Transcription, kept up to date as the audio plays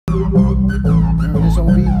Remember this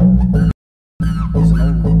old beat? It's an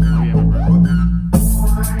old one. Oh, yeah,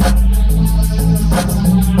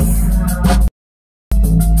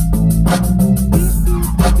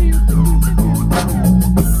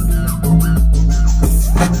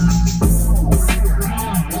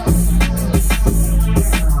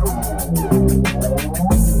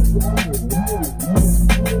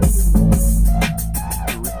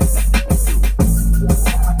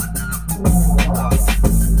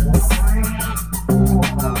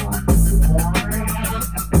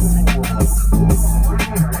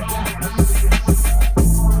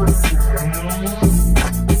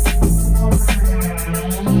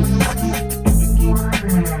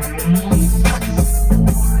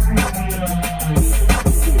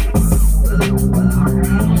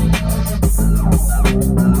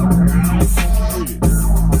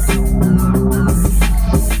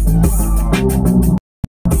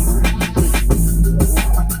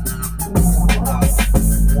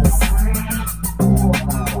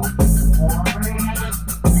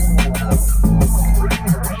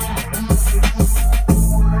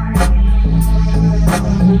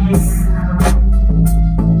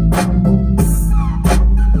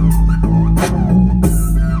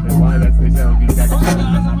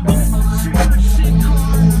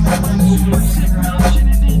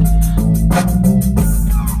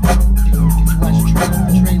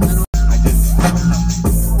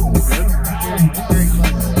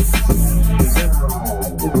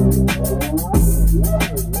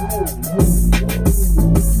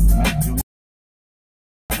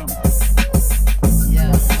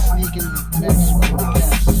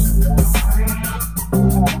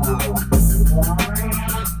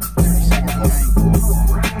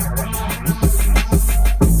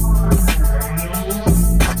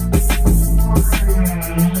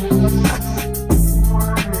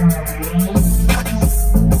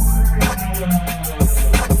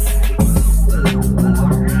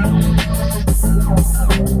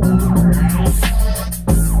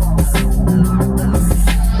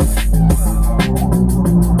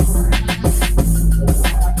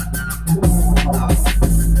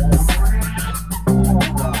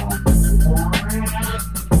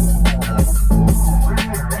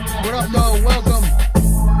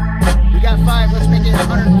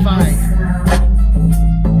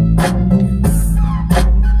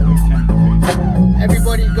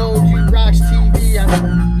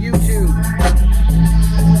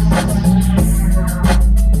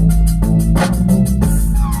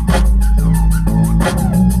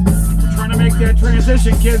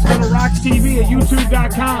 Transition, kids, go to ROX-TV at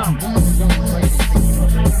YouTube.com.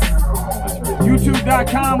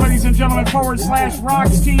 YouTube.com, ladies and gentlemen,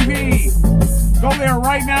 /ROX-TV. Go there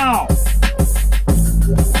right now.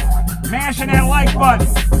 Mashing that like button.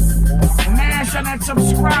 Mashing that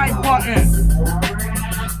subscribe button.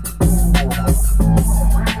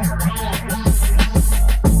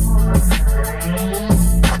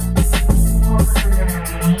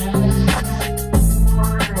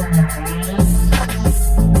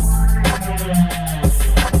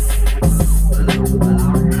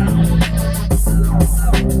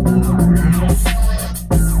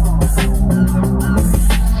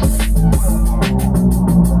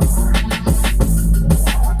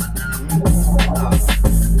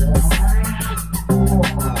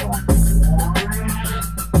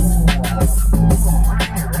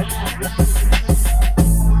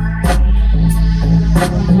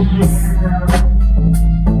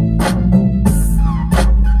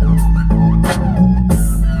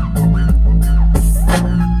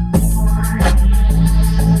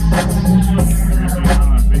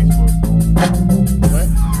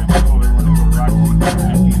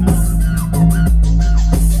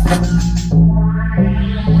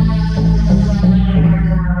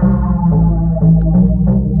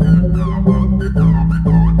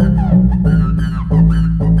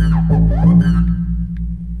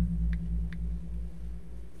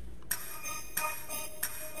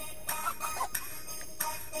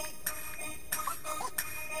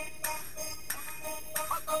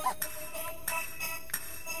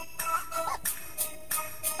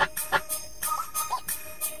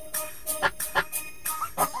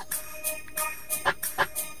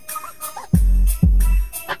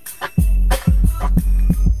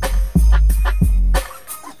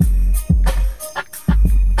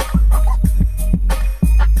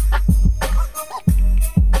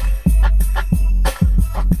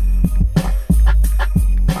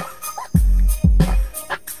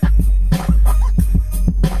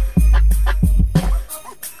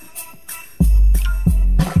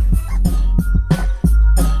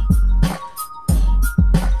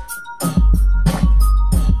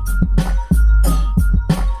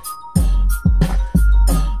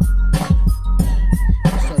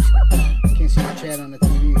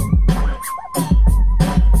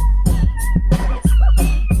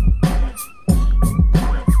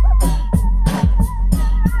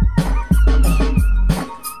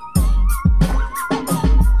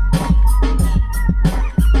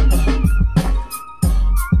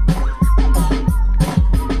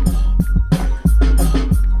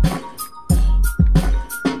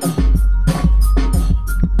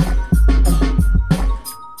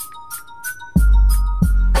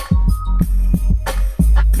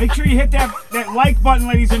 you hit that like button,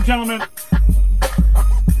 ladies and gentlemen.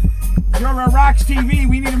 If you're a ROX-TV,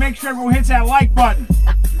 we need to make sure everyone hits that like button.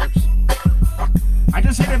 I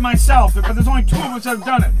just hit it myself, but there's only 2 of us that have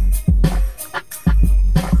done it.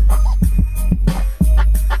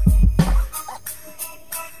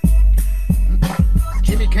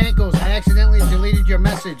 Jimmy Cankles, I accidentally deleted your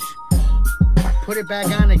message. Put it back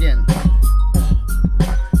on again.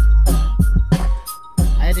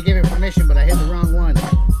 I had to give it permission, but I hit the wrong one.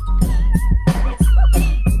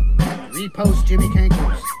 Repost Jimmy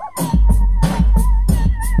Cankles.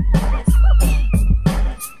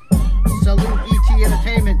 Salute ET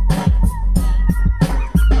Entertainment.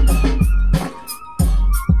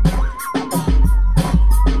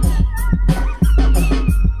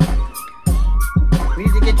 We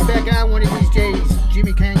need to get you back on one of these days,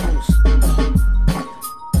 Jimmy Cankles.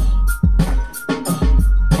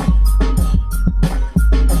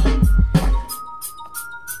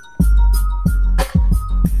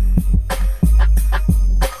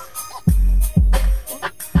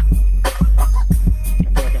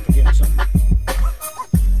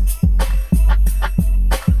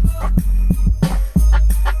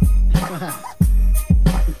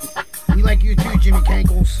 We like you too, Jimmy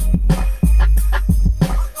Cankles.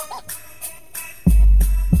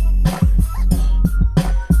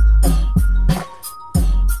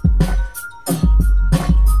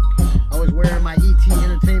 I was wearing my ET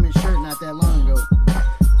Entertainment shirt not that long ago.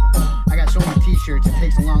 I got so many t-shirts, it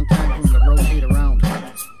takes a long time for them to rotate around.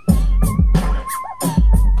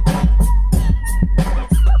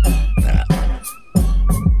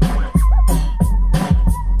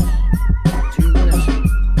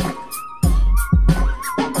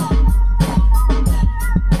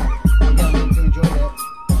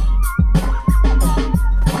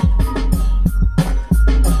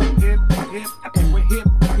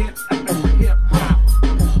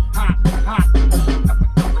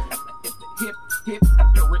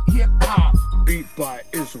 Beat by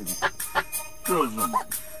Ism. Ism.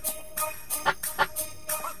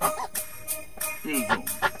 Ism.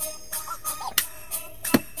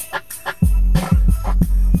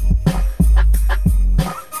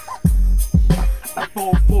 A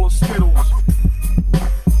bowl full of Skittles.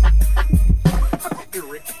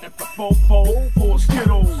 A bowl full of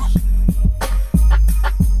Skittles.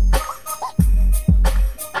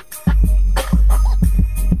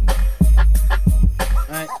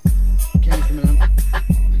 Alright, camera's coming on.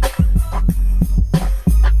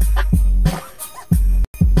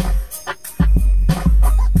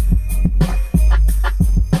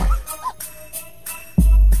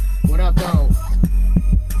 What up, though?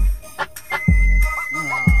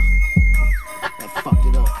 I fucked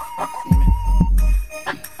it up. Damn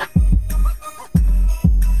it.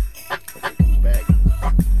 Hope it comes back.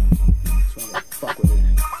 So I'm gonna fuck with it.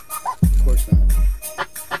 Of course not.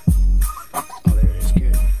 Oh, there it is.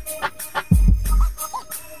 Good.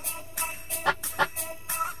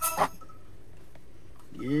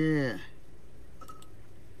 Yeah.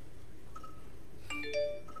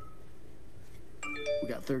 We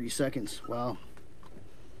got 30 seconds. Wow.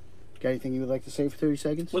 Got anything you would like to say for 30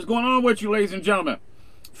 seconds? What's going on with you, ladies and gentlemen?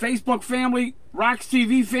 Facebook family,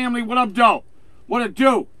 ROX-TV family, what up, doe? What it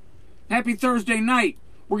do? Happy Thursday night.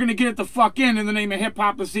 We're going to get it the fuck in the name of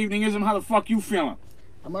hip-hop this evening. Ism, how the fuck you feeling?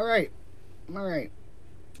 I'm alright. I'm alright.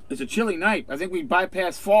 It's a chilly night. I think we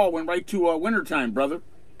bypassed fall, went right to wintertime, brother.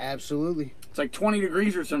 Absolutely. It's like 20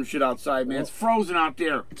 degrees or some shit outside, man. It's frozen out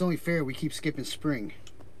there. It's only fair we keep skipping spring.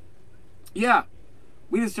 Yeah.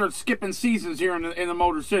 We just start skipping seasons here in the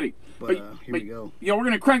Motor City. But here we go. Yo, we're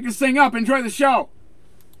going to crank this thing up. Enjoy the show.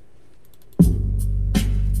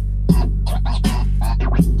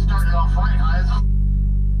 Started off right, huh?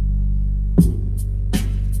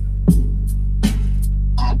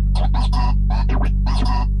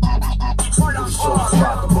 So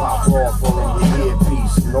about to pop off all in your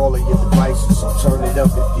earpiece and all of your devices, so turn it up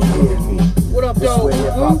if you hear me. What up, It's though? where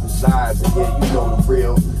hip-hop resides, and yeah, you know the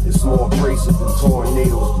real. It's more abrasive than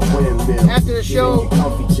tornadoes, the windmill. After the show,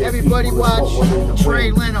 everybody watch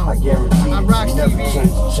Trey Leno on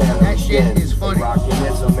ROX-TV. That shit is funny. Rockin'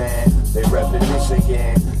 is a man, they reppin' this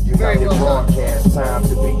again. Very United well done. broadcast, time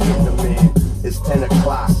to be getting them in. It's 10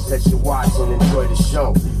 o'clock, set your watch and enjoy the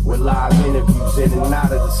show. With live interviews in and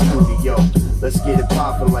out of the studio. Let's get it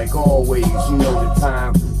poppin' like always, you know the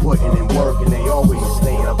time. Putting in work and they always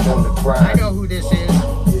staying up on the grind. I know who this is.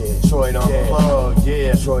 Yeah, Detroit Unplugged,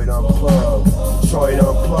 yeah. Detroit Unplugged, Detroit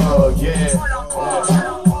Unplugged, yeah.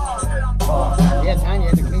 Yeah, Tanya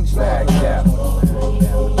had the clean Bad slide. cap.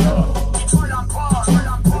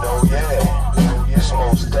 Yeah, it's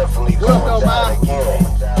most definitely What up, going though, down Ma? again.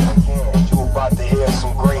 You about to hear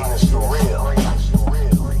some greatness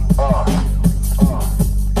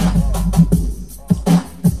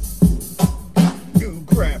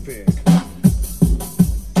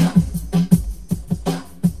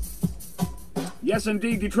Yes,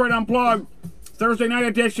 indeed. Detroit Unplugged. Thursday night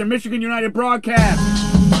edition. Michigan United broadcast.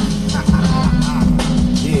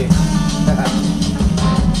 Yeah.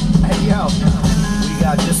 Hey, yo. We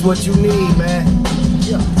got just what you need, man.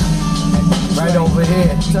 Yeah. Right over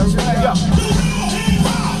here. Yo.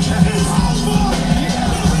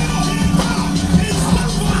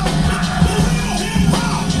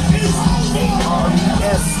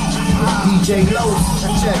 R-E-S. DJ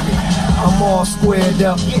Los, check it. I'm all squared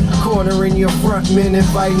up, corner in your front, man,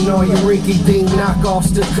 inviting all your rinky-dink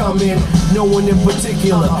knockoffs to come in. No one in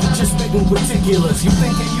particular, just making particulars. You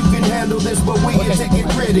thinking you can handle this, but we can take it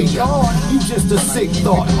pretty. You just a sick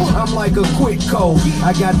thought, I'm like a quick cold.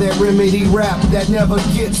 I got that remedy rap that never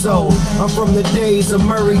gets old. I'm from the days of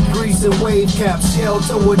Murray, Grease, and wave caps, shell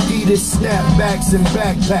to Adidas, snapbacks, and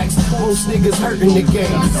backpacks. Most niggas hurting the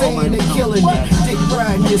game, saying they killing it. Dick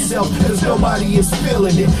riding yourself, cause nobody is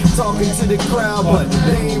feeling it. Talking to the crowd, but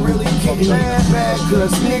they ain't really getting mad,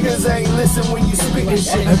 cause niggas ain't listen when you spitting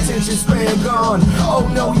shit. Attention span gone, oh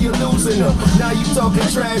no, you're losing them. Now you talking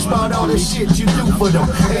trash about all the shit you do for them.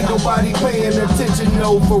 Ain't nobody paying attention,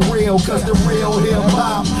 no, for real, cause the real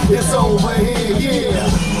hip-hop is over here, yeah.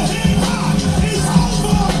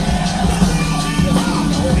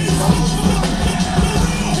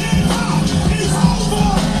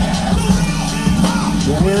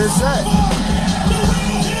 Well, where is that?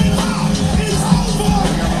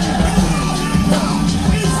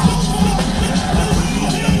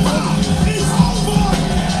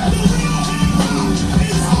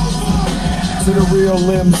 To the real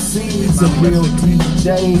MCs and real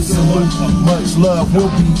DJs, salute, much love,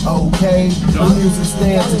 we'll be okay. The music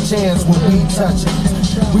stands a chance when we touch it.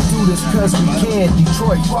 We do this cause we can,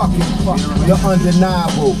 Detroit, fuck it. The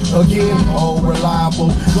undeniable, again, all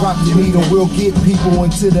reliable. Drop the needle, we'll get people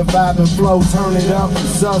into the vibe and flow. Turn it up,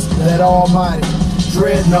 it's us, that almighty.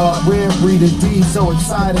 Dreadnought, Red Breeder D, so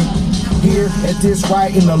exciting. Here at this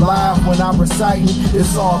writing alive when I'm reciting,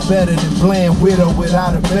 it's all better than playing with or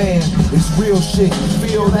without a band. It's real shit, you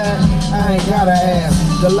feel that? I ain't gotta ask.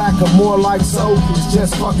 The lack of more like so is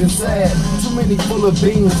just fucking sad. Too many full of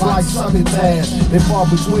beans like sucking ass. They fall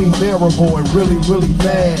between bearable and really, really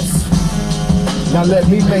fast. Now let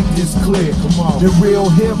me make this clear. Come on. The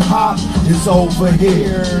real hip hop is over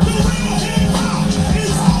here.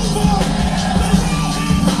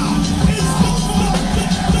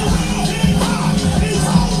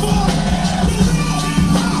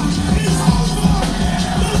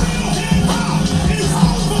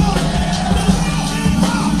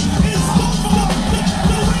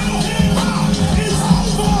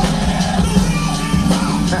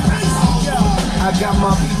 I got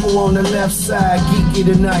my people on the left side, geeky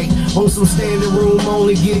tonight. On some standing room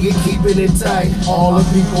only gig it, keeping it tight. All the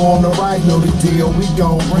people on the right know the deal, we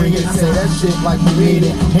gon' bring it. Say that shit like we mean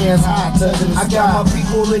it, hands high touching the sky. I got my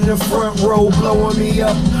people in the front row blowing me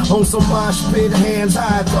up. On some mosh pit, hands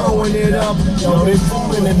high throwing it up. Yo, they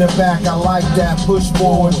fooling in the back, I like that. Push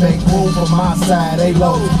forward, make room for my side. Hey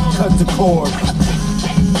low, cut the cord.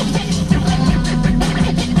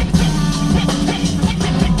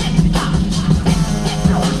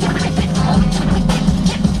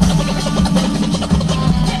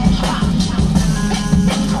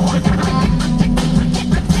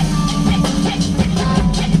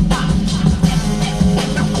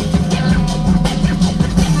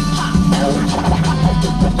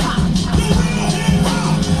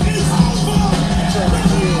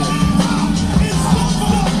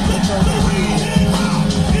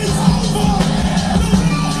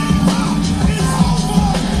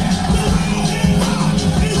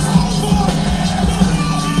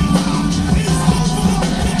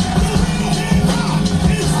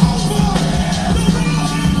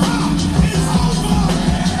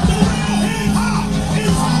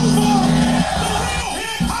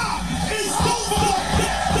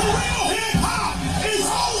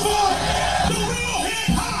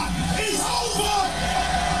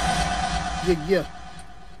 Yeah.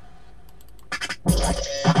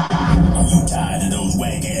 Are you tired of those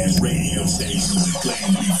whack-ass radio stations that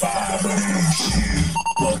claim to be fire, but ain't shit?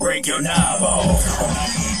 Well, break your knob off. On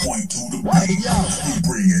 98.2 The Beat. We're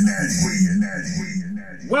bringing that.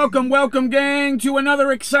 Welcome, gang, to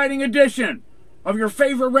another exciting edition of your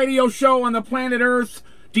favorite radio show on the planet Earth,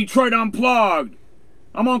 Detroit Unplugged.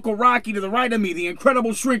 I'm Uncle Rocky. To the right of me, the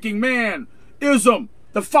incredible shrinking man, Ism,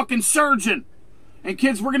 the fucking surgeon. And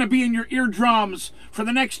kids, we're going to be in your eardrums for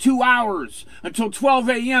the next 2 hours until 12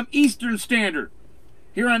 a.m. Eastern Standard.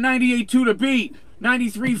 Here on 98.2 The Beat,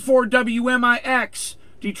 93.4 WMIX,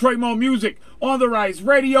 Detroit Mo Music, Authorized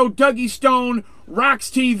Radio, Dougie Stone,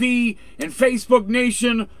 ROX-TV, and Facebook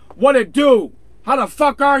Nation. What it do? How the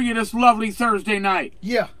fuck are you this lovely Thursday night?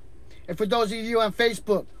 Yeah. And for those of you on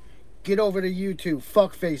Facebook, get over to YouTube.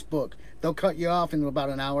 Fuck Facebook. They'll cut you off in about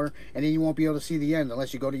an hour, and then you won't be able to see the end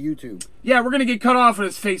unless you go to YouTube. Yeah, we're going to get cut off of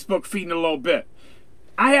this Facebook feed in a little bit.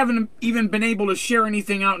 I haven't even been able to share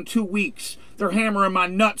anything out in 2 weeks. They're hammering my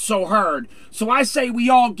nuts so hard. So I say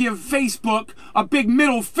we all give Facebook a big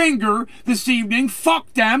middle finger this evening.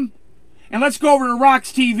 Fuck them. And let's go over to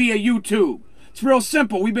ROX-TV at YouTube. It's real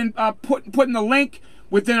simple. We've been putting the link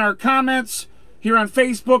within our comments here on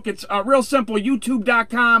Facebook. It's real simple.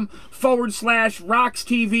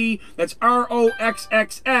 YouTube.com/ROX-TV. That's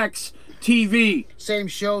ROXXX TV. Same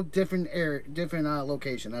show, different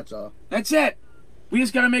location. That's all. That's it. We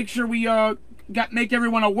just got to make sure we make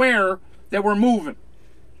everyone aware that we're moving.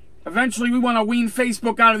 Eventually, we want to wean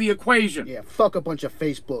Facebook out of the equation. Yeah, fuck a bunch of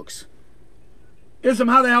Facebooks. Ism,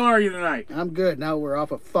 how the hell are you tonight? I'm good. Now we're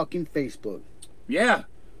off of fucking Facebook. Yeah.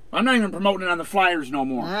 I'm not even promoting it on the flyers no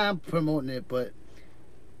more. I'm promoting it, but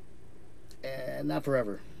not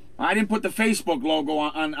forever. I didn't put the Facebook logo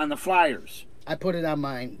on the flyers. I put it on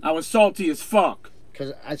mine. I was salty as fuck.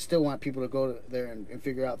 Because I still want people to go there and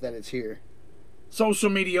figure out that it's here. Social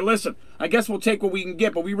media, listen, I guess we'll take what we can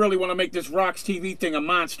get, but we really want to make this ROX-TV thing a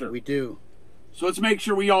monster. We do. So let's make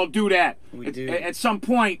sure we all do that. We do. At some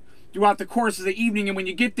point throughout the course of the evening, and when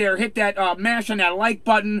you get there, hit that, mash on that like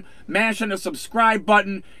button, mash on the subscribe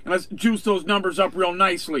button, and let's juice those numbers up real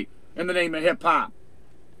nicely in the name of hip-hop.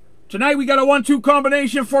 Tonight we got a 1-2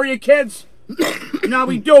 combination for you kids. Now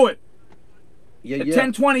we do it. Yeah, At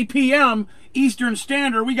 10:20 p.m. Eastern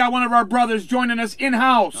Standard, we got one of our brothers joining us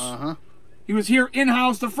in-house. Uh-huh. He was here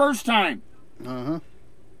in-house the first time. Uh-huh.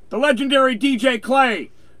 The legendary DJ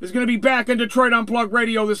Clay is going to be back in Detroit Unplugged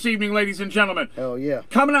Radio this evening, ladies and gentlemen. Hell yeah.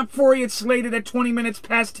 Coming up for you, it's slated at 20 minutes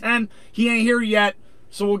past 10. He ain't here yet,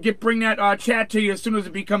 so we'll bring that chat to you as soon as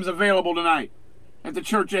it becomes available tonight at the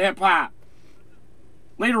Church of Hip Hop.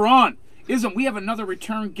 Later on, we have another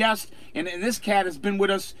return guest, and this cat has been with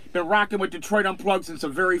us, been rocking with Detroit Unplugged since the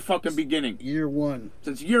very fucking beginning. Year one.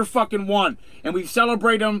 Since year fucking one. And we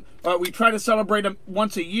celebrate him, we try to celebrate him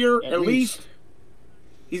once a year, at least.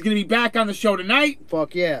 He's going to be back on the show tonight.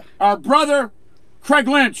 Fuck yeah. Our brother, Craig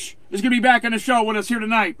Lynch, is going to be back on the show with us here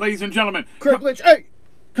tonight, ladies and gentlemen. Craig Lynch, hey!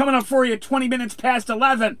 Coming up for you at 20 minutes past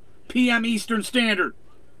 11 p.m. Eastern Standard.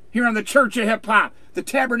 Here on the Church of Hip Hop, the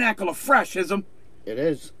Tabernacle of Freshism. It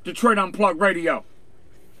is. Detroit Unplugged Radio.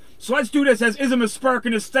 So let's do this as Ism is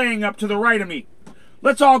sparking is staying up to the right of me.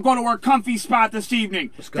 Let's all go to our comfy spot this evening.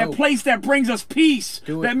 Let's go. That place that brings us peace.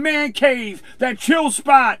 Do it. That man cave. That chill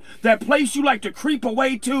spot. That place you like to creep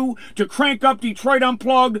away to crank up Detroit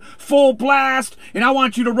Unplugged full blast. And I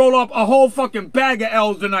want you to roll up a whole fucking bag of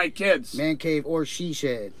L's tonight, kids. Man cave or she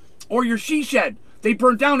shed. Or your she shed. They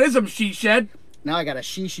burnt down Ism's she shed. Now I got a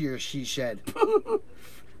she-she or she shed.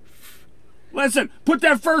 Listen, put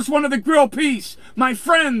that first one to the grill piece. My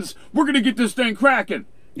friends, we're going to get this thing cracking.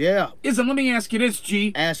 Yeah. Ism, let me ask you this,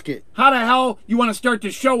 G. Ask it. How the hell you want to start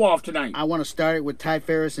this show off tonight? I want to start it with Ty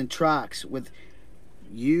Ferris and Trox with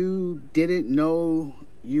You Didn't Know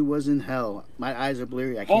You Was in Hell. My eyes are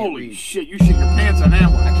blurry. I can't Holy read. shit, you shit your pants on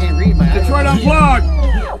that one. I can't read. My eyes Detroit are Unplugged.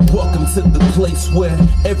 Welcome to the place where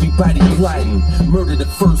everybody plotting. Murder the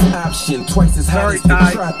first option, twice as hot Sorry, as the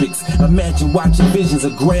Ty. tropics. Imagine watching visions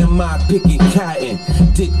of grandma picking cotton.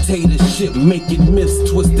 Dictatorship, making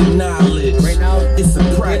myths, twisting knowledge. Right now, It's a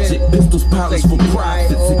project, pistols polished for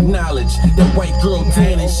profits. Acknowledge that white girl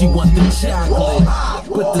tanning, she want the chocolate.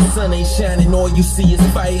 But the sun ain't shining, all you see is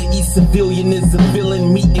fire. Each civilian is a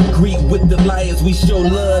villain, meet and greet with the liars. We show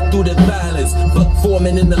love through the violence, fuck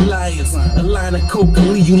Foreman and the liars. A line of coke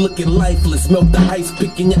will leave you looking lifeless. Melt the ice,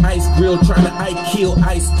 picking your ice grill, trying to kill.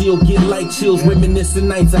 I still get light chills, reminiscing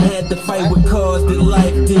nights I had to fight with cars that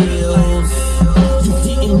life deals. You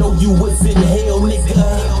didn't know you was in hell, nigga.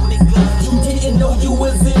 You didn't know you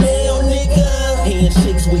was in hell, nigga.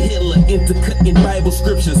 Handshakes with Hitler, intercutting Bible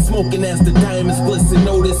scriptures, smoking as the diamonds glisten.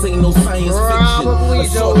 No, this ain't no science fiction.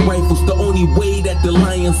 Assault rifles, the only way that the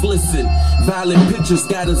lions listen. Violent pictures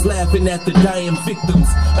got us laughing at the dying victims.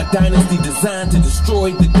 A dynasty designed to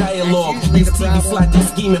destroy the dialogue. These TV sloppy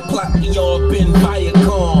scheming, plot, we all been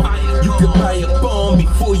Viacom. You can buy a bomb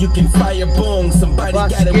before you can fire bombs. Somebody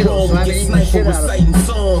got it wrong, we get sniped for reciting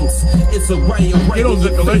songs. It's a riot right in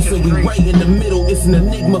your face, and we right in the middle. It's an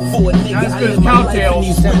enigma for a nigga. I live my life in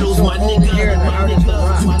these riddles, my nigga.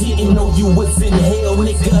 You didn't know you was in hell,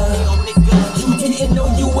 nigga. You didn't know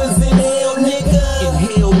you was in hell, nigga. In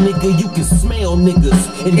hell, nigga, you can smell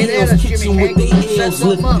niggas. In Hell's Kitchen with their L's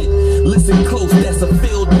lifted. Listen close, that's a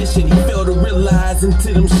failed mission. He failed to realize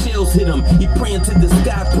until them shells arrows hit him. He praying to the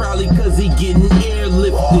sky probably cause he getting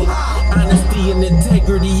airlifted. Honesty and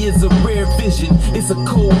integrity is a rare vision. It's a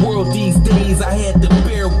cold world these days, I had to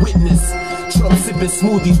bear witness. Trump sipping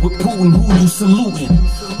smoothies with Putin, who you saluting?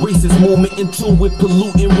 Racist movement in tune with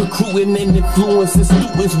polluting, recruiting and influencing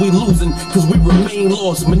students. We losing cause we remain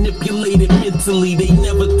lost, manipulated mentally. They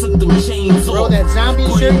never took them chains off. Bro, that zombie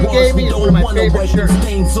shirt you gave me is one of my favorite shirts.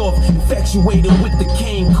 Stains off, infatuated with the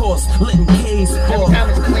cane cost, letting K's fall. Every time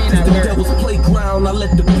it's clean, I The wear it. devil's playground, I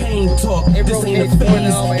let the pain talk. It This broke ain't a his foot and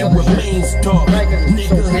phase, all my it other shit. remains talk. Right, 'cause it's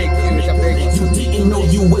so Nigga, big, dude. It's a big one. you didn't know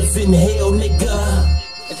you was in hell, nigga.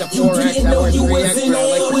 It's a You 4X. didn't I know wear you 3 was extra. in I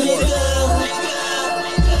like hell, the 4. nigga.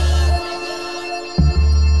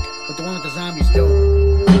 But the one with the zombie still.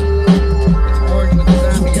 It's orange with the You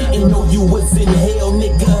zombie. didn't know you was in hell,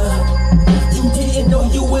 nigga. You didn't know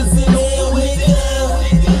you was in hell, nigga.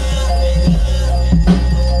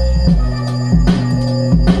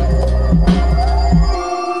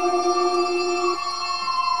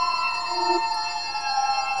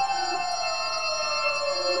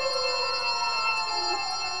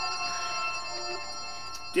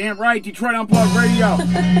 Damn right, Detroit Unplugged Radio.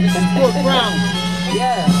 This is Fort Brown.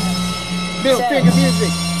 Yeah. Middle finger music.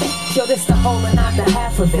 Yo, this the whole and not the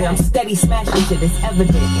half of it. I'm steady smashing shit, it's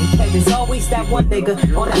evident. And there's always that one nigga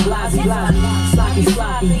on that blasi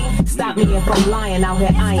sloppy. Stop me if I'm lying out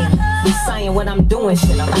here iron. Saying what I'm doing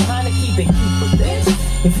shit. I'm trying to keep it cute, bitch.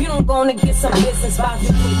 If you don't go and get some business about you,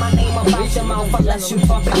 keep my name up out your mouth unless you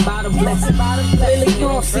talking about a blessing. Clearly you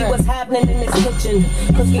don't see what's happening in this kitchen.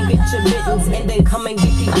 Cause you get your mittens and then come and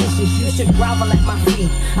get these dishes. You should grovel at my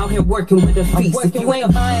feet. Out here working with a feast. If you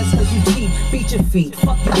ain't buying cause you cheat, beat your feet.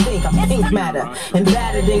 Fuck you think I'm pink matter and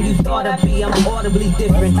better than you thought I'd be. I'm audibly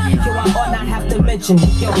different. Yo, I ought not have to mention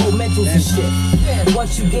your whole mental to shit.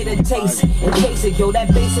 Once you get a taste and taste it, yo,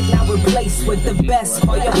 that basic now replaced with the best.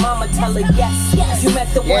 Call your mama, tell her yes. You met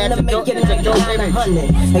the Yeah, one to make it 99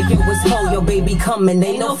 100. Hey, yo, it's home, your baby coming.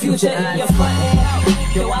 Ain't no future in your front.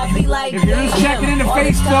 Yo, I be like, If you're just checking into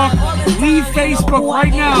Facebook, leave Facebook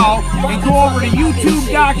right now and go over to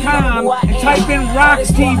youtube.com and type in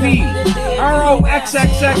ROX-TV.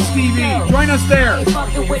 ROXXXTV. Join us there.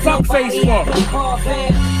 Fuck Facebook.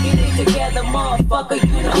 Get it together, motherfucker,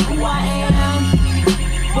 you know who I am.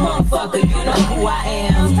 Motherfucker, you know who I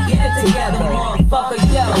am. Get it together, motherfucker,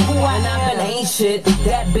 you know who I am. I've been ain't shit,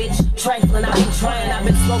 that bitch trifling. I've been trying, I've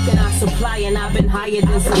been smoking, I'm supplying. I've been higher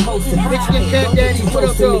than supposed to be. Michigan Cat Don't get Daddy, too what close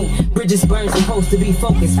up, to though? me. Bridges burn, supposed to be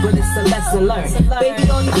focused, but it's a lesson learned. Baby,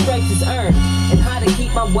 all these stripes is earned. And how to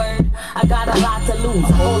keep my word, I got a lot to lose,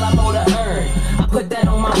 a whole lot more to earn. I put that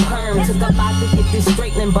on my perm, took a lot to get this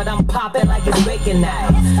straightening, but I'm popping like it's bacon now.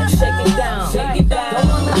 Shake it down, shake it down. Don't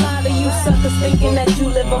want a lot of you suckers thinking that you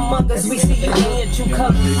live among us. We see you in your true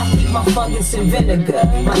colors. I keep my fungus in vinegar,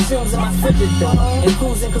 my shrooms in my frigidaire, and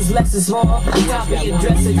cruising cause less is more. Top of your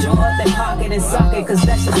dresser drawer, that pocket and socket, cause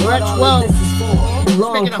that's just what all of this is for.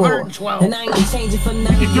 Long Making for. 112. And I ain't changing for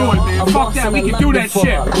nothing. We can do it, man. A Fuck boss that. and We a can do that London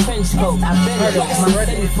shit. for a trench coat. I've been it. My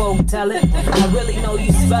city folk tell it. I really know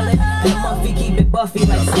you spell it. That Muffy keep it buffy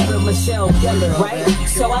like Sarah Michelle Gellar, right?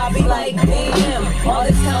 So I be like, damn, all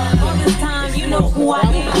this time, you know who I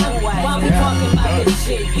am. While we talking about this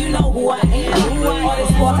shit, you know who I am. All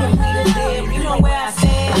this walking me to damn, you know where I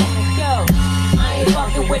stand. Yo, I ain't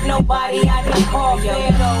fucking with nobody, I can call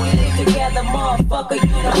fam. Get it together, motherfucker,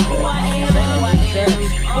 you know who I am.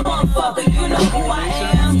 Motherfucker, you know who I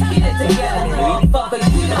am. Get it together, motherfucker,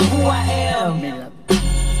 you know who I am.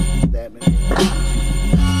 That man.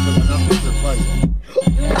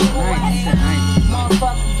 You know who I am.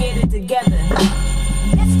 Motherfucker, get it together.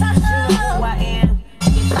 You know who I am.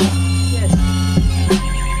 Yes.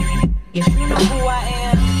 Yes, you know who I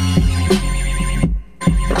am.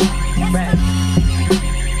 Right.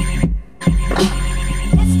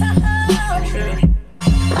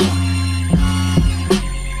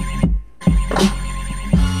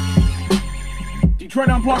 Detroit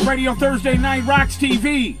Unplugged Radio Thursday night,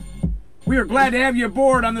 ROX-TV. We are glad to have you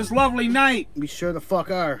aboard on this lovely night. We sure the fuck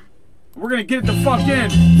are. We're gonna get it the fuck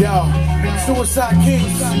in. Yo, Suicide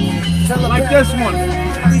Kings. Tell Like this one.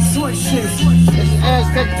 Detroit shit. This is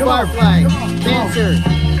Aztec Firefly, Cancer,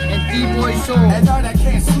 and D-Boy Soul. At night I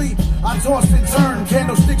can't sleep. I toss and turn.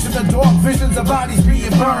 Candlesticks in the dark. Visions of bodies being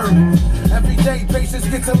burned. Every day patience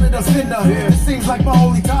gets a little thinner. It seems like my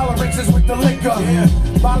only tolerance is with the liquor.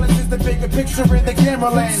 Violence is the bigger picture in the camera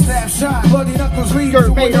lens. Snapshot. Bloody knuckles lead to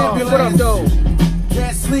an ambulance. What up, though?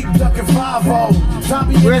 Can't sleep, ducking 5-0.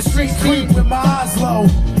 Tommy in the street creep with my eyes low.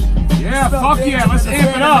 Yeah, fuck yeah, let's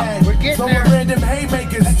amp it up. We're getting So there. random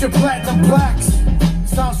haymakers at your platinum plaques.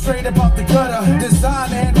 Sound straight about the gutter.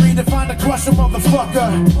 Design and redefine the crusher,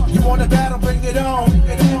 motherfucker. You want a battle, bring it on.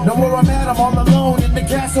 Know where I'm at, I'm all alone in the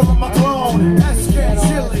castle of my throne. SK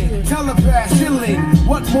chilling, telepath chilling.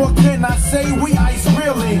 What more can I say? We ice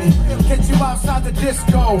grilling. Get you outside the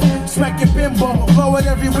disco. Smack your bimbo, blow at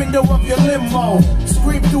every window of your limo.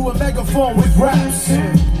 Scream through a megaphone with raps.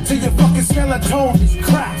 Till your fucking skeleton is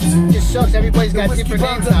cracked. Just sucks, everybody's got different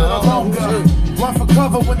names now. Run for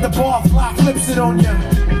cover when the ball fly flips it on ya.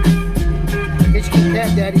 Michigan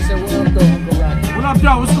Cat Daddy said, what up, though, Uncle Rocky? What up,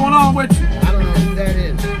 Joe? What's going on with you? I don't know who that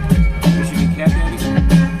is. Michigan Cat Daddy?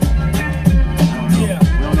 Yeah.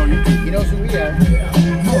 We don't know you. He knows who we are.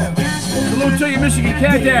 Salute to you, Michigan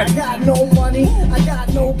Cat Daddy. I got no money, I got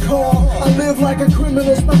no car. I live like a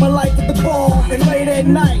criminal, spend my life at the bar. And late at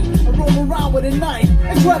night, I roam around with a knife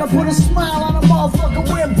and try to put a smile on a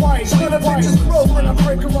motherfucking windpipe. Split a bitch's throat when I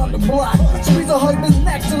break around the block. Squeeze a husband's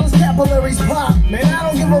neck till his capillaries pop. Man, I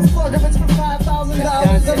don't give a fuck if it's for $5,000.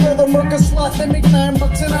 I'd rather murk a slut than make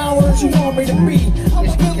 $9 an hour. What you want me to be? I'm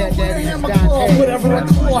a villain with a hammer claw, whatever a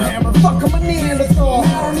claw hammer. Fuck, I'm a Neanderthal.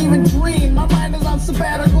 I don't even dream. My mind is on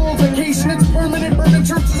sabbatical vacation. It's permanent. Burning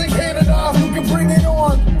churches in Canada. You can bring it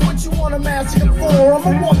on. What you want a massacre for?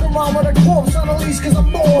 I'ma walk around with a corpse on a leash cause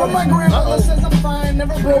I'm bored. But my grandmother says I'm fine.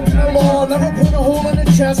 Never broken the law. Never put a hole in the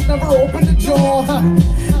chest. Never opened a jaw.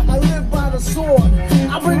 I live by the sword.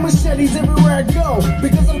 I bring machetes everywhere I go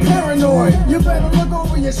because I'm paranoid. You better look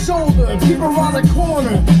over your shoulder. People around the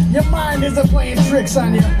corner. Your mind isn't playing tricks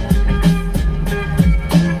on you.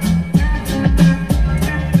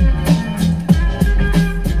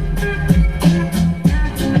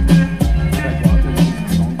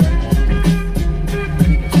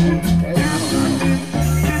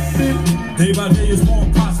 Day by day is more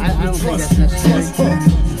impossible to trust you.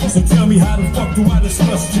 So tell me how the fuck do I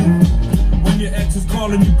disgust you? When your ex is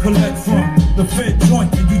calling you collect from the Fed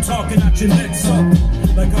joint and you talking out your necks up.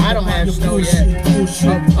 Like I don't have snow yet.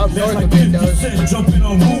 Up north like of it does. Jumping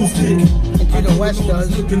on rules, dick. Into the west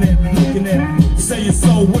does. Looking at me. Say it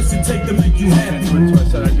so, what's it take to make you happy? That's why I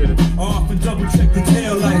said I did it. Off and double check the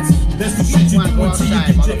tail lights. That's the shit you do until you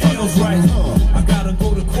get your L's right. I gotta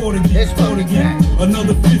go to court and get caught again.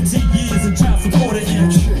 Another 15 years in child support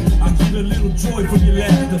again. I get a little joy from your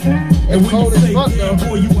laughter. And when you say, damn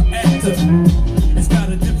boy, you an actor. It's got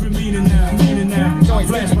a different meaning now. I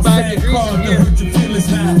flash my sad card to hurt your feelings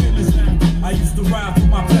now. I used to ride with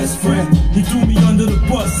my best friend. He threw me under the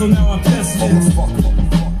bus, so now I'm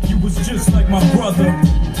desperate. You was just like my brother.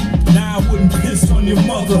 Now I wouldn't piss on your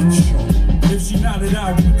mother if she nodded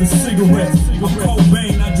out with the cigarette. I'm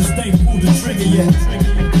Cobain, I just ain't pulled the trigger yet.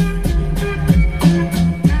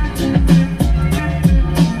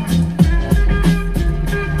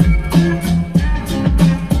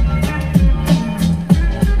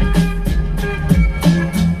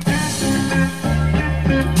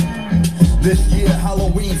 This year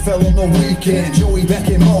Halloween fell on the weekend. Joey back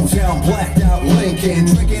in Motown, blacked out Lincoln.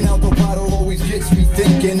 Drinking out the bottle always gets me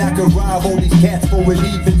thinking I could rob all these cats for it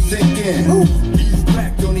even sinking. Ease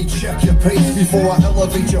back, don't need check your pace before I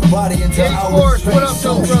elevate your body into outer space. What up,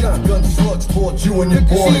 So brother? shotgun slugs towards you and your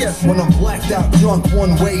boys. When I'm blacked out drunk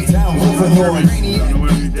one way down Illinois. Maniac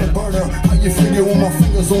beat the burner. How you figure with my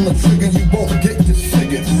fingers on the trigger you won't get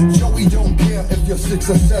disfigured. Joey don't care if you're 6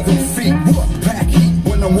 or 7 feet. Pack heat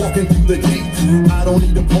when I'm walking through the deep. I don't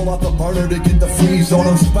need to pull out the burner to get the freeze on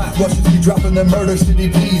them. Spot rushes be dropping the murder city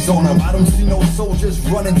bees on them. I don't see no soldiers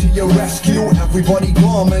running to your rescue. Everybody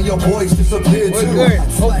gone, man, your boys disappeared too. We're good.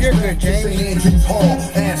 Hope you're good, James. St. Andrews Hall,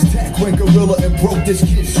 Aztec went gorilla and broke this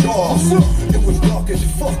kid's jaw. It was dark as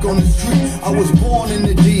fuck on the street. I was born in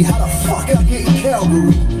the D. How the fuck I get in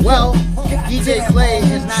Calgary? Well, DJ Clay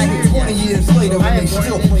is not here 20 yet. years later, I and they have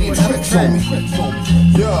still joined playing into tricks on another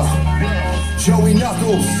me. Yeah, Joey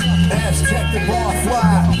Knuckles, Aztec the Bar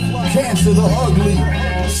Fly, Cancer the Ugly,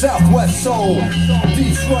 Southwest Soul,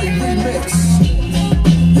 Detroit Remix.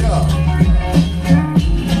 Yeah.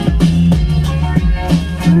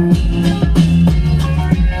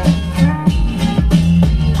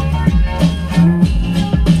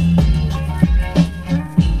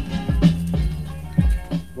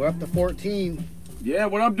 We're up to 14. Yeah,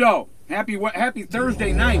 what up, though? Happy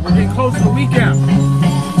Thursday night. We're getting close to the weekend.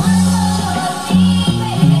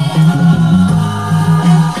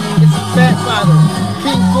 It's Fat Father,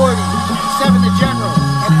 King 40, 7 the General,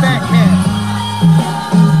 and Fat Cat.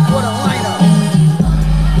 What a lineup.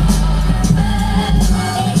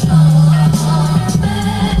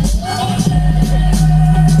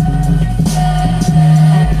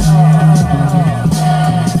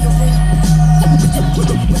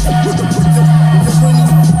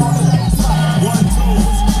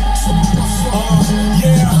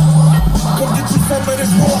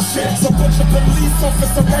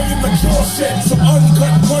 shit. Some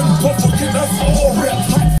uncut gun buffer, get us all ripped.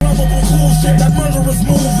 Hot flammable cool shit that murderers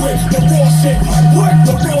move with. The raw shit, what?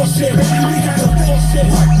 The raw shit, baby, we got the raw shit.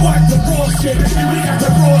 What? The raw shit, baby, we got the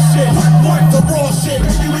raw shit. What? The raw shit,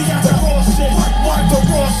 baby, we got the raw shit. What? The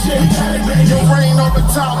raw shit, Your rain on the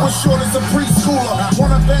top was short as a preschooler.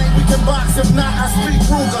 Wanna bang, we can box, if not, I speak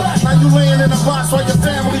Ruger. Now you laying in a box while your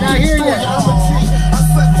family keeps through you. I'm a G, I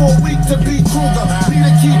slept for a week to beat Kruger. Be the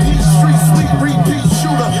key, beat street, sweet, repeat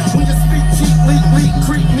shooter. When you speak cheap, leak,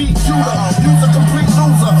 creep, meet Judah. You's a complete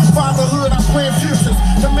loser. Fatherhood, I plan futures.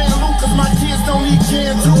 The man Lucas, my kids don't eat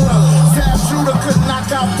canned tuna. Zab Judah couldn't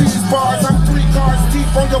knock out these bars. I'm 3 cars deep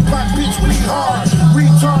on your block, bitch, we hard.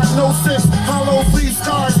 Retard, no sense, hollow flea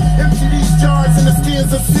scars. Empty these jars in the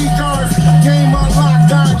skins of cigars. Game unlocked,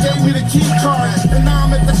 God gave me the key card. And now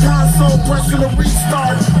I'm at the console, pressing the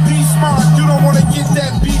restart. Be smart, you don't wanna get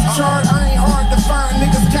that beat chart. I ain't hard to find,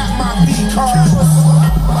 niggas got my B card.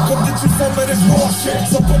 Come get you some of this raw shit.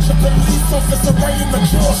 Some bunch of police officer right in the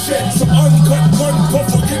jaw shit. Some uncut gun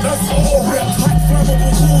buffer, get us all ripped. Hot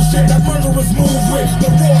flammable cool shit that murderers move with. The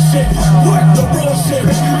raw shit, what? The raw shit,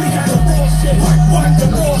 baby, we got the raw shit. What? The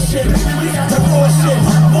raw shit, baby, we got the raw shit.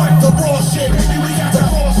 What? The raw shit, baby, we got the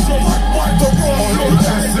raw shit. What? The raw shit.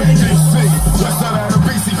 West side of the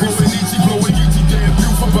BC, Chris and Nietzsche, blowing Geechee, damn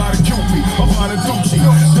beautiful by the Cupid, about a Gucci.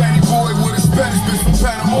 Danny boy with a Spanish bitch from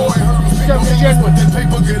Panama, I heard him speak no English, but that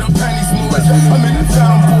paper get a penny smooth. I'm in the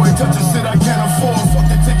town, boy, touching shit I can't afford. Fuck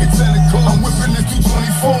the tickets and the car, I'm whipping this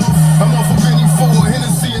 224. I'm off of Benny 4,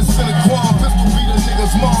 Hennessy and Senegal, pistol beat a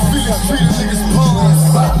nigga's mom, Felix treat a nigga's palms.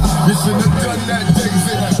 You shouldn't have done that,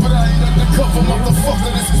 David, but I ain't undercover,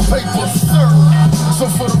 motherfucker, this is paper, sir. So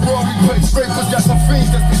for the raw replay scrapers, got some fiends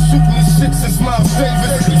that's been shooting this shit since Miles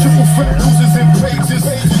Davis. Triple fat cruisers in pages,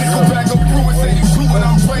 nickel bag of Brewers 82 and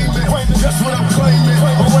I'm Raymond. That's what I'm claiming.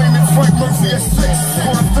 Raymond Frank Murphy at 6.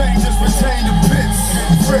 For the thing, just retain the bits.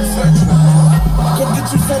 Come get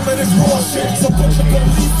you some of this raw shit. Some bunch of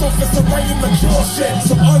police officer right in the jaw shit.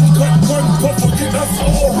 Some uncut gun buffer, get us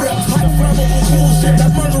all ripped. Hot flammable cool shit that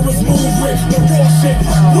murderers move with. The raw shit,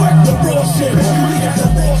 what? The raw shit, baby, we got the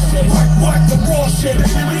raw shit. What? The raw shit,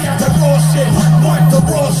 baby, we got the raw shit. What? The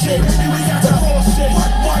raw shit, baby, we got the raw shit.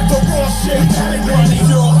 What? The raw shit,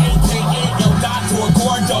 Yo, aka El Gato or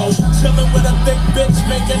Gordo, chillin' with a thick bitch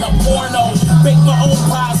making a porno. Bake my own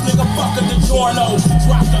pies, nigga, fucking the Giorno.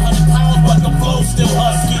 Dropped 100 pounds, but the flow still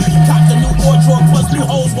husky. Copped the new wardrobe, plus new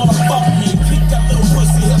hoes wanna fuck me. Keep that little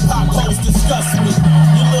pussy, hip-hop hoes disgust me.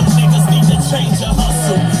 You little niggas need to change your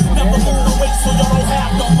hustle. Never move the weight so y'all don't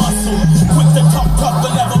have no muscle. Quick to talk tough,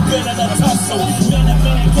 but never been in a tussle. Man to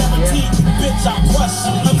man guaranteed, bitch, I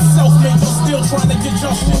question. I'm self-made, but still trying to get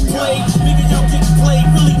your shit played. Nigga, y'all get played,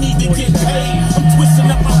 really need to get paid. I'm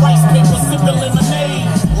twisting up my rice paper, sipping lemonade.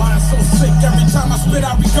 Lying so sick, every time I spit,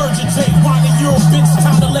 I regurgitate. Whining, you're a bitch,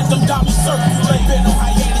 time to let them dollars circulate. Been on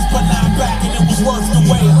hiatus, but now I'm back, and it was worth the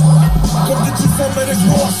wait. Come get you some of this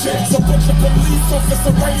raw shit. Some bunch of police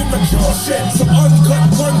officer right in the jaw shit. Some uncut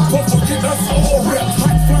gun buffer, get us all ripped.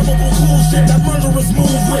 Hot flammable cool shit that murderers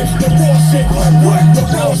move with. The raw shit, what? The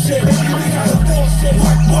raw shit, baby, we got the raw shit.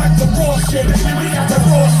 What? The raw shit, baby, we got the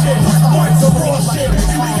raw shit. What? The raw shit,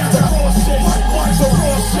 baby, we got the raw shit. What? The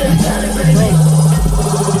raw shit,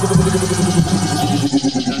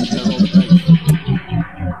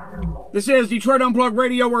 This is Detroit Unplugged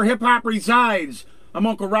Radio, where hip-hop resides. I'm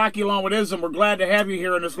Uncle Rocky along with Ism. We're glad to have you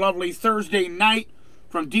here on this lovely Thursday night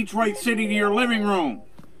from Detroit City to your living room.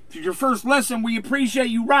 If it's your first listen, we appreciate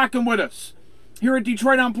you rocking with us. Here at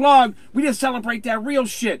Detroit Unplugged, we just celebrate that real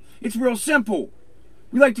shit. It's real simple.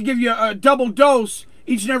 We like to give you a double dose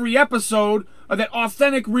each and every episode of that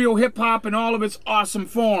authentic real hip-hop in all of its awesome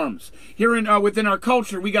forms. Here within our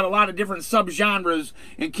culture, we got a lot of different subgenres,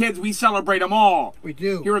 and kids, we celebrate them all. We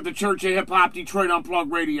do. Here at the Church of Hip-Hop, Detroit Unplugged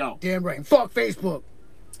Radio. Damn right. And fuck Facebook.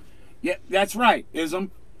 Yeah, that's right,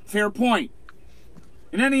 Ism. Fair point.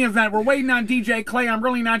 In any event, we're waiting on DJ Clay. I'm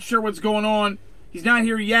really not sure what's going on. He's not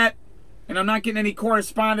here yet, and I'm not getting any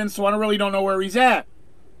correspondence, so I really don't know where he's at.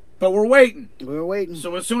 But we're waiting. We're waiting.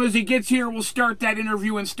 So as soon as he gets here, we'll start that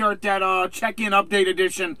interview and start that check-in update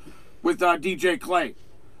edition with DJ Clay.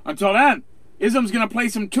 Until then, Ism's going to play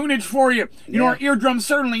some tunage for you. You know, our eardrums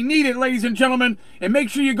certainly need it, ladies and gentlemen. And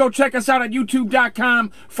make sure you go check us out at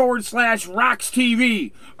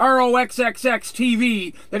youtube.com/ROX-TV.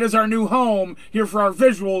 ROXXX-TV. That is our new home here for our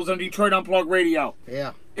visuals on Detroit Unplugged Radio.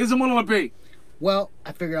 Yeah. Ism, what'll it be? Well,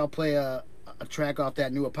 I figured I'll play a track off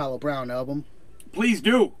that new Apollo Brown album. Please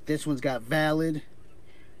do. This one's got Valid,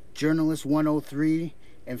 Journalist 103,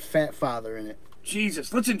 and Fat Father in it.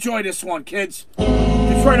 Jesus, let's enjoy this one, kids.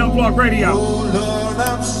 Detroit Unplugged Radio. Oh Lord,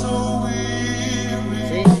 I'm so weary.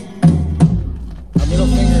 See?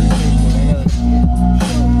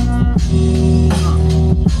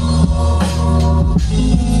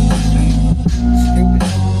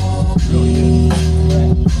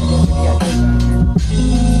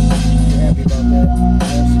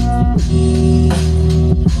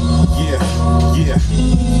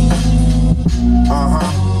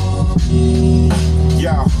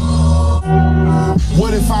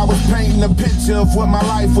 my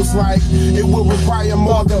life was like. It will require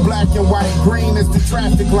more than black and white. Green is the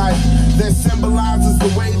traffic light that symbolizes the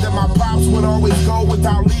way that my pops would always go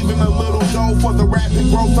without leaving a little dough for the rapid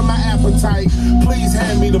growth of my appetite. Please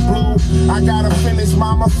hand me the blue. I gotta finish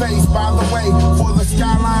mama face. By the way, for the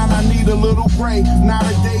skyline I need a little gray. Not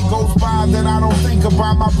a day goes by that I don't think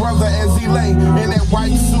about my brother as he lay in that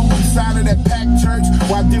white suit inside of that packed church,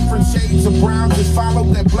 while different shades of brown just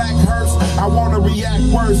followed that black hearse. I wanna react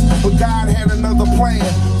worse, but God had another plan.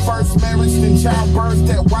 First marriage, then childbirth,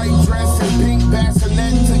 that white dress and pink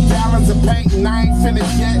bassinet, took gallons of paint and I ain't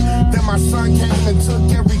finished yet. Then my son came and took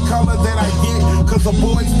every color that I get, cause a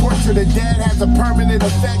boy's portrait of dad has a permanent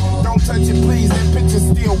effect. Don't touch it please, that picture's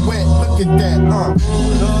still wet. Look at that,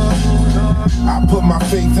 I put my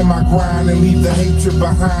faith in my grind and leave the hatred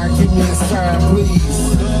behind. Give me a sign,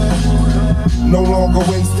 please. No longer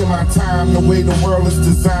wasting my time the way the world is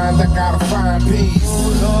designed. I gotta find peace.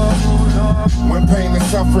 When pain and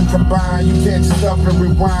suffering combine, you can't just up and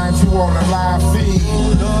rewind. You on a live feed.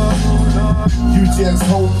 You just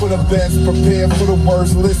hope for the best, prepare for the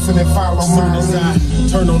worst. Listen and follow my lead. As soon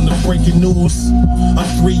as I turn on the breaking news, a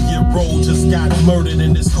 3-year-old just got murdered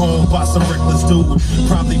in his home by some reckless dude.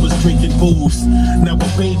 Probably was drinking booze. Now a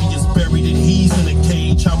baby is buried and he's in a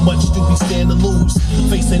cage. How much do we stand to lose?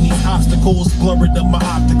 Facing these obstacles, blurring up my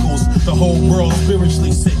opticals. The whole world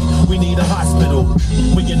spiritually sick. We need a hospital.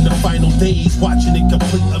 We in the final days, watching in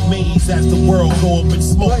complete amaze as the world go up in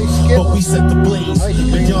smoke. But we set the blaze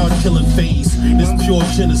beyond killing phase. This pure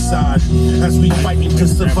genocide as we fighting to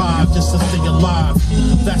survive, just to stay alive.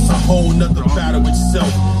 That's a whole nother battle itself.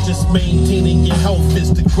 Just maintaining your health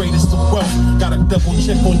is the greatest of wealth. Gotta double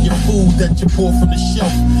check on your food that you pour from the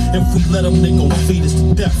shelf. If we let them, they gon' feed us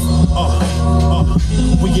to death.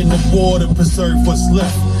 We in the war to preserve what's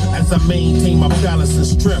left, as I maintain my balance and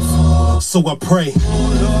strength. So I pray.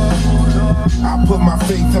 I put my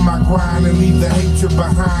faith in my grind and leave the hatred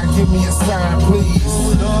behind. Give me a sign,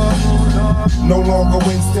 please. No longer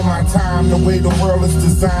wasting my time the way the world is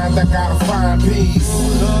designed. I gotta find peace.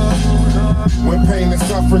 When pain and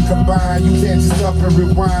suffering combine, you can't just up and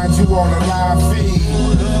rewind. You on a live feed.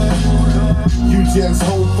 You just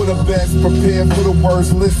hope for the best, prepare for the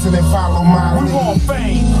worst. Listen and follow my lead. We want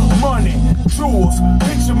fame, money, jewels,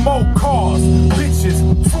 picture more cars, bitches,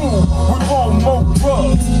 food. We want more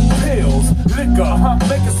drugs, pills, liquor,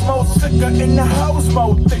 make us more sicker in the house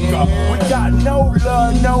more thicker. We got no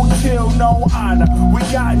love, no chill, no honor. We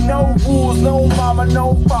got no rules, no mama,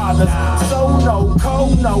 no fathers. So no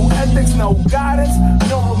code, no ethics, no guidance,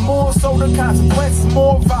 no remorse, so the consequences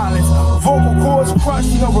more violence. Vocal cords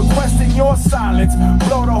crushed, no requesting your silence.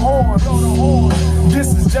 Blow the horn, blow the horn.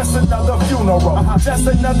 This is just another funeral, just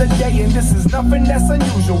another day, and this is nothing that's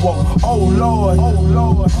unusual. Oh Lord,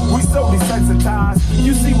 we so desensitized.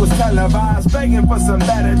 You see what's televised, begging for some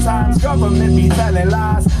better times. Government be telling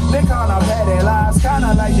lies, they call our petty lies,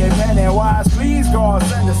 kinda like they're petty wise. Please God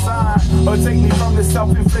send a sign, or take me from the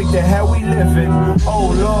self-inflicted hell we live in.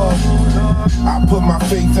 Oh Lord, I put my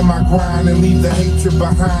faith in my grind and leave the hatred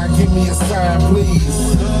behind. Give me a sign,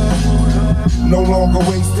 please. No longer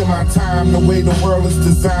wasting my time the way the world is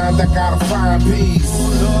designed. I gotta find peace.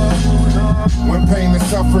 When pain and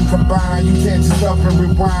suffering combine, you can't just up and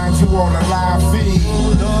rewind. You on a live feed.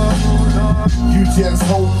 You just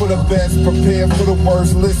hope for the best, prepare for the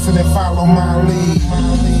worst. Listen and follow my lead.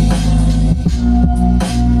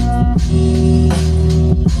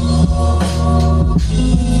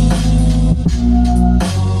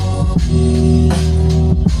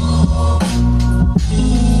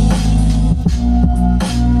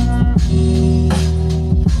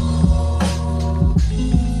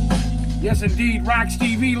 Yes, indeed,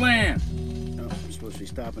 ROX-TV land. Oh, I'm supposed to be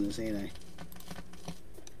stopping this, ain't I?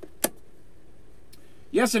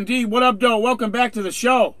 Yes, indeed. What up, though? Welcome back to the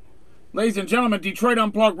show. Ladies and gentlemen, Detroit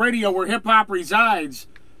Unplugged Radio, where hip-hop resides.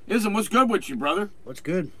 Ism, what's good with you, brother? What's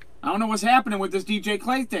good? I don't know what's happening with this DJ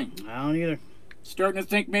Clay thing. I don't either. Starting to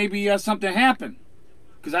think maybe something happened,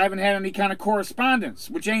 because I haven't had any kind of correspondence,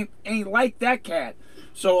 which ain't like that cat.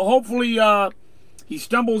 So hopefully he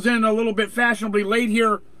stumbles in a little bit fashionably late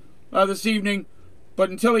here this evening, but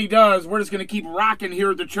until he does, we're just going to keep rocking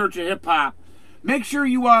here at the Church of Hip Hop. Make sure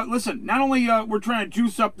you listen. Not only we're trying to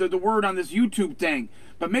juice up the word on this YouTube thing,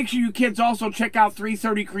 but make sure you kids also check out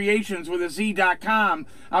 330 Creations with a Z.com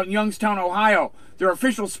out in Youngstown, Ohio. They're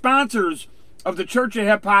official sponsors of the Church of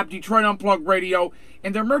Hip Hop, Detroit Unplugged Radio,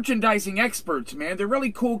 and they're merchandising experts, man. They're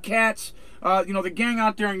really cool cats. You know, the gang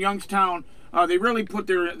out there in Youngstown, they really put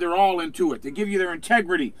their all into it. They give you their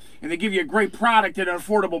integrity, and they give you a great product at an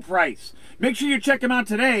affordable price. Make sure you check them out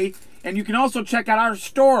today, and you can also check out our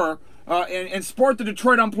store and sport the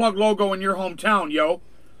Detroit Unplugged logo in your hometown, yo.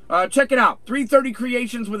 Check it out.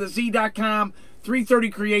 330creations with a Z.com.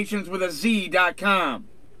 330creations with a Z.com.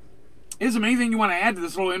 Is there anything you want to add to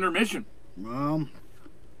this little intermission? Is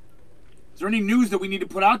there any news that we need to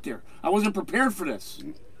put out there? I wasn't prepared for this.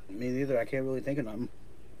 Me neither. I can't really think of them.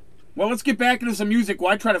 Well, let's get back into some music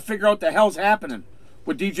while I try to figure out what the hell's happening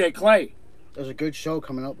with DJ Clay. There's a good show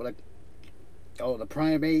coming up, but oh, the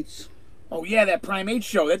Primates. Oh yeah, that Primate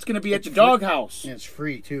show. That's going to be at the Doghouse. And it's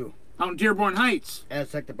free too. Out in Dearborn Heights.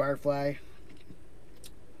 Aztec the Barfly.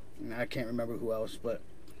 And I can't remember who else, but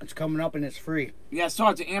it's coming up and it's free. Yeah, I saw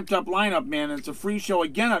it's an amped up lineup, man. And it's a free show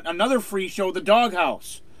again. Another free show, the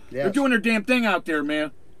Doghouse. Yes. They're doing their damn thing out there,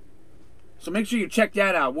 man. So make sure you check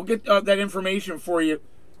that out. We'll get that information for you,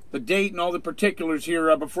 the date and all the particulars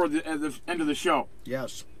here before the end of the show.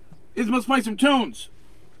 Yes. Let's play some tunes.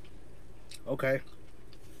 Okay.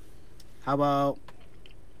 How about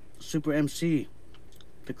Super MC,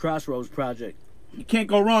 the Crossroads Project? You can't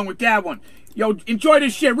go wrong with that one. Yo, enjoy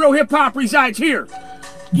this shit. Real hip hop resides here.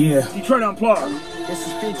 Yeah. Detroit Unplugged. This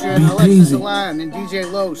is featuring Alexis Alon and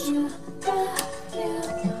DJ Los.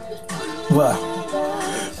 What?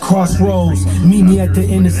 Crossroads, meet me at the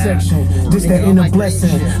intersection. This that inner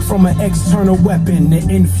blessing from an external weapon, the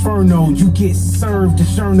inferno. You get served the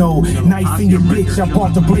journal. Knife in your bitch, I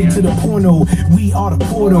brought the blade to the porno. We are the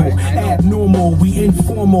portal, abnormal, we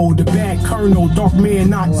informal. The bad colonel, dark man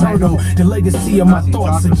nocturnal. The legacy of my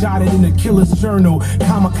thoughts are jotted in the killer's journal.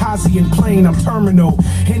 Kamikaze in plane, I'm terminal.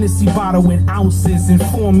 Hennessy bottle in ounces,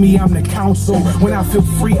 inform me I'm the council. When I feel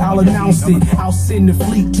free, I'll announce it. I'll send the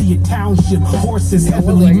fleet to your township. Horses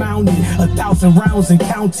heavily mounted, 1,000 rounds and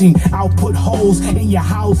counting. I'll put holes in your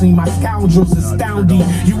housing. My scoundrels astounding.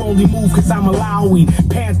 You only move cause I'm allowing.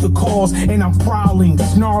 Panther calls and I'm prowling,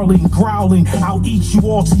 snarling, growling. I'll eat you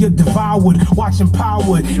all till you're devoured. Watch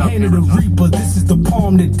empowered, hand of the reaper. This is the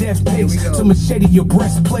palm that death takes to machete your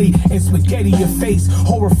breastplate and spaghetti your face.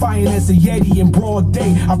 Horrifying as a Yeti in broad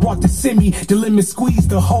day. I brought the semi, the lemon squeeze,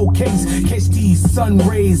 the whole case. Catch these sun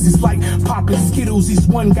rays. It's like popping Skittles. Each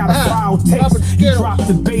one got a foul taste. You drop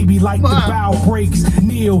the baby like the bow breaks.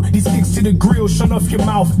 Kneel, these kicks to the grill, shut off your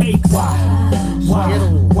mouth aches. Why?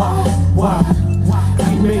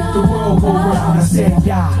 We make the world go round. I said,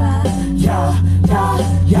 yeah.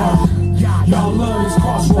 Y'all love this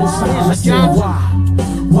crossroads sound. I said, why?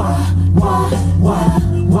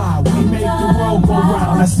 We make the world go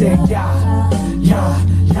round. I said, yeah.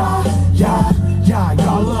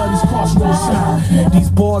 Y'all love this crossroads sound. These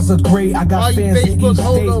bars are great. I got fans in each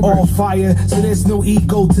state, all fire, so there's no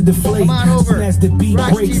ego to deflate. Soon as the beat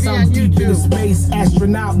breaks, I'm deep in the space.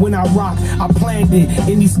 Astronaut when I rock, I planned it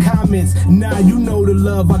in these comments. Now you know the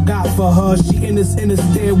love I got for her. She in this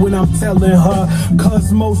instead when I'm telling her.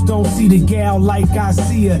 Cause most don't see the gal like I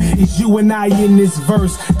see her. It's you and I in this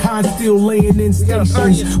verse. Con still laying in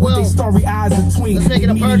stations with they starry eyes and twink.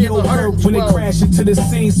 Mediocre when they crash into the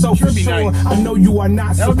scene. So for sure, I know you are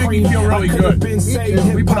not supreme. I could have been saved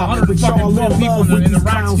hip-hop, but y'all in love with these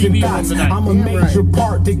clowns and dots. I'm a major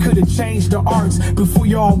part. They could have changed the arts before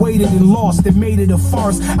y'all waited and lost and made it a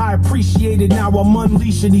farce. I appreciate it, now I'm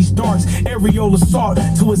unleashing these darts. Aerial assault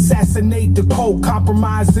to assassinate the cult,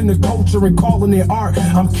 compromising the culture and calling it art.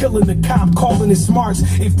 I'm killing the cop, calling it smarts.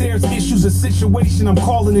 If there's issues or situation, I'm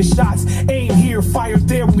calling it shots. Aim here, fire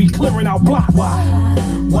there, we clearing out blocks. Why?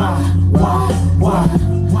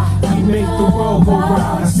 We make the world go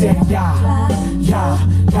round. I said,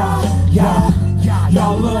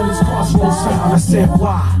 y'all love this crossroads sound. I said,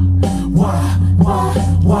 why?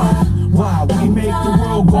 We make the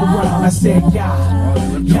world go round. I said, y'all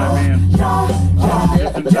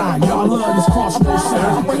love this crossroads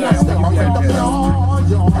sound.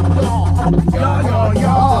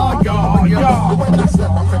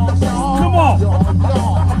 Come on.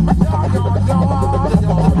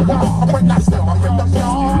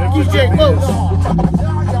 DJ Los.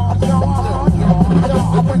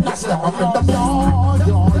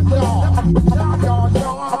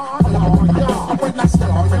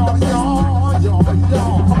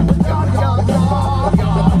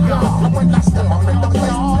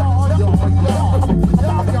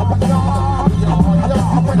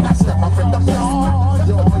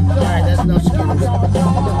 Alright, that's no excuse.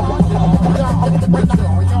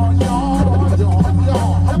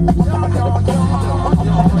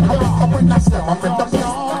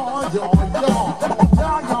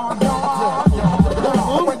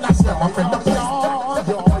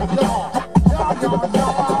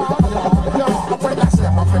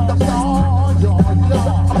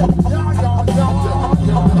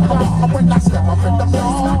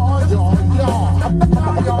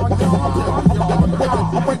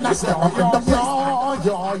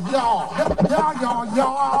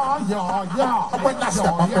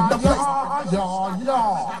 in the place.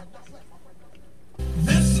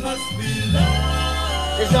 This must be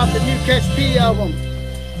love. It's off the new Catch P album.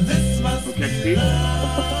 This must be Catch P.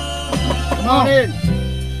 Come on in.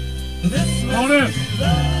 Come on in.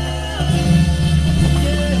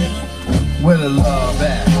 Where the love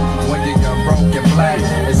at? When you got broken black,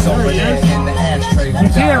 it's over there in the ashtray. You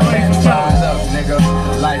got it, fire it up, nigga.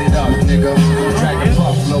 Light it up, nigga. Dragon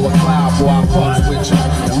puff, blow a cloud, boy, I fucks with you.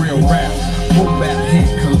 Real rap, boom bap hit,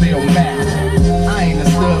 Khalil Mack. I ain't a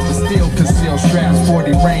stud, but still conceal straps.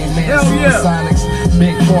 40 Rain Man, Supersonics.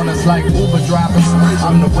 Big corners like Uber drivers.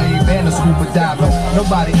 I'm the wave and the scuba diver.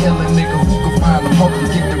 Nobody ill a nigga who can find them. Hope to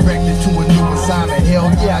get directed to a new assignment. Hell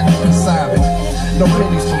yeah, I do consignment. No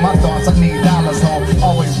pennies for my thoughts, I need dollars home.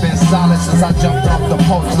 Always been solid since I jumped off the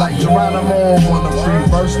post. Like Geronimo on a free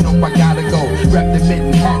verse, nope, I gotta go. Rep the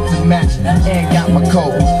mitten, hat to match, and got my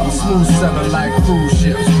coat. I'm smooth selling like cruise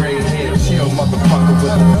ships. Gray head, chill motherfucker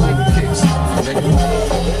with the cool kicks.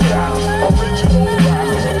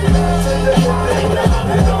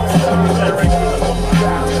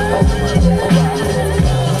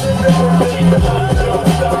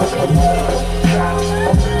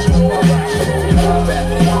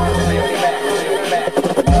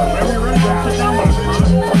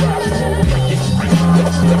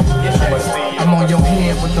 I'm on your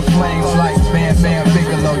head with the flames like Bam Bam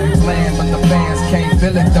Bigelow. You bland, but the fans can't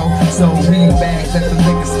feel it though. So weed bags at the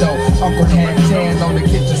liquor store. Uncle had tan on the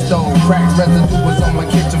kitchen stove. Crack residue was on my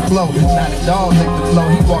kitchen floor. Now the dog licked the floor.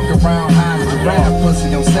 He walked around high as the rap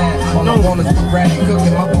pussy. I'm sad. All I want is for granny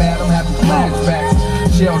cooking. My bad, I'm having flashbacks.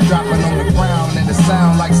 Shells dropping on the ground and it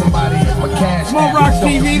sound like somebody hit my cash. Come on,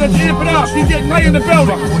 ROX-TV, let's amp it up. He's getting late in the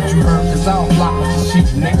building. Fuck what you heard, cause I don't block with the sheep,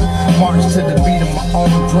 nigga. March to the beat of my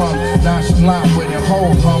own drum. Nonchalant with it,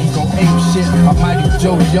 whole hum. Go ape shit, I'm Mighty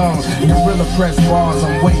Joe Young. Gorilla press bars,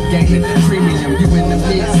 I'm weight gaining. Premium, you in the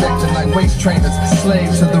mid-section like weight trainers.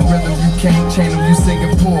 Slave to the rhythm, you can't chain them. You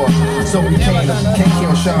Singapore, so we can't them. Can't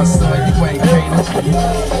kill Sean, son, you ain't Kaner.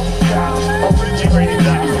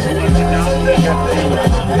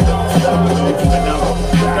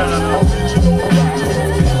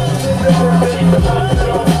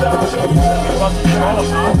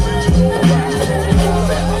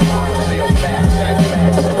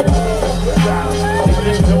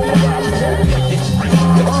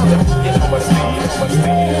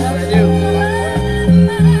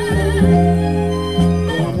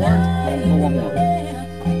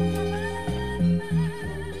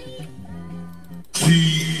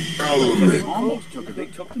 Almost took it. They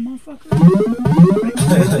took the motherfucker.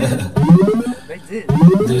 They did.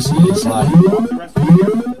 This is like.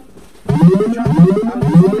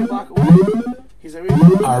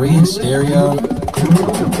 Are we in stereo?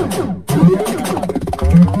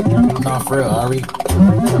 Nah, for real, are we?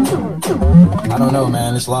 I don't know,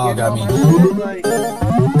 man. This law got me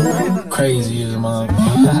crazy as a mother.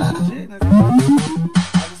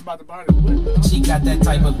 She got that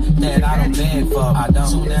type of that I don't beg for. I don't.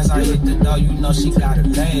 Soon as I hit the door, you know she got her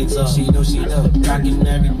legs up. She do, rocking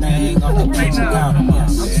everything off the kitchen counter.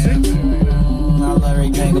 Yes. I love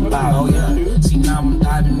everything about. Oh yeah. See now I'm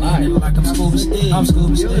diving in it like I'm scuba stick. I'm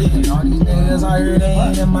scuba stick. And all these niggas I heard they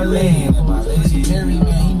ain't in my lane. And my lazy Jerry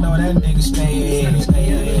man, he know that nigga stay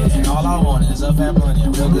ahead. And all I want is a fat money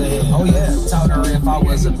and real good head. Oh yeah. Told her if I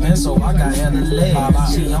was a pencil, I got hella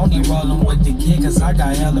legs. She only rollin' with the kid cause I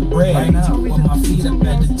got hella bread. Right now, with my feet up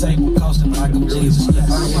at the table, coasting like I'm Jesus.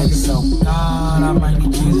 Yes. So God, I might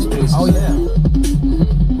need Jesus, please. Oh yeah.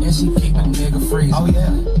 And she keep a nigga freeze. Oh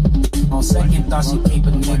yeah. On second thought, she keep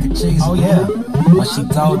a nigga cheesy. Oh yeah. When she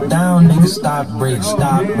go down, nigga stop breathing,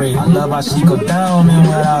 stop breathing. I love how she go down and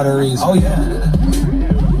without a reason. Oh yeah.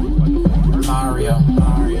 Mario.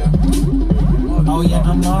 Oh yeah,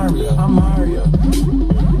 I'm Mario. Mario.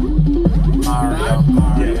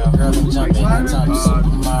 Girl, I'm jumping on top of Super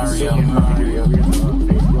Mario.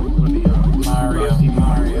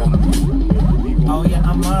 Oh yeah,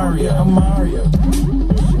 I'm Mario.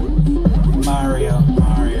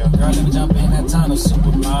 Girl, let me jump in that tunnel,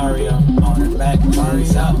 Super Mario. On her back,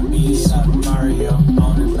 Mario's up, beat it up, Mario.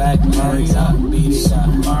 On her back, Mario's up, beat it up,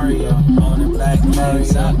 Mario. On her back,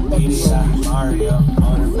 Mario's up, beat it up, Mario.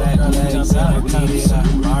 On her back, Mario's up, beat it up,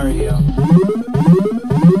 Mario.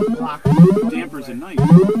 Dampers at night.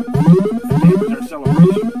 Dampers are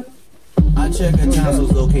celebration. check her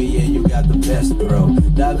tonsils, okay, yeah, you got the best throw.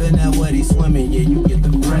 Dive in that wetty swimming, yeah, you get the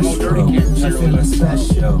breaststroke. She feeling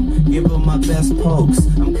special, give her my best pokes.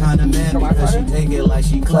 I'm kinda mad because she take it like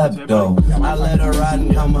she klepto. I let her ride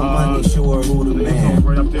and count my money, show her who the man.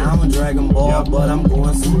 I'm a Dragon Ball, but I'm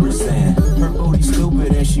going Super Saiyan. Her booty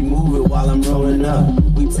stupid and she move it while I'm rolling up.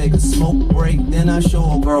 We take a smoke break, then I show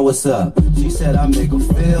her girl what's up. She said I make her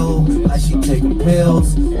feel like she taking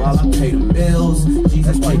pills while I pay the bills.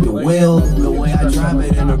 Jesus take the wheel. The way I drive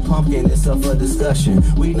it in her pumpkin, it's up for discussion.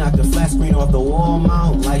 We knock the flat screen off the wall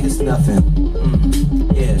mount like it's nothing.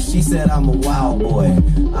 Yeah, she said I'm a wild boy.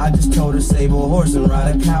 I just told her save a horse and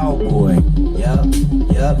ride a cowboy.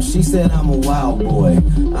 Yup, she said I'm a wild boy.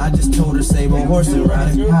 I just told her save a horse and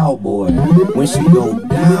ride a cowboy. When she go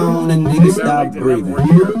down, the niggas stop breathing.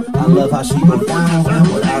 I love how she go down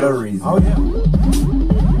without a reason. Oh yeah.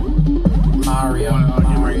 Mario.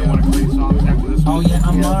 Oh yeah,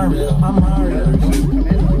 I'm Mario. I'm Mario.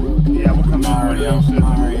 Yeah, we'll come Mario.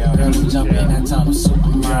 Girl, you jump in that tunnel, Super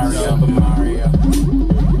Mario. Mario.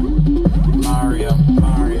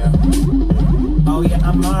 Oh yeah,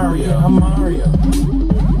 I'm Mario.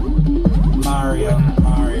 Mario.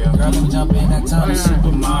 Girl, you jump in that tunnel,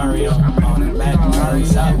 Super Mario. On the back,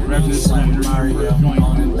 hurries up, Mario.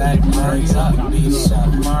 On the back, hurries up,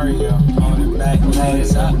 Mario. On the back,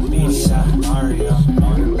 hurries up, Mario.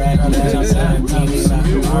 On the back, hurries up,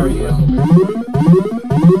 Mario.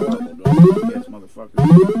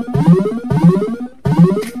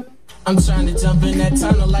 I'm trying to jump in that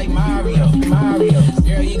tunnel like Mario.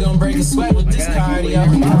 Girl, you gon' break a sweat with this cardio.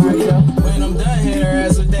 When I'm done, hit her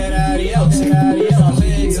ass with that adios.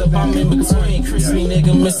 Legs up, I'm in between. Crispy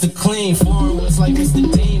nigga, Mr. Clean. Foreign was like Mr.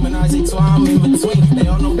 Dean. When I say twi, I'm in between. They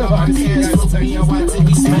don't know about my cash flow. Me on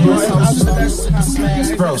YTV smash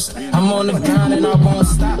bros. I'm on the ground and I won't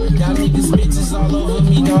stop. Got niggas bitches all over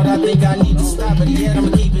me, dog. I think I need to stop. But yet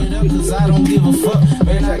I'ma keep it up, cause I don't give a fuck.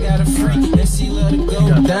 Man, I got a freak and she let it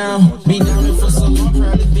go down. Be down there for so long,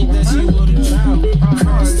 probably think that she would've drowned.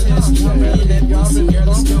 Cross test, jumping in that pussy, girl,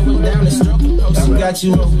 it's going down. The stroke post, you got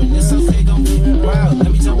you open. It's okay, gon' get wild.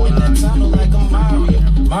 Let me jump in that tunnel like I'm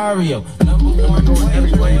Mario. Number one, girl,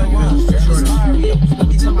 it's Mario. Let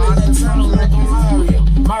me jump in that tunnel like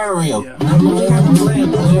I'm Mario. Number one, player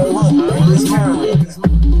one, girl, it's Mario.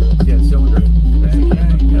 Yeah, cylinder.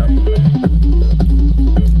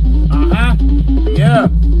 Yeah.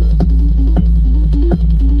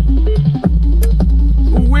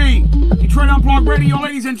 Detroit Unplugged Radio,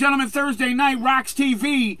 ladies and gentlemen, Thursday night,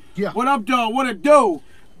 ROX-TV. Yeah. What up, though? What it do?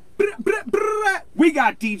 We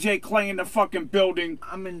got DJ Clay in the fucking building.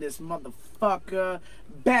 I'm in this motherfucker.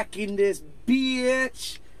 Back in this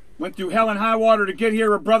bitch. Went through hell and high water to get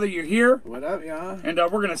here. Brother, you're here. What up, y'all? And we're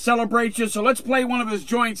going to celebrate you. So let's play one of his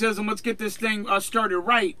joints and let's get this thing started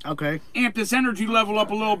right. Okay. Amp this energy level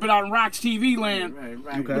up a little bit out in ROX-TV land.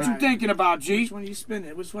 Right. Okay. What you thinking about, G? Which one you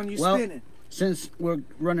spinning? Spinning? Since we're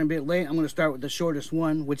running a bit late, I'm going to start with the shortest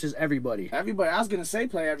one, which is Everybody. Everybody. I was going to say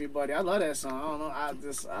play Everybody. I love that song. I don't know.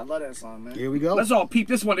 I love that song, man. Here we go. Let's all peep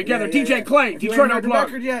this one together. Yeah, DJ Clay, Detroit Unplugged.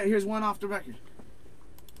 Unplugged. Record yet? Here's one off the record.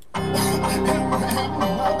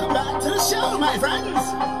 Welcome back to the show, my friends.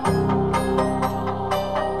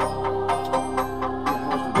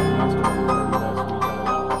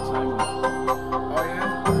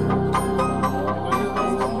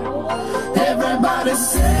 Everybody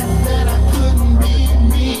said that I couldn't be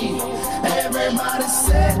me. Everybody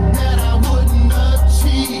said that I wouldn't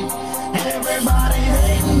achieve. Everybody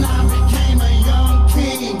hating, I became a young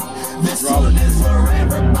king. This one is for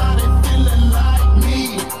everybody feeling like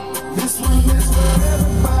me. This one is for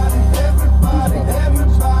everybody, everybody,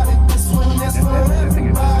 everybody. This one is for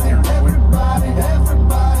everybody, everybody,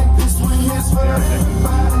 everybody. This one is for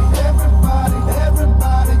everybody, everybody,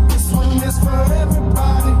 everybody. This one is for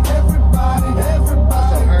everybody, everybody,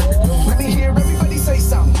 everybody. Let me hear everybody say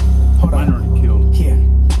something. Hold on. Yeah.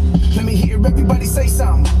 Let me hear everybody say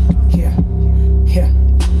something. Yeah.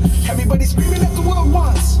 Everybody screaming at the world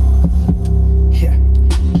once. Yeah.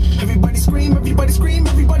 Everybody scream, everybody scream,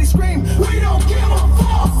 everybody scream. We don't give a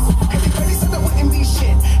fuck. Everybody said I wouldn't be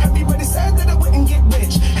shit. Everybody said that I wouldn't get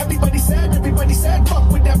rich. Everybody said, fuck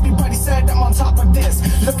with everybody said I'm on top of this.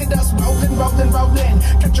 Look at us rolling, rolling, rolling.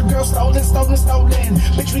 Got your girl stolen, stolen, stolen.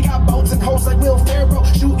 Bitch, we got boats and hoes like Will Ferrell.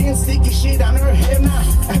 Shooting sticky shit on her hair now.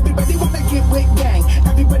 Everybody wanna get with gang.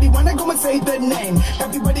 Everybody wanna go and say the name.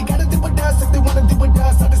 Everybody gotta do with us if they wanna do with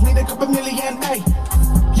us. I just need a couple million, hey.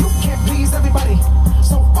 You can't please everybody,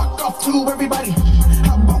 so fuck off to everybody.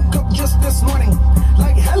 I woke up just this morning,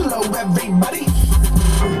 like hello everybody.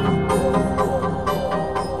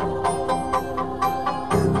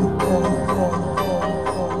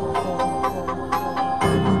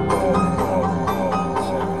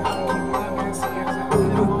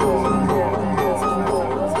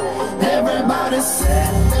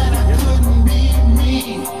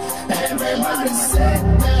 Everybody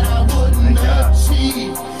said that I wouldn't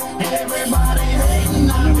achieve. Everybody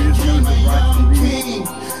hating, I became a young king.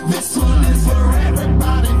 This one is for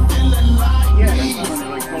everybody feeling like me.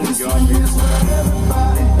 This one is for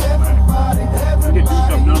everybody, everybody,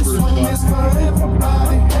 everybody. This one is for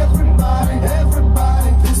everybody, everybody,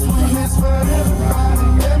 everybody. This one is for everybody,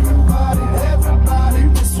 everybody, everybody.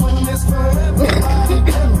 This one is for everybody,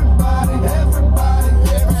 everybody, everybody.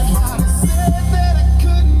 Everybody said that I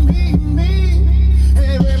couldn't be me.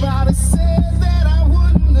 Everybody said that I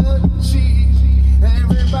wouldn't achieve.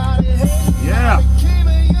 Everybody hated. Yeah. I became a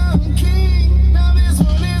young king. Now this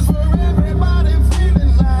one is for everybody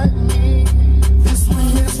feeling like me. This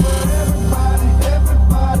one is for everybody,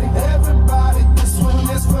 everybody, everybody. This one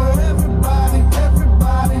is for everybody,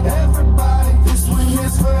 everybody, everybody. This one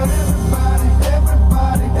is for everybody,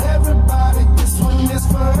 everybody, everybody. This one is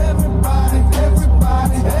for everybody,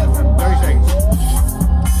 everybody, everybody.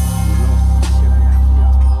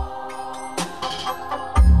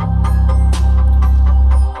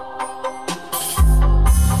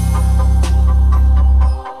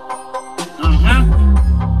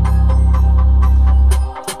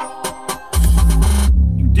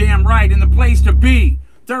 Damn right, in the place to be.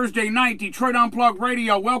 Thursday night, Detroit Unplugged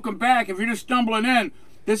Radio. Welcome back. If you're just stumbling in,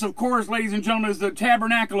 this, of course, ladies and gentlemen, is the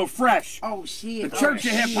Tabernacle of Fresh. Oh, shit. The Church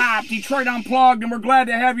of Hip Hop, Detroit Unplugged, and we're glad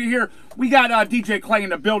to have you here. We got DJ Clay in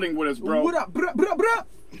the building with us, bro. What up, bruh?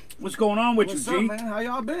 What's going on with What's you, G? up, man? How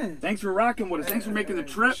y'all been? Thanks for rocking with us. Thanks for making the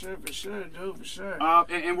trip. For sure, dude, for sure.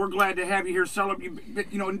 And we're glad to have you here.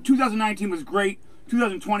 You know, 2019 was great.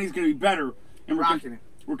 2020 is going to be better. And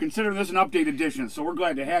we're considering this an update edition, so we're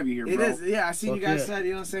glad to have you here, bro. It is, yeah. I see you guys said,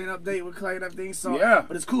 you know what I'm saying, update with Clay and everything. So, yeah.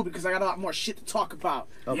 But it's cool because I got a lot more shit to talk about.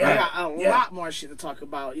 Okay. I got a lot more shit to talk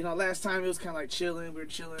about. You know, last time it was kind of like chilling. We were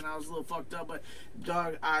chilling. I was a little fucked up, but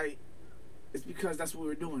dog, it's because that's what we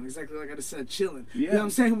were doing. Exactly like I just said, chilling. Yeah. You know what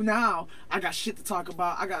I'm saying? Now I got shit to talk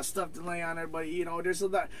about. I got stuff to lay on everybody. You know, there's a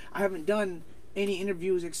lot. I haven't done any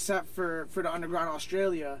interviews except for the Underground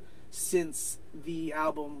Australia since the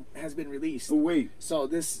album has been released. Oh wait. So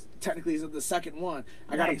this technically is the second one.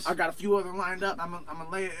 I got a few other lined up. I'm gonna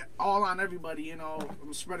lay it all on everybody. You know, I'm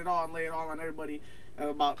gonna spread it all and lay it all on everybody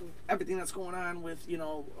about everything that's going on with, you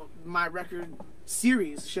know, my record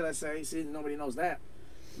series, should I say? See, nobody knows that.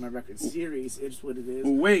 My record series is what it is.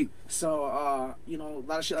 Oh wait. So you know, a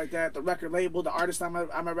lot of shit like that. The record label, the artist on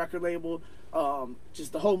my record label,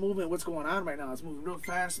 just the whole movement. What's going on right now? It's moving real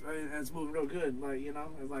fast and it's moving real good. Like, you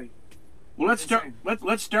know, it's like. Well,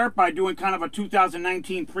 let's start by doing kind of a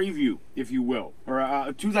 2019 preview, if you will, or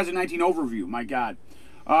a 2019 overview. My God,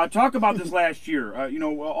 talk about this last year. You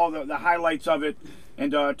know, all the highlights of it,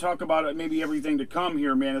 and talk about it, maybe everything to come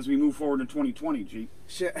here, man, as we move forward to 2020. G.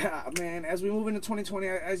 Shit, man, as we move into 2020,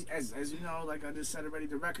 as you know, like I just said already,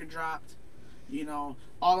 the record dropped. You know,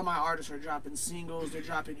 all of my artists are dropping singles. They're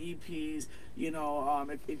dropping EPs. You know,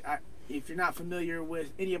 if you're not familiar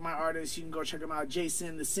with any of my artists, you can go check them out.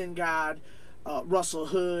 Jason, the Sin God, Russell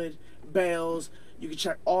Hood, Bales. You can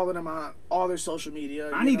check all of them on all their social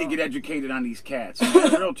media. I need to get educated on these cats.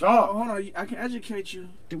 Real talk. Hold on, I can educate you.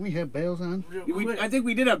 Did we have Bales on? I think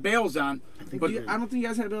we did have Bales on. I don't think you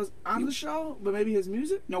guys had Bales on the show, but maybe his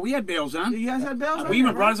music? No, we had Bales on. You guys had Bales on? We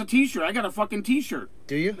even brought us a t-shirt. I got a fucking t-shirt.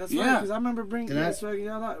 Do you? That's right, because I remember bringing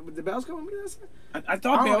y'all out. The Bales coming with us? I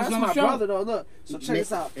thought Bales was on the show. That's my brother, though. Look, so check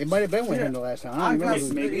this out. It might have been with him the last time. I don't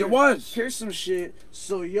remember. Maybe it was. Here's some shit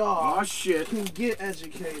so y'all can get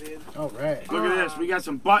educated. All right. Look at this. We got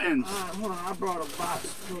some buttons. Hold on. I brought a box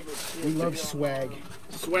full of shit. We love swag.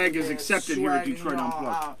 Swag is accepted here at Detroit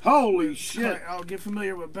Unplugged. Holy shit. I'll get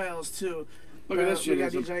familiar with Bales, too. Look at this shit. We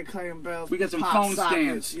got DJ Clay and Bells. We got some phone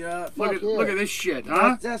stands. Yeah. Look at this shit,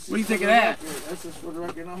 huh? What do you think of that? That's just for the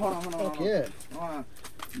record. No, hold on. Yeah.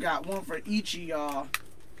 Got one for each of y'all.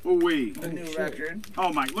 Ooh-wee. The new record.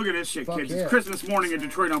 Oh my, look at this shit, kids. It's Christmas morning at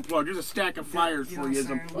Detroit Unplugged. There's a stack of flyers for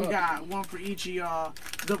you. We got one for each of y'all.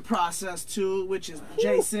 The Process 2, which is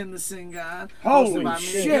Jason the Sin God. Holy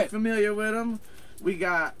shit. Get familiar with him. We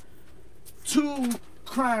got 2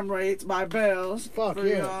 Crime Rates by Bells. Fuck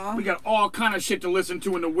yeah. We got all kind of shit to listen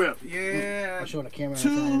to in the whip. Yeah. I'm showing the camera.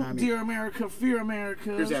 2 Dear America, Fear America.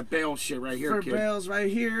 There's that Bells shit right here, for kid. Bells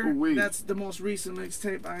right here. Ooh-wee. That's the most recent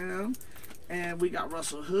mixtape I am. And we got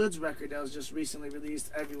Russell Hood's record that was just recently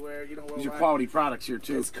released everywhere. You know, these are quality products here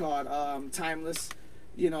too. It's called Timeless.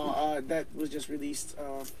 You know, that was just released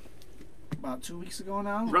about 2 weeks ago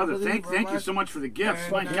now. Brother, thank you so much for the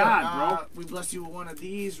gifts. My God, bro. We blessed you with one of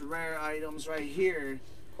these rare items right here.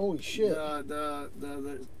 Holy shit.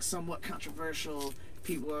 The somewhat controversial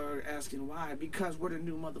people are asking why. Because we're the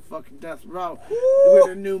new motherfucking Death Row. We're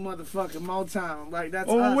the new motherfucking Motown. Like that's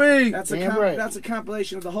us. That's a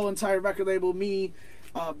compilation of the whole entire record label. Me,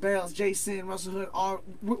 Bells, Jason, Russell Hood.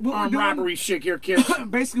 Armed robbery shit here, kids.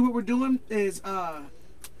 Basically, what we're doing is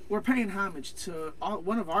we're paying homage to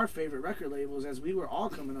one of our favorite record labels as we were all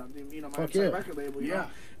coming up. You know, my entire record label. You know?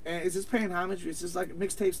 And it's just paying homage. It's just like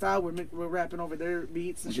mixtape style. We're rapping over their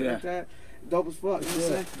beats and shit like that. Dope as fuck. You know what I'm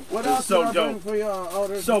saying? What else? So dope. For y'all?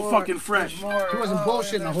 Oh, so fucking fresh. He wasn't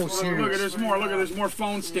bullshitting the whole series. Look, there's more. Look, there's more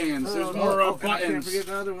phone stands. There's more buttons. I can't forget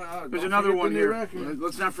the other one. There's another one here.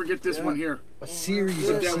 Let's not forget this one here. A series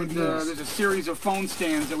of there's a series of phone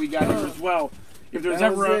stands that we got here as well. If there's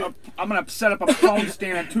ever I'm gonna set up a phone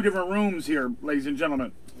stand in 2 different rooms here, ladies and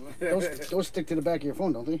gentlemen. Those stick to the back of your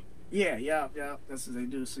phone, don't they? Yeah. That's what they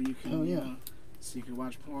do. So you can. So you can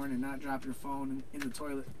watch porn and not drop your phone in the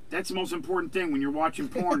toilet. That's the most important thing when you're watching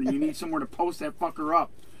porn and you need somewhere to post that fucker up.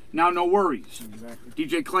 Now, no worries. Exactly.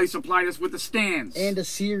 DJ Clay supplied us with the stands. And a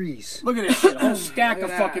series. Look at this shit. A whole stack of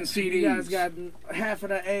fucking CDs. You guys got half of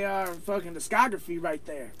the AR fucking discography right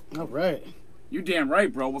there. All right. You damn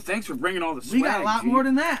right, bro. Well, thanks for bringing all the swag. We got a lot more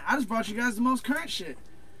than that. I just brought you guys the most current shit.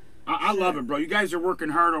 I love it, bro. You guys are working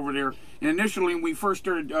hard over there. And initially, when we first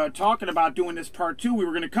started talking about doing this part 2, we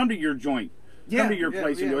were going to come to your joint. Come to your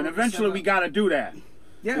place and do it. And eventually we got to do that.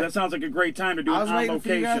 Yeah. So that sounds like a great time to do it on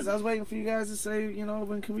location. I was waiting for you guys to say, you know,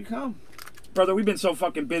 when can we come? Brother, we've been so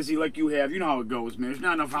fucking busy like you have. You know how it goes, man. There's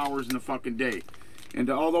not enough hours in the fucking day. And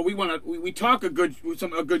although we talk a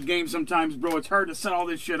good game sometimes, bro, it's hard to set all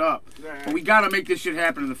this shit up. Right. But we got to make this shit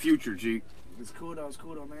happen in the future, G. It's cool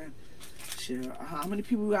though, man. Shit, how many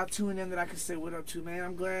people we got tuning in that I can say what up to, man?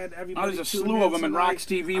 I'm glad everybody. There's a slew of them in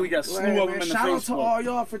ROX-TV. We got a slew of them in the Facebook. Shout out to all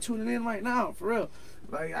y'all for tuning in right now, for real.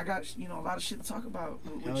 Like I got a lot of shit to talk about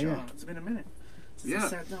with y'all. It's been a minute since I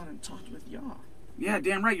sat down and talked with y'all. Yeah,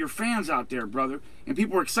 damn right. Your fans out there, brother, and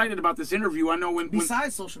people are excited about this interview. I know when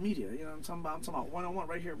besides social media, you know, I'm talking about one-on-one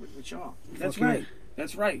right here with y'all. That's right.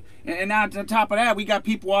 That's right. And now on top of that, we got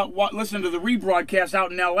people out listening to the rebroadcast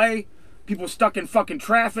out in L.A. People stuck in fucking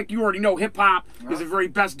traffic. You already know hip-hop is the very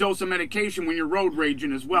best dose of medication when you're road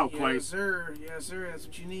raging as well, Clay. Yes, sir. Yes, sir. That's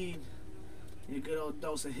what you need. A good old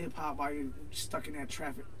dose of hip-hop while you're stuck in that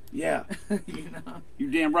traffic. Yeah. You know?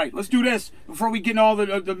 You're damn right. Let's do this. Before we get into all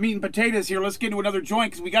the meat and potatoes here, let's get into another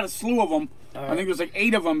joint because we got a slew of them. Right. I think there's like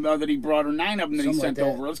 8 of them that he brought or 9 of them that he sent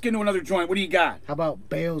over. Let's get into another joint. What do you got? How about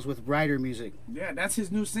Bales with Rider Music? Yeah, that's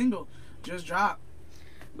his new single. Just dropped.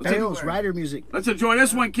 Bales, Rider Music. Let's enjoy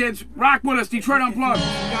this one, kids. Rock with us. Detroit Unplugged. You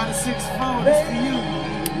got a 6-4. It's for you.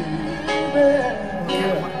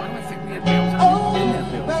 Yeah. Why do I think we had Bales on?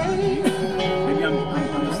 Maybe I'm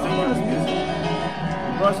just thinking.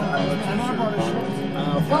 Russ, I was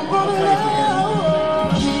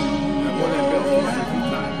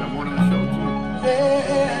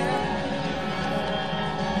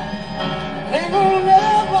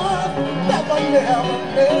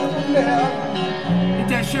hit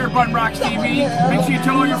that share button, ROX-TV. Make sure you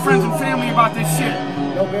tell all your friends and family about this shit.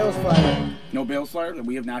 No Bales flyer. No Bales flyer?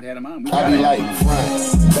 We have not had him on. I be like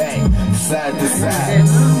front, back, side to side.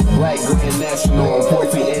 Black, grand, national,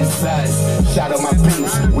 14 insides. Shout out my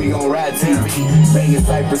peeps, we gon' ride TV. Banging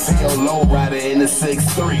Cypress Hill, low rider in the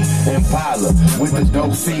 6'3". Impala with the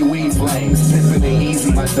dope seaweed flames. Pippin' and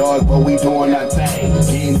easy, my dog, but we doing our thing.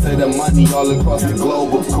 Getting to the money all across the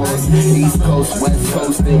globe, of course. East Coast, West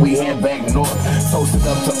Coast, then we head back north. Toasted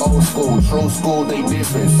up to old school, true school, they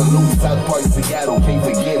different. Salute South Park, Seattle, can't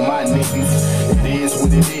forget my niggas. It is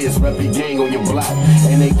what it is, rep your gang on your block.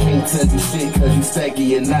 And they can't tell you shit cause you stacky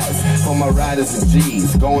your knots. For my riders and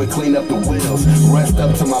G's, go and clean up the wheels. Rest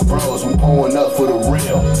up to my bros, we pulling up for the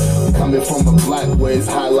real. Coming from a block where it's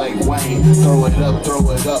high like Wayne. Throw it up,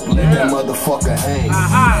 let that motherfucker hang.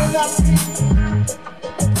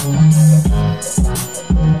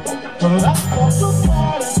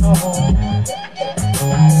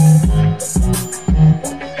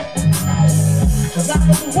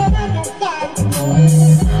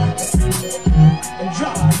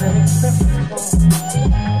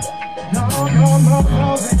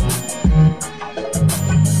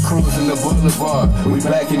 Cruising the boulevard, we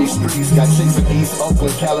back in these streets. Got chicks in East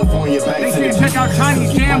Oakland, California, back Make to sure you the check out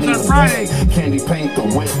Tiny's Jams on Friday. Candy paint the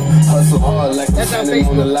whip, hustle hard like the tenant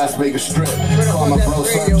on the Las Vegas Strip. Call my bro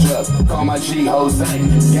Sunjup, call my G Jose.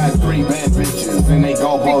 Got 3 bad bitches and they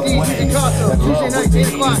go both ways. That love with the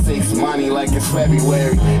 86 money like it's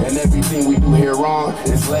February. And everything we do here wrong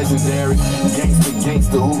is legendary.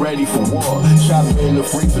 Gangsta, who ready for war? Shopping in the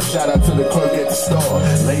freezer, shout out to the clerk at the store.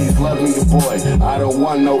 Ladies love me the boy, I don't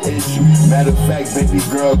want no issue. Matter of fact, baby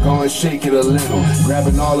girl, go and shake it a little.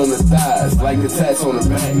 Grabbing all on the thighs, like the tats on the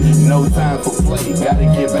back. No time for play, gotta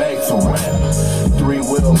get back to rap.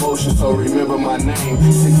 Three-wheel motion, so remember my name.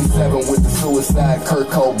 67 with the suicide Kurt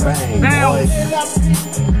Cobain. Boy.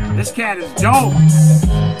 This cat is dope.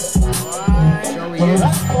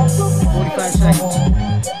 45 seconds.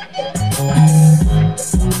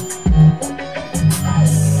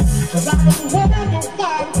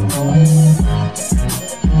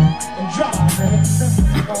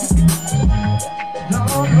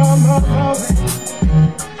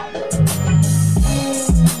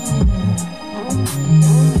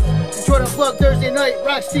 Detroit Unplugged Thursday night,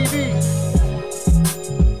 ROX-TV.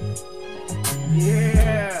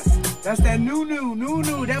 Yeah, that's that new.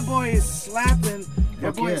 That boy is slapping.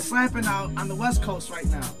 That boy yeah. is slapping out on the West Coast right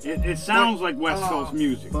now. It sounds like West Coast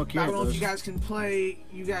music. Fuck yeah, I don't know if you guys can play.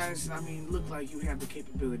 You guys, I mean, look like you have the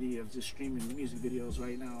capability of just streaming music videos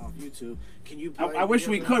right now off YouTube. Can you play? I wish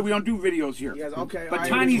we could. We don't do videos here. You guys, okay. But right,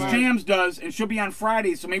 Tiny's Jams does, and she'll be on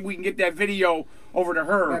Friday, so maybe we can get that video over to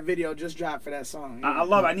her. That video just dropped for that song. I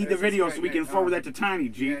love it. I need the video so we can forward that to Tiny,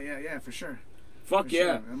 G. Yeah, for sure. Fuck for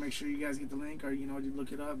yeah. Sure. I'll make sure you guys get the link, or, you know, you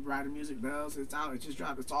look it up, Rider Music Bells. It's out. It just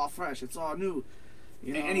dropped. It's all fresh. It's all new.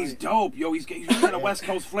 You know, and he's dope, yo. He's got a West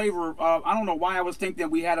Coast flavor. I don't know why I was thinking that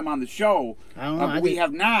we had him on the show. I don't know. But we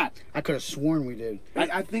have not. I could have sworn we did.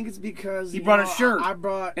 I think it's because he brought a shirt. I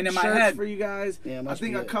brought and in shirts my head for you guys. Yeah, I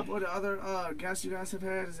think a couple of the other guests you guys have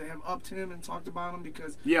had is they have upped him and talked about him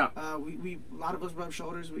because we a lot of us rub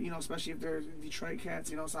shoulders with, you know, especially if they're Detroit cats,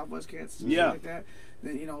 you know, Southwest cats, like that.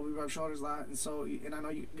 Then, you know, we rub shoulders a lot, and so, and I know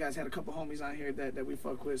you guys had a couple homies on here that we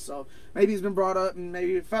fuck with, so maybe he's been brought up, and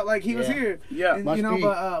maybe it felt like he was here. Yeah, and, you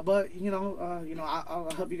know, but you know, I'll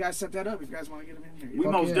help you guys set that up if you guys want to get him in here. We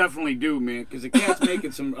most definitely do, man, because the cat's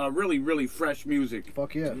making some really, really fresh music.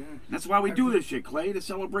 Fuck yeah. That's why we do this shit, Clay, to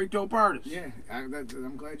celebrate dope artists. Yeah, I'm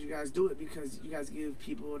glad you guys do it because you guys give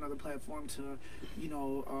people another platform to, you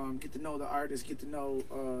know, get to know the artist, get to know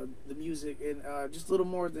the music, and just a little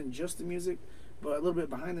more than just the music. But a little bit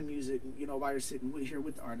behind the music, you know, while you're sitting here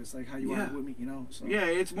with the artist, like how you are with me, you know. So. Yeah,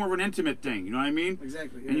 it's more of an intimate thing, you know what I mean?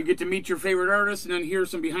 Exactly. Yeah. And you get to meet your favorite artist and then hear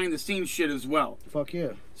some behind-the-scenes shit as well. Fuck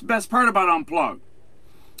yeah. It's the best part about Unplugged.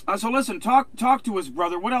 So listen, talk to us,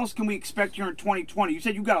 brother. What else can we expect here in 2020? You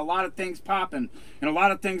said you got a lot of things popping and a lot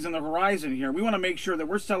of things on the horizon here. We want to make sure that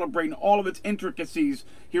we're celebrating all of its intricacies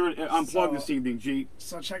here at Unplugged this evening, G.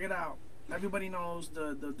 So check it out. Everybody knows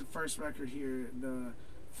the first record here, the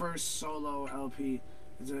first solo LP.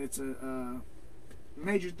 It's a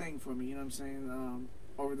major thing for me, you know what I'm saying?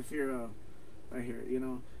 Over the Fear Of, right here, you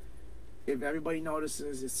know. If everybody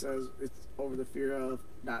notices, it says it's Over the Fear Of ...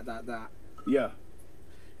 Yeah.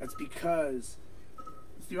 That's because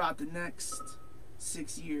throughout the next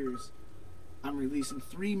 6 years, I'm releasing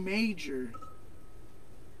 3 major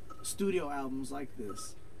studio albums like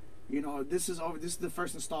this. You know, this is the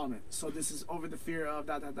first installment. So this is Over the Fear Of ...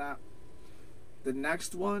 The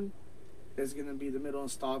next one is going to be the middle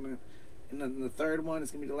installment. And then the third one is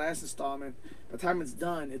going to be the last installment. By the time it's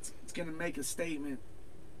done, it's going to make a statement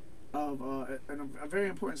of a very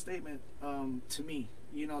important statement to me.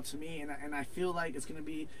 You know, to me. And I feel like it's going to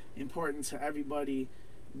be important to everybody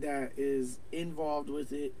that is involved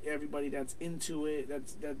with it, everybody that's into it,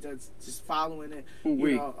 that's just following it.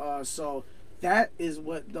 You know, so that is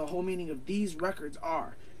what the whole meaning of these records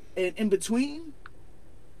are. And in between,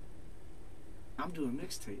 I'm doing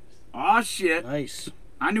mixtapes. Oh shit! Nice.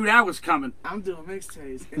 I knew that was coming. I'm doing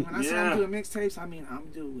mixtapes, and when I say I'm doing mixtapes, I mean I'm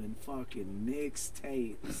doing fucking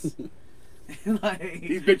mixtapes. Like,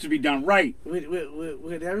 these bitches be done right.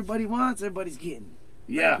 What everybody wants, everybody's getting.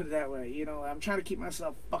 Yeah. Put it that way. You know, I'm trying to keep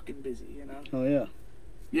myself fucking busy. You know. Oh yeah.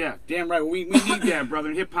 Yeah, damn right. We need that, brother.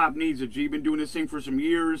 And hip hop needs it. G, been doing this thing for some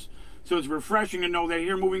years. So it's refreshing to know that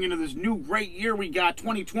here, moving into this new great year we got,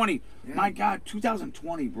 2020. Yeah. My God,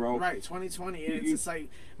 2020, bro. Right, 2020. It's just like,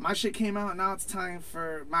 my shit came out, now it's time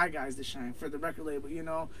for my guys to shine, for the record label, you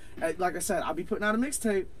know. Like I said, I'll be putting out a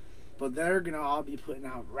mixtape, but they're going to all be putting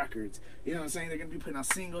out records. You know what I'm saying? They're going to be putting out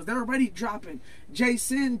singles. They're already dropping.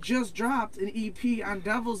 Jason just dropped an EP on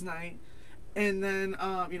Devil's Night, and then,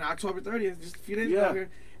 you know, October 30th, just a few days ago.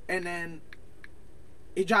 And then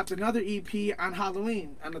he dropped another EP on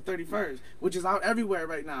Halloween on the 31st, which is out everywhere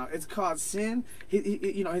right now. It's called Sin.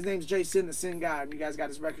 You know, his name's Jay Sin, the Sin God. And you guys got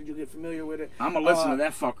his record, you'll get familiar with it. I'm going to listen to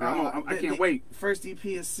that fucker. I can't wait. First EP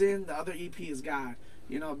is Sin, the other EP is God.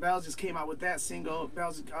 You know, Bells just came out with that single.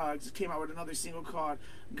 Bells just came out with another single called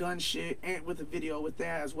Gun Shit, and with a video with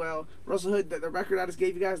that as well. Russell Hood, the record I just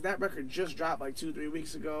gave you guys, that record just dropped like 2-3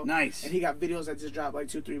 weeks ago. Nice. And he got videos that just dropped like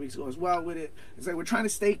 2-3 weeks ago as well with it. It's like we're trying to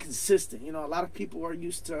stay consistent. You know, a lot of people are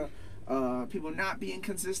used to people not being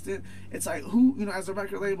consistent. It's like, who, you know, as a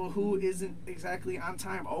record label, who isn't exactly on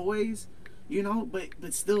time always, you know,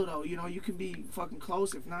 but still though, you know, you can be fucking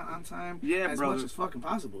close if not on time, as much as fucking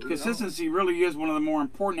possible. Consistency really is one of the more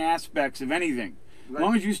important aspects of anything. Right. As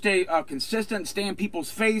long as you stay consistent, stay in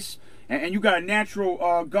people's face, and you got a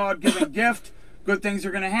natural God-given gift, good things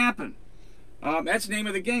are going to happen. That's the name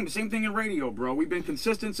of the game. Same thing in radio, bro. We've been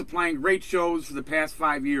consistent, supplying great shows for the past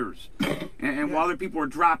 5 years. And while other people are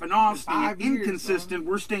dropping off, staying inconsistent,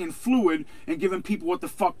 we're staying fluid and giving people what the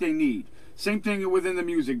fuck they need. Same thing within the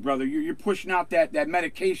music, brother. You're pushing out that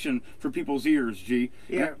medication for people's ears, G.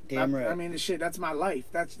 Yeah, damn right. I mean, the shit, that's my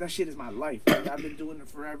life. That shit is my life. Like, I've been doing it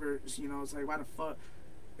forever. You know, it's like, why the fuck?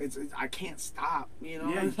 I can't stop, you know.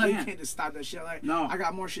 Yeah, you can't just stop that shit. Like, no. I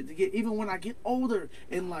got more shit to get. Even when I get older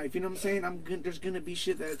in life, you know what I'm saying? There's gonna be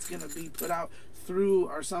shit that's gonna be put out through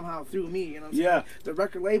or somehow through me. You know what I'm saying? The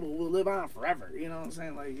record label will live on forever. You know what I'm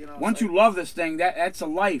saying? Like, you know. Once you love this thing, that's a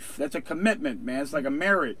life. That's a commitment, man. It's like a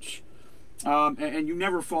marriage. And you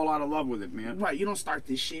never fall out of love with it, man. Right. You don't start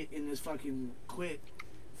this shit and just fucking quit.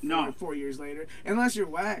 No. 4 years later, unless you're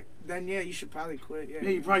whack, then yeah, you should probably quit. Yeah,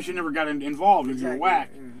 you probably should never got involved if you were whack.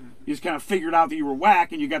 Yeah. You just kind of figured out that you were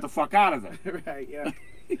whack and you got the fuck out of it. Right. Yeah.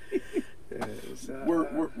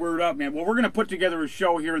 Word up, man. Well, we're gonna put together a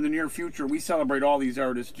show here in the near future. We celebrate all these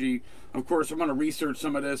artists, G. Of course, I'm gonna research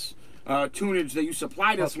some of this tunage that you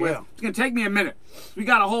supplied us with. It's gonna take me a minute. We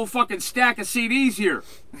got a whole fucking stack of CDs here.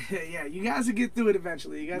 Yeah, you guys will get through it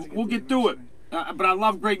eventually. We'll get through it. But I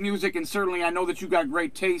love great music, and certainly I know that you got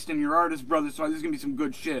great taste in your artist, brother, so there's going to be some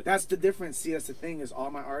good shit. That's the difference. See, that's the thing, is all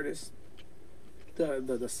my artists,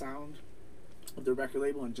 the sound of the record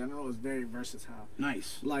label in general is very versatile.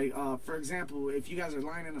 Nice. Like, for example, if you guys are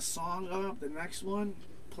lining a song up, the next one,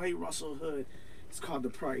 play Russell Hood. It's called The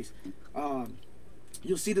Price.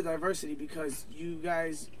 You'll see the diversity because you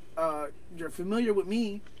guys, you're familiar with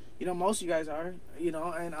me. You know, most of you guys are, you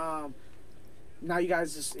know, and now you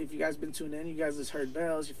guys just, if you guys been tuned in, you guys just heard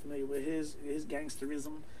Bells. You're familiar with his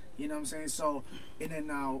gangsterism. You know what I'm saying? So, and then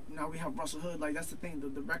now we have Russell Hood. Like, that's the thing.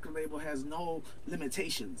 The record label has no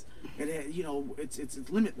limitations. You know, it's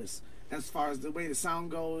limitless as far as the way the sound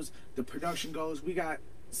goes, the production goes. We got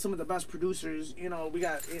some of the best producers. You know, we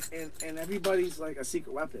got and everybody's like a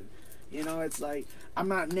secret weapon. You know, it's like, I'm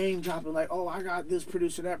not name dropping like, oh, I got this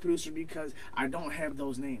producer, that producer, because I don't have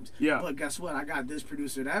those names. Yeah. But guess what? I got this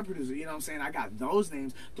producer, that producer. You know what I'm saying? I got those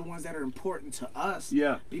names, the ones that are important to us.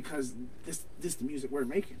 Yeah. Because this the music we're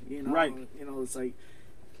making. You know. Right. You know, it's like,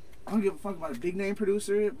 I don't give a fuck about a big name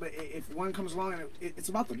producer, but if one comes along, and it's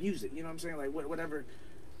about the music. You know what I'm saying? Like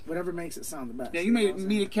whatever makes it sound the best. Yeah, you may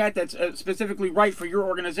meet a cat that's specifically right for your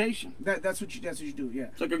organization. That's what you do. Yeah.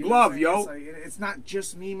 It's like a glove, yo. It's not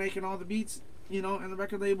just me making all the beats. You know, in the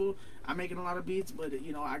record label, I'm making a lot of beats, but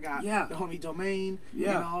you know, I got the homie Domain.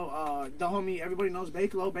 Yeah. You know, the homie, everybody knows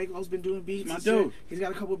Bakelo. Bakelo's been doing beats. My dude. He's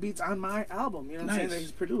got a couple beats on my album. You know what I'm saying? That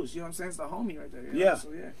he's produced. You know what I'm saying? It's the homie right there. Yeah.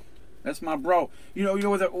 So, yeah. That's my bro. You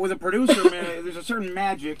know, with a producer, man, there's a certain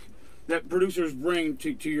magic that producers bring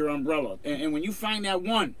to your umbrella, and when you find that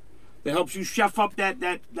one that helps you chef up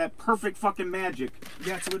that perfect fucking magic.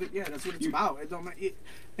 That's what it's about. It don't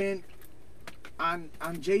and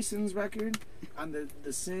on Jason's record, on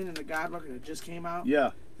the Sin and the God record that just came out.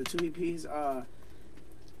 Yeah. The 2 EPs.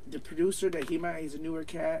 The producer that he met, he's a newer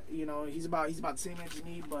cat. You know, he's about the same age as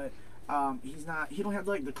me, but he don't have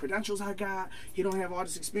like the credentials I got. He don't have all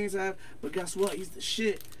this experience I have. But guess what? He's the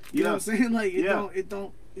shit. You know what I'm saying? Like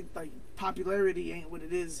like popularity ain't what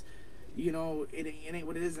it is. You know, it ain't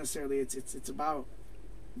what it is necessarily. It's about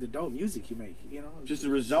the dope music you make. You know, just the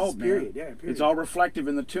result, man. Period. Yeah. Period. It's all reflective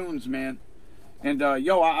in the tunes, man. And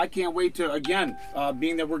yo, I can't wait to again,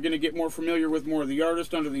 being that we're gonna get more familiar with more of the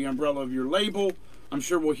artists under the umbrella of your label. I'm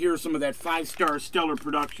sure we'll hear some of that 5-star stellar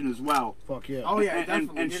production as well. Fuck yeah. Oh yeah,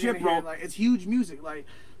 definitely. And shit, bro. Like, it's huge music. Like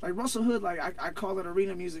Russell Hood. Like I call it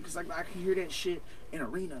arena music because like I can hear that shit in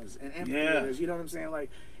arenas and amphitheaters. You know what I'm saying? Like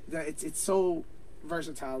that. It's so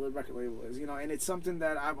versatile. The record label is, you know, and it's something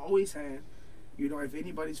that I've always had. You know, if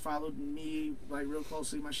anybody's followed me like real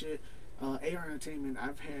closely, my shit, AR Entertainment,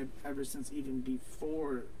 I've had ever since even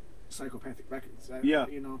before Psychopathic Records.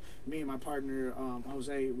 You know, me and my partner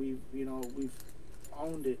Jose, we've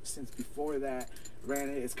owned it since before that. Ran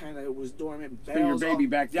it. It was dormant. Your baby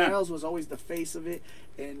back then. Bells was always the face of it,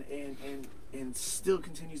 and still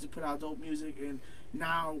continues to put out dope music. And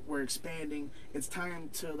now we're expanding. It's time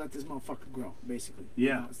to let this motherfucker grow, basically. Yeah.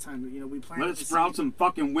 You know, it's time to, we planted. Let it sprout some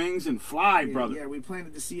fucking wings and fly, brother. Yeah, we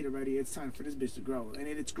planted the seed already. It's time for this bitch to grow, and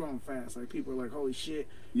it's growing fast. Like, people are like, holy shit.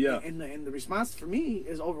 Yeah. And the response for me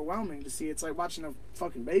is overwhelming to see. It's like watching a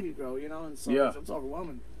fucking baby grow, you know. And so it's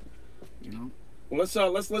overwhelming. You know. Well,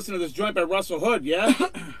 let's listen to this joint by Russell Hood. Yeah.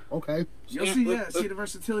 Okay. You'll see. Yeah, see the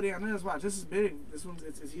versatility on this. Watch, this is big. This one's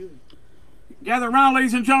it's huge. Gather around,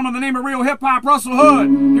 ladies and gentlemen, the name of real hip-hop, Russell Hood,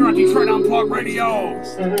 here on Detroit Unplugged Radio.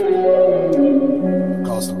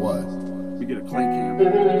 Cost of what? We get a clay cam.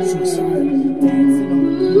 Suicide.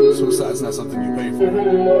 Suicide's not something you pay for.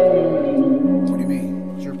 What do you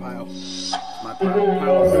mean? It's your pile. My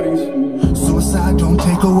pile of goodies. Suicide don't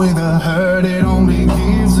take away the hurt, it only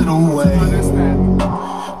gives it away.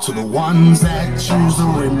 To the ones that choose to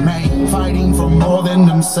remain, fighting for more than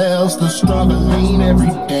themselves, the struggling every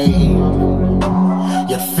day.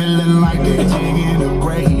 You're feeling like they're digging a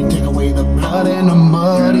grave. Take away the blood and the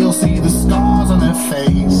mud, you'll see the scars on their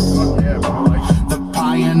face. The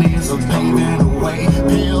pioneers are paving the way.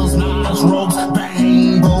 Pills, knives, ropes,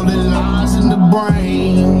 bang, bullet lines in the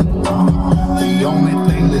brain. The only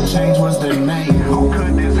thing that changed was their name. Who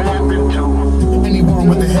could this happen to? Anyone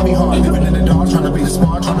with a heavy heart, living in the dark, trying to be the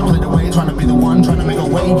spark, trying to play the way, trying to be the one, trying to make a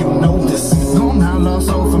way, you know this. Gone now, lost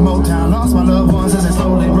soul from Motown, lost my loved ones as they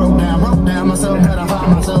slowly broke down myself, had to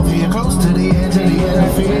find myself here, close to the edge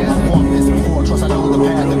of fear. I've walked this before, trust I know the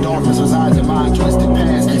path, the darkness resides in my twisted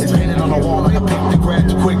past. It's painted on the wall like a pictograph,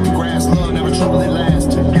 too quick to grasp, love never truly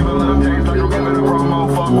lasts. Give a little taste like I'm giving a promo,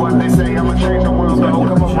 fuck what they say, I'ma change the world though.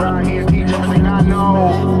 Come around here, teach everything I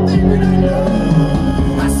know.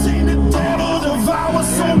 I seen the devil devour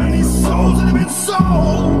so many souls that have been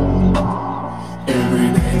sold. Every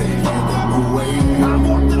day they give them away. I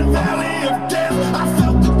walked in the valley of death, I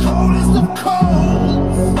felt the coldest of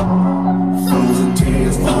cold. Frozen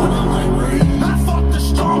tears falling like rain. I fought the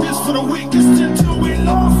strongest for the weakest until we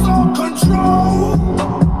lost all control.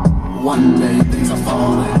 One day things are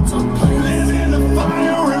falling into place. Live in the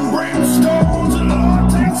fire and brimstone till the Lord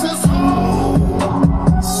takes us home.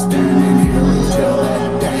 Standing here until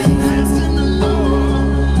that day. Asking the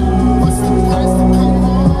Lord, what's the price to come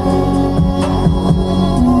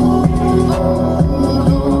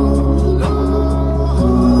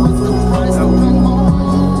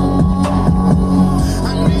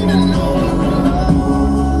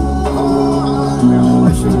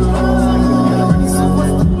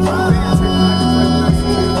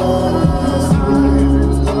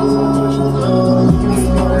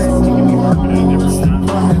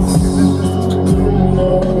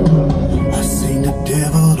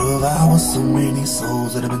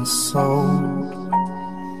souls that have been sold.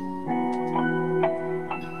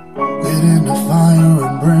 Lit in the fire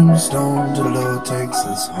and brimstone till the Lord takes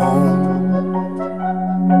us home.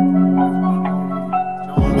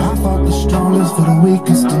 I fought the strongest for the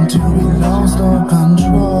weakest until we lost all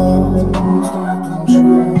control.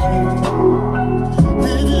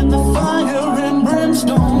 Lit in the fire and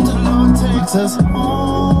brimstone till the Lord takes us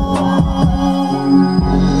home.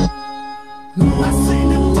 I seen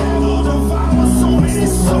the devil devour so many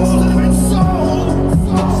souls that have been sold.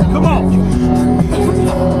 Come on.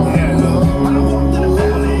 I walked in the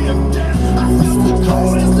valley of death. I felt the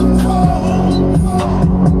coldest of cold.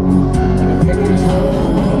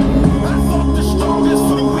 I fought the strongest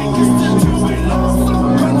for the weakest until we lost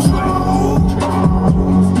all control.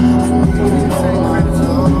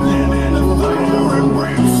 Live in the fire and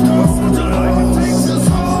brimstone till it takes us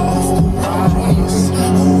home.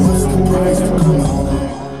 What's the price to come home?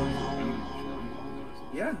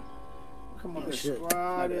 Yeah. Come on,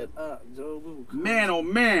 squad it up, Joe. Man, oh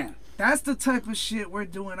man. That's the type of shit we're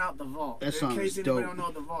doing out the vault. That song In case is anybody dope. don't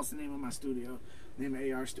know, the vault's the name of my studio. Name of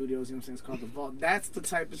AR Studios, you know what I'm saying? It's called the Vault. That's the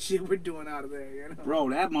type of shit we're doing out of there, you know? Bro,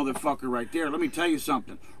 that motherfucker right there, let me tell you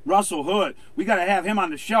something. Russell Hood, we got to have him on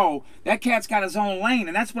the show. That cat's got his own lane,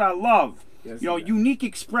 and that's what I love. Yes, you know, unique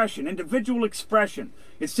expression, individual expression.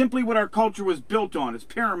 It's simply what our culture was built on. It's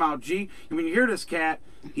paramount, G. And when you hear this cat,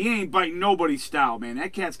 he ain't biting nobody's style, man.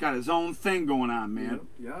 That cat's got his own thing going on, man.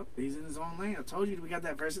 Yep. He's in his own lane. I told you we got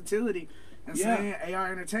that versatility. And Yeah. saying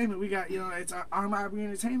AR Entertainment, we got, you know, it's our armed robbery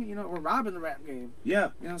entertainment, you know, we're robbing the rap game. Yeah. You know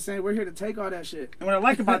what I'm saying? We're here to take all that shit. And what I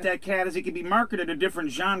like about that cat is it can be marketed to different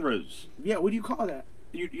genres. Yeah, what do you call that?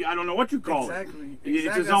 I don't know what you call Exactly. it.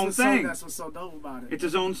 It's his That's own what's thing. that's what's so dope about it. It's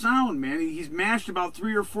his own sound, man. He's mashed about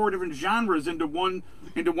 3 or 4 different genres into one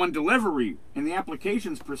delivery, and the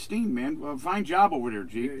application's pristine, man. Well, fine job over there,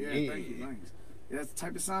 G. Yeah, thank you, thanks. Yeah, that's the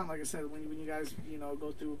type of sound, like I said, when you guys, you know,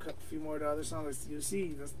 go through a few more of the other songs, you'll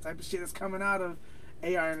see that's the type of shit that's coming out of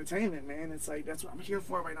AR Entertainment, man. It's like, that's what I'm here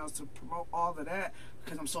for right now, is to promote all of that,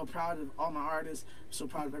 because I'm so proud of all my artists, I'm so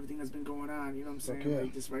proud of everything that's been going on, you know what I'm saying? Okay.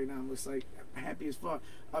 Like, just right now, I'm just like, happy as fuck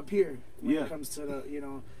up here when Yeah. it comes to the, you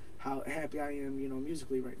know, how happy I am, you know,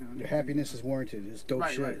 musically right now. Your happiness is warranted. It's dope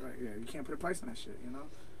right, shit. Right, yeah. You can't put a price on that shit, you know?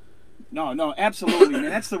 No, absolutely, man.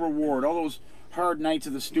 That's the reward. All those hard nights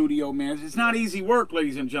of the studio, man. It's not easy work,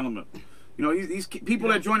 ladies and gentlemen. You know, these people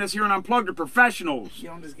that join us here on Unplugged are professionals. You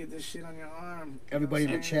don't just get this shit on your arm. Everybody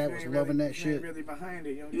in the chat was loving that shit. You ain't really behind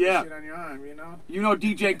it. You don't get this shit on your arm, you know? You know,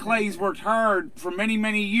 DJ Clay's worked hard for many,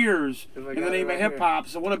 many years in the name of hip-hop,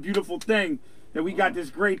 so what a beautiful thing that we got this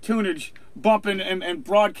great tunage bumping and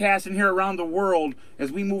broadcasting here around the world as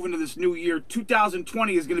we move into this new year.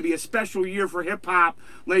 2020 is going to be a special year for hip-hop,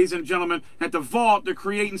 ladies and gentlemen. At the Vault, they're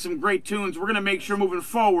creating some great tunes. We're going to make sure moving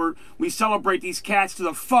forward we celebrate these cats to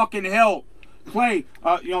the fucking hilt. Clay,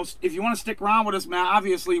 you know, if you want to stick around with us, man,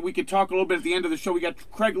 obviously we could talk a little bit at the end of the show. We got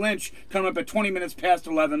Craig Lynch coming up at 20 minutes past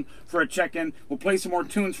 11 for a check-in. We'll play some more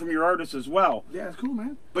tunes from your artists as well. Yeah, it's cool,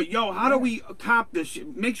 man. But, yo, how do we cop this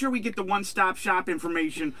shit? Make sure we get the one-stop shop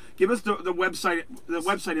information. Give us the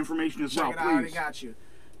website information as well, Check it out, I already got you.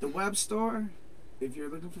 The web store, if you're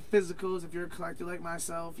looking for physicals, if you're a collector like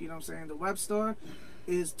myself, you know what I'm saying, the web store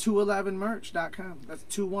is 211merch.com. That's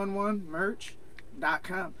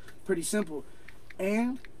 211merch.com. Pretty simple.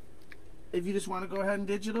 And if you just want to go ahead and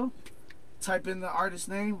digital, type in the artist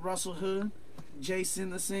name, Russell Hood,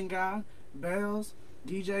 Jason the Sing Guy, Bells,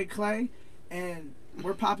 DJ Clay, and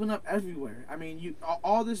we're popping up everywhere. I mean,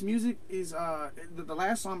 all this music is the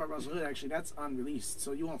last song by Russell Hood, actually, that's unreleased,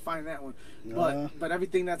 so you won't find that one. But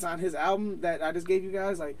everything that's on his album that I just gave you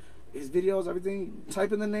guys, like his videos, everything,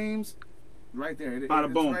 type in the names, right there.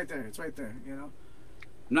 Bada boom. It's right there. It's right there, you know.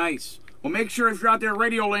 Nice. Well, make sure if you're out there in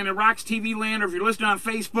Radio Land and ROX-TV Land, or if you're listening on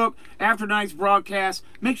Facebook after tonight's broadcast,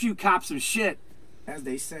 make sure you cop some shit. As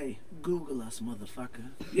they say, Google us,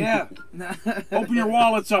 motherfucker. Yeah. Open your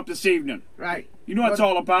wallets up this evening. Right. You know what it's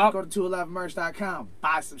all about. Go to 211merch.com.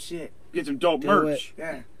 Buy some shit. Get some dope merch.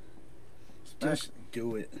 Yeah. Just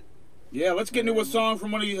do it. Yeah, let's get into a song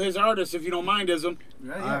from one of his artists, if you don't mind, Ism.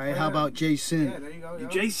 All right, how about Jason? Yeah, there you go.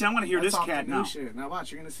 Jason, I want to hear this cat now. Shit. Now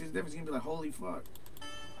watch, you're going to see the difference. You're going to be like, holy fuck.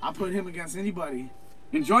 I'll put him against anybody.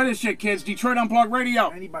 Enjoy this shit, kids. Detroit Unplugged Radio.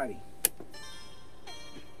 Anybody.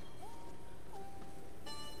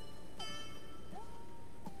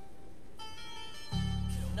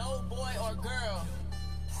 No boy or girl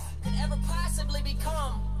could ever possibly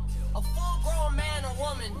become a full-grown man or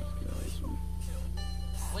woman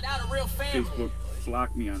without a real family. Facebook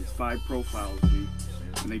blocked me on 5 profiles, G.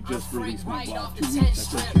 And they just released my blog 2 weeks.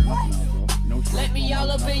 That's 2 months now, bro. No Let me all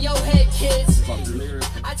up in your head, kids.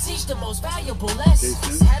 I teach the most valuable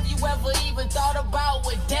lessons. Have you ever even thought about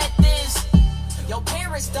what death is? Your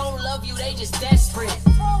parents don't love you, they just desperate.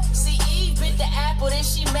 See, Eve bit the apple, then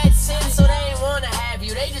she met sin, so they didn't want to have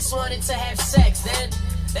you. They just wanted to have sex. Then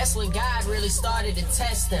that's when God really started to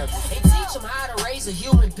test them and teach them how to raise a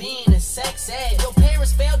human being in sex ed. Your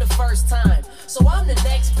parents failed the first time, so I'm the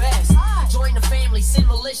next best. Join the family, send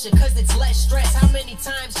militia, cause it's less stress. How many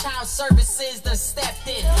times child services done stepped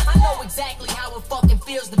in? I know exactly how it fucking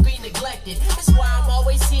feels to be neglected. That's why I'm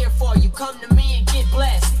always here for you. Come to me and get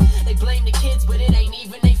blessed. They blame the kids, but it ain't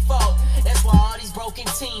even their fault. That's why all these broken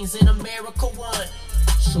teens in America want.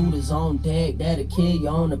 Shooters on deck, that'll kill you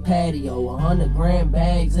on the patio. 100 grand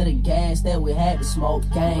bags of the gas that we had to smoke.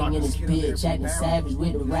 Gang in this bitch, acting savage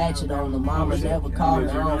with the ratchet on the mama never called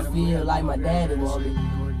me. I don't feel like my daddy want me.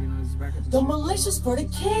 The militia's for the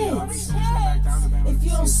kids. If you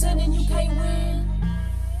don't send in, you can't win.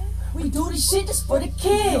 We do this shit just for the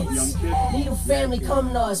kids. Need a family,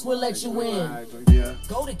 come to us, we'll let you in.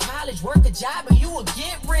 Go to college, work a job, and you will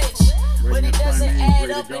get rich. But it doesn't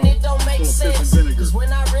add up and it don't make sense. Cause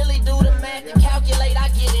when I really do the math and calculate, I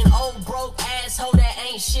get an old broke asshole that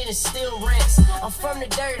ain't shit and still rents. I'm from the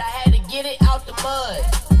dirt, I had to get it out the mud.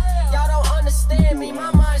 Y'all don't understand me,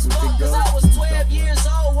 my mind's fucked. Cause I was 12 years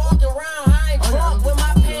old, walking around high and drunk with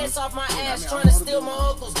my pants off my ass, trying to steal my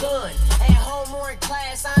uncle's gun. At home or in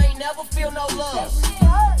class, I ain't never feel no love.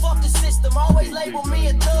 Fuck the system, always label me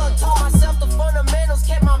a thug. Taught myself the fundamentals,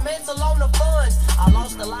 kept my mental on the funds. I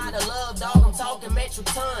lost a lot of love, dog, I'm talking metric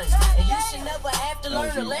tons. And you should never have to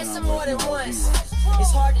learn a lesson more than once.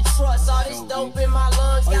 It's hard to trust, all this dope in my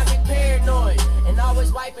lungs got me paranoid. And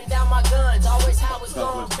always wiping down my guns, always how it's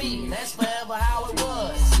gonna be. That's forever how it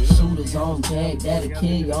was. Shooters on deck, that'll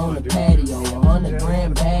kill you on the patio. 100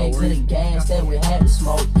 grand bags of the gas that we had to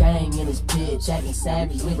smoke. Gang in this bitch, acting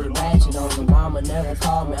savage with the ratchet on the mama never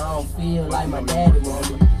called me. I don't feel like my daddy want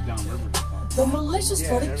me. The militia's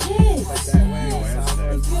for the kids.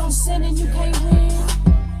 If you don't send in, you can't win.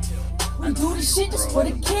 We do this shit just for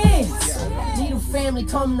the kids. Need a family,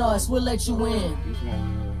 come to us, we'll let you in.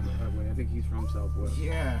 I think he's from Southwest.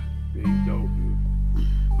 Yeah. He's dope, dude.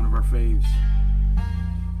 One of our faves.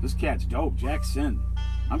 This cat's dope, Jackson.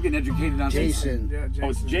 I'm getting educated on Jason. Yeah, Jason. Oh,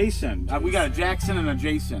 it's Jason. We got a Jackson and a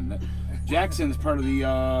Jason. Jackson's part of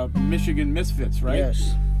the Michigan Misfits, right?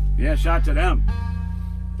 Yes. Yeah, shout to them.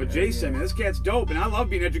 But Jason, this cat's dope, and I love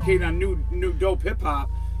being educated on new dope hip hop.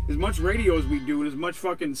 As much radio as we do, and as much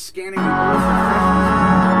fucking scanning we never run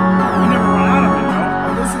out of it,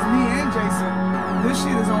 yo. This is me and Jason. This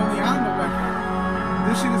shit is only on the record.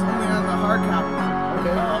 This shit is only on the hard copy.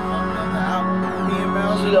 Okay. The album. Me and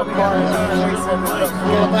Mel.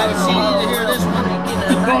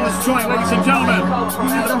 Bonus joint, ladies and gentlemen. You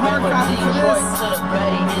need the hard copy for this.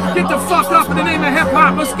 Get the fuck up in the name of hip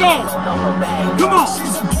hop. Let's go. Come on.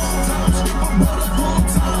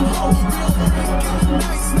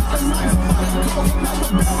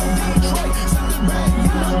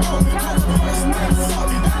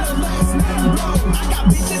 I got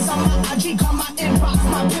bitches on my IG, call my inbox,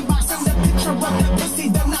 my pinbox, send a picture of that pussy,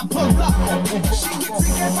 then I pull up. She gets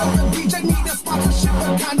together from the DJ, need a sponsorship, a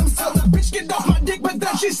condom, tell the bitch get off my dick, but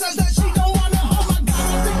then she says that she don't wanna. Oh my God,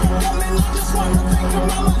 I think I'm coming, I just wanna thank her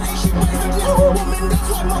mama, hey, she plays a good woman, that's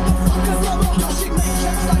why motherfuckers love her. Yo, she make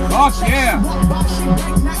checks like fuck yeah. Walk by, she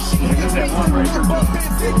break neck, she hit me, but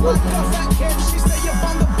big like a fat kid, she stay up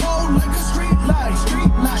on the pole like a street light.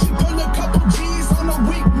 She pull a couple G's on a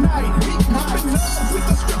weeknight. I'm in love with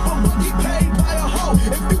the stripper, but he paid by a hoe.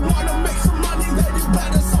 If you wanna make some money, then you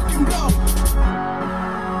better suck and blow.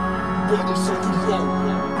 Better suck and blow.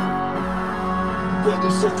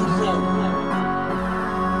 Better suck and blow.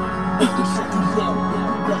 Better suck and blow.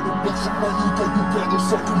 Better make some money, then you better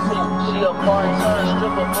suck and blow. She a part-time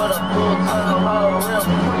stripper, but a full-time hoe. Real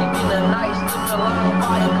freak in the night, stick a line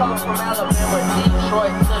by a coat from Alabama,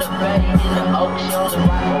 Detroit to the Bay. In the Oak, she only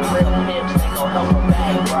ride on real pimps, they gon' help her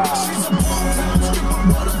bag ride. She's a part-time stripper,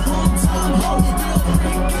 but a full-time hoe. Real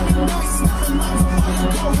freak in the night, sniffing lines of fire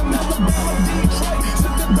coat from Alabama, Detroit to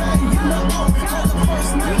the Bay. In the Oak, call the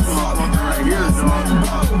first name, so right here, dog.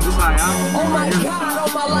 This guy, oh my God, all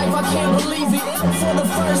my life I can't believe it. For the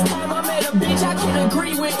first time I met a bitch I can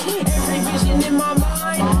agree with. Every vision in my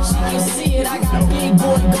mind, she can see it. I got big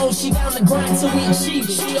boy goals, she down the grind to eat cheap.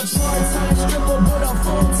 She a part-time stripper, but a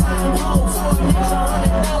full-time hoe. For an extra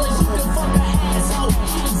 $100, you can fuck a asshole.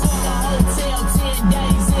 She booked a hotel 10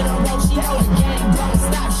 days in a row. She on the game, don't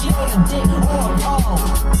stop. She on a dick or a pole.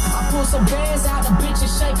 I pull some bands out, the bitch and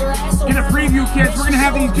shake her ass. Get a preview, kids. We're gonna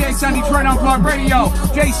have these gigs on Detroit Unplugged Radio.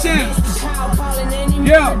 Jason.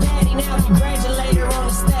 Yeah.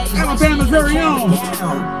 Alabama's very own.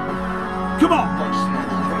 Come on.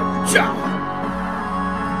 Ciao.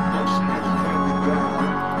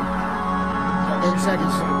 30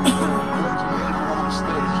 seconds.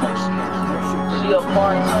 She a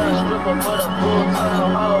part-time stripper, but a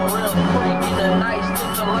full-time hoe. Real freak in the night,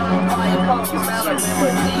 stick a line by a coat from Alabama,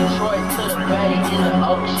 Detroit to the Bay. In the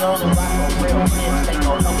Oak, she only rock on real pimps, they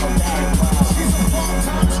gon' help her bag ride. She's a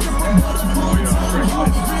part-time stripper, but a full-time hoe.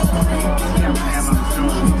 Real freak in the night, sniffing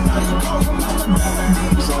lines of fire coat from Alabama,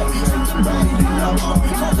 Detroit to the Bay. In the Oak,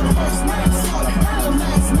 call the first name, so the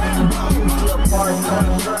last name, bro. She a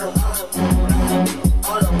part-time stripper,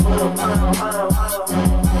 but a full-time hoe.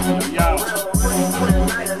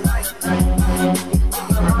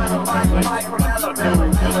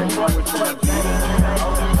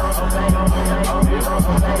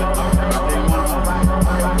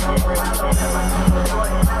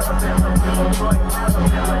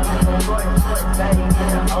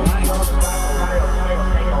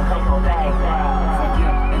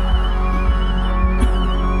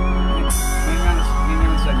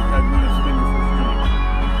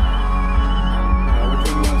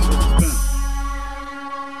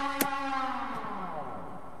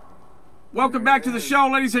 Welcome back to the show,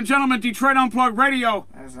 ladies and gentlemen. Detroit Unplugged Radio.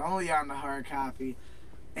 That's only on the hard copy.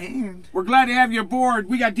 And we're glad to have you aboard.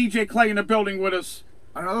 We got DJ Clay in the building with us.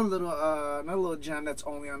 Another little gem that's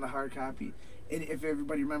only on the hard copy. And if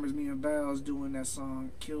everybody remembers me and Bells doing that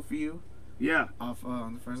song "Kill for You," yeah, off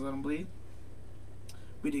the first Let 'Em Bleed,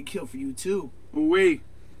 we did "Kill for You" too. Ooh-wee.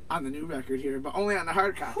 On the new record here, but only on the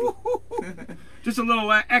hard copy. Just a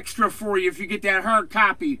little extra for you if you get that hard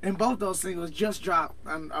copy. And both those singles just dropped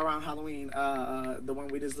around Halloween. The one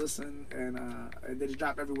we just listened, and they just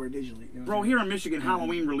dropped everywhere digitally. You know Bro, here in Michigan,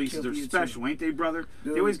 Halloween releases are special, ain't they, brother?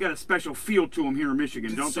 Dude. They always got a special feel to them here in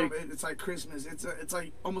Michigan, don't they? It's like Christmas. It's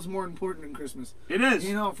like almost more important than Christmas. It is.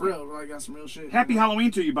 You know, for real. I got some real shit. Happy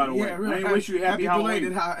Halloween to you, by the way. Yeah, really. I wish you happy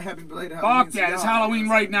Halloween. Happy belated Halloween. Fuck that. It's Halloween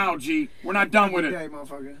right now, G. We're not done with it. Day,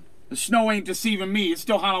 motherfucker. The snow ain't deceiving me. It's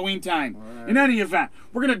still Halloween time. Right. In any event,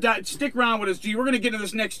 we're going to stick around with us, G. We're going to get into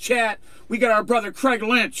this next chat. We got our brother Craig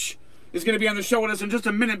Lynch is going to be on the show with us in just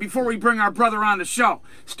a minute. Before we bring our brother on the show,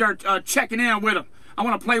 start checking in with him. I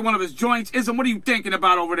want to play one of his joints. Ism, what are you thinking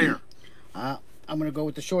about over there? I'm going to go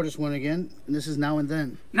with the shortest one again, and this is Now and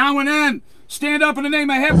Then. Now and Then. Stand up in the name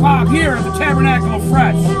of hip-hop here at the Tabernacle of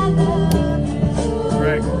Fresh.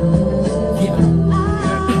 Greg.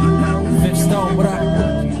 Fifth Stone, what up?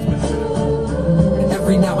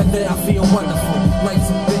 Every now and then I feel wonderful. Like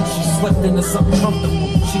some bitch, she slept into something comfortable.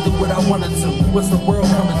 She did what I wanted to. What's the world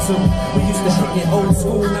coming to? We used to kick it old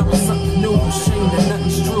school, now it's something new. Shame that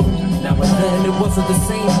nothing's true. Now and then it wasn't the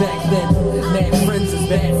same back then. Mad friends is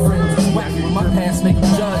bad friends. It's whack when my past make them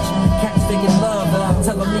judge. Cats faking love,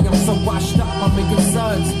 telling me I'm so washed up, I'm making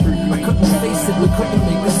sons. I couldn't face it, we couldn't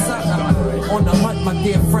make a son. On the hunt, my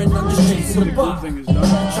dear friend, I'm just chasing the buck. Trying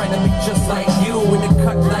to be just like you, in a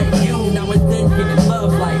cut like you. Now and then getting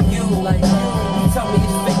love like you, like you. Tell me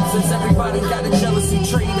it's fake, since everybody got a jealousy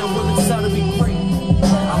trait. I'm willing to sell to be great.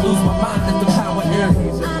 I lose my mind at the power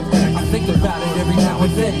ends. I think about it every now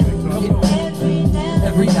and then.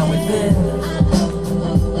 Every now and then.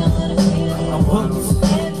 I'm hooked.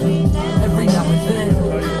 Every now and then.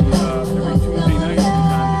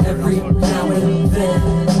 Every now and then.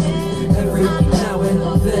 Every now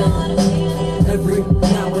and then. Every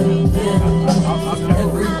now and then.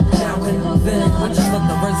 Every now and then. I just let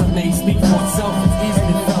the resume speak for itself. It's easy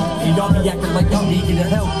to felt. Y'all be acting like y'all need to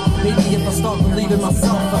help. Maybe if I start believing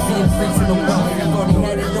myself, I'll be increasing the wealth. I've already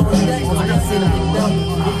had it on deck, I got seen it get done.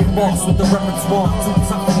 Boss with the repertoire, too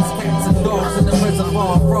tough for these cats and dogs in the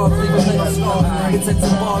reservoir. Frogs leave a little scar. It's at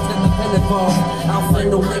some bars, got the pen involved. I'll find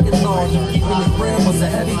no making laws. Keeping it real was a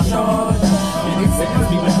heavy charge. And it saves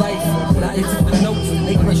me with life. Now it's in the notes,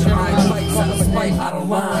 English mind fights out of spite, out of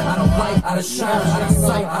line, out of light, out of shine, out of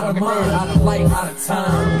sight, out of mind, out of light, out of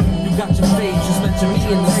time. You got your face, just mention me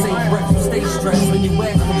in the same breath. You stay stressed when you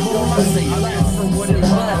ask for more, I say less. What is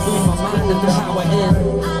less? Lose my mind at the power end.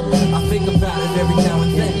 I think about it every now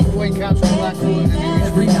and then. Every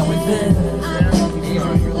now and then.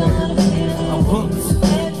 I'm hooked.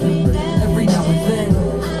 Every now and then.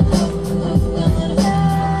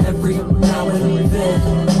 Every now and then.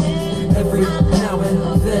 Every now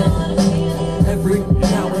and then. Every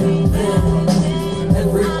now and then.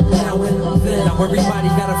 Every now and then. Now everybody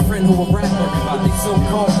got a friend who a rapper with these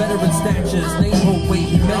so-called veteran statures. Name whole weight,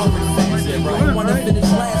 he measuring faster. You wanna finish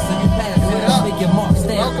last, so you pass it. Make your mark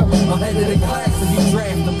stand. I'm headed in class, so you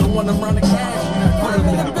draft them. Don't wanna run a cash. Put him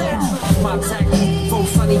in the bench. My tactic, so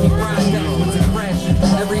sunny he grind downwards and crashing.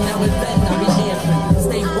 Every now and then I be amping.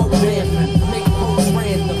 Stay woke vamping. Make quotes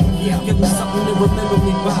random. Yeah, give me something to remember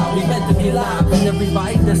me by. We meant to be live, and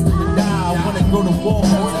everybody destined to die. I wanna go to war.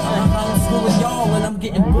 I'm schooling y'all, and I'm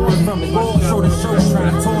getting bored from it. All show to show,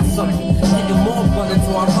 trying to talk something. Getting more blood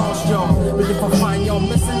until I lost y'all. But if I find y'all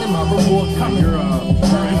missing, then my reward coming. You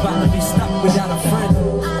about to be stuck without a friend.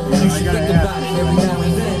 You should think about it every now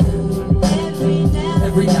and then.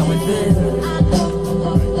 Every now and then.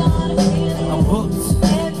 I'm hooked.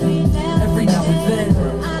 Every now and then.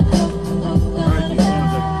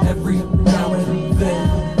 Every now and then.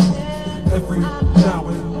 Every now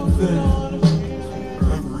and then.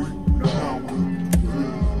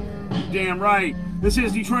 Damn right. This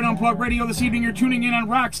is Detroit Unplugged Radio. This evening you're tuning in on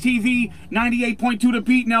ROX-TV, 98.2 The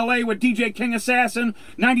Beat in LA with DJ King Assassin,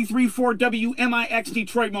 93.4 WMIX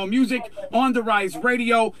Detroit Mo Music, On the Rise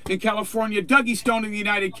Radio in California, Dougie Stone in the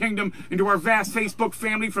United Kingdom, and to our vast Facebook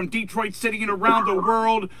family from Detroit City and around the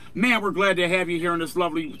world. Man, we're glad to have you here on this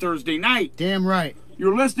lovely Thursday night. Damn right.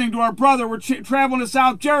 You're listening to our brother. We're traveling to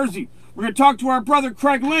South Jersey. We're going to talk to our brother,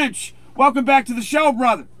 Craig Lynch. Welcome back to the show,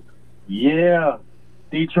 brother. Yeah.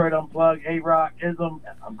 Detroit Unplugged, ROX, Ism.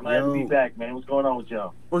 I'm glad to be back, man. What's going on with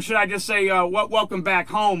y'all? Or should I just say, welcome back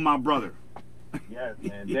home, my brother? Yes,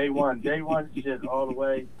 man. Day one shit all the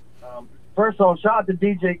way. First off, shout out to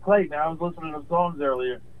DJ Clay, man. I was listening to the songs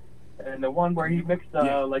earlier, and the one where he mixed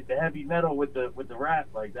like the heavy metal with the rap,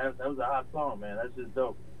 like that was a hot song, man. That's just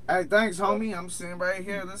dope. Hey, thanks, homie. I'm sitting right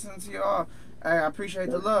here listening to y'all. Hey, I appreciate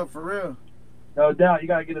the love, for real. No doubt, you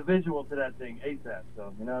gotta get a visual to that thing ASAP.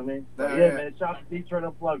 So you know what I mean? But yeah, man. Shout out to Detroit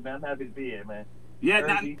Unplugged, man. I'm happy to be here, man. Yeah,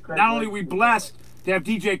 not only are we blessed to have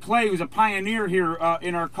DJ Clay, who's a pioneer here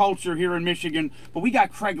in our culture here in Michigan, but we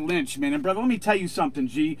got Craig Lynch, man. And brother, let me tell you something,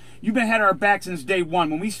 G. You've been had our back since day one.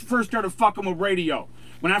 When we first started fucking with radio,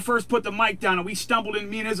 when I first put the mic down and we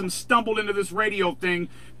me and Ism stumbled into this radio thing,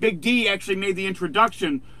 Big D actually made the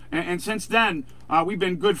introduction. And since then, we've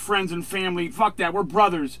been good friends and family. Fuck that, we're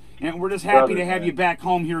brothers. And we're just happy to have you back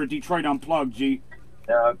home here at Detroit Unplugged, G.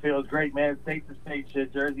 It feels great, man. State to state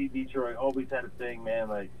shit. Jersey, Detroit, always had a thing, man.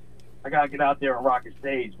 Like, I gotta get out there and rock a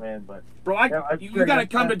stage, man. But bro, you gotta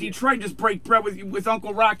come to Detroit and just break bread with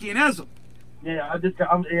Uncle Rocky and Ezra. Yeah,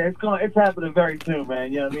 it's happening very soon,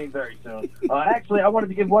 man. You know what I mean? Very soon. Actually, I wanted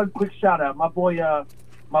to give one quick shout out. My boy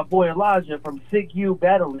Elijah from Sig U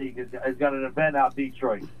Battle League has got an event out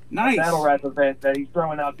Detroit. Nice. A battle rap event that he's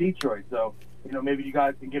throwing out Detroit. So, maybe you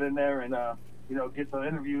guys can get in there and get some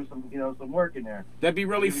interviews, some work in there. That'd be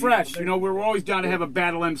really fresh. We're always down to have a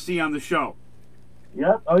battle MC on the show.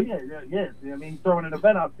 Yep. Oh yeah. I mean, he's throwing an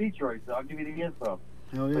event out Detroit, so I'll give you the info.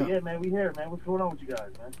 Hell yeah. But yeah, man, we here, man. What's going on with you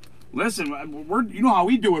guys, man? Listen, you know how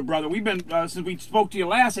we do it, brother. We've been since we spoke to you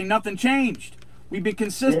last, ain't nothing changed. We've been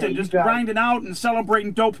consistent, just grinding out and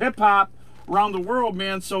celebrating dope hip hop around the world,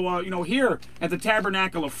 man. So here at the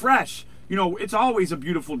Tabernacle of Fresh, it's always a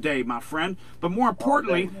beautiful day, my friend. But more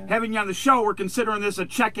importantly, having you on the show, we're considering this a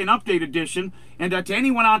check-in update edition. And to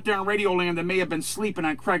anyone out there in Radio Land that may have been sleeping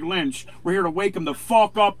on Craig Lynch, we're here to wake them the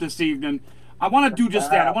fuck up this evening. I want to do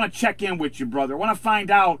just that. I want to check in with you, brother. I want to find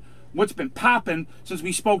out what's been popping since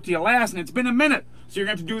we spoke to you last, and it's been a minute. So you're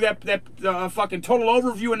going to have to do that fucking total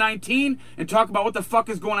overview of 19 and talk about what the fuck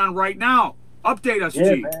is going on right now. Update us,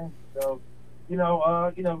 yeah, G. Man. So,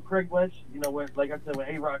 Craig Lynch, like I said, when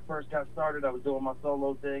A-Rock first got started, I was doing my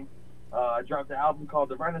solo thing. I dropped an album called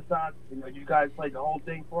The Renaissance. You guys played the whole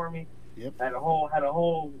thing for me. Yep. Had a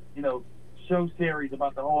whole, show series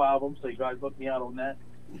about the whole album, so you guys looked me out on that.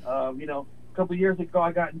 A couple years ago,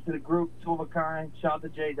 I got into the group Two of a Kind. Shout out to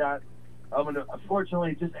J. Dot.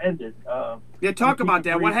 Unfortunately, it just ended. Talk about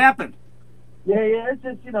that. What happened? Yeah, it's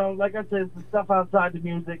just like I said, the stuff outside the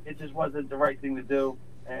music, it just wasn't the right thing to do.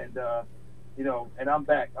 And and I'm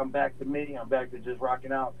back. I'm back to me. I'm back to just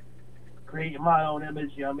rocking out, creating my own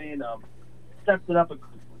image. You know what I mean? Stepped it up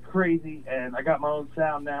crazy, and I got my own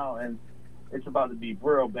sound now, and it's about to be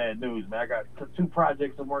real bad news, man. I got 2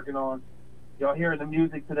 projects I'm working on. Y'all hearing the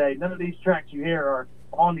music today. None of these tracks you hear are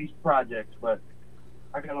on these projects, but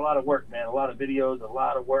I got a lot of work, man. A lot of videos, a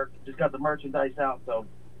lot of work. Just got the merchandise out, so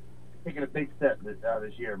taking a big step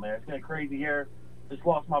this year, man. It's been a crazy year. Just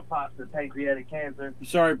lost my pops to pancreatic cancer.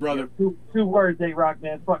 Sorry, brother. Two words, A-Rock,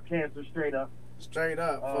 man. Fuck cancer, straight up. Straight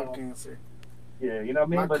up, fuck cancer. Yeah, you know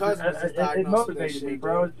what I mean? My cousin was it motivated shit, me,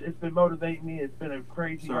 bro. It's been motivating me. It's been a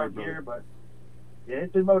crazy rough year, but yeah,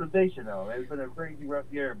 it's been motivation though. It's been a crazy rough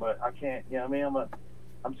year, but I can't. You know what I mean?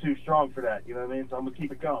 I'm too strong for that. You know what I mean? So I'm gonna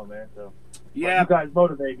keep it going, man. So yeah, you guys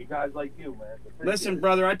motivate me, guys like you, man. So listen,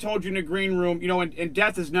 brother, I told you in the green room. And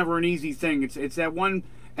death is never an easy thing. It's that one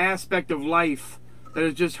aspect of life that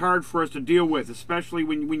is just hard for us to deal with, especially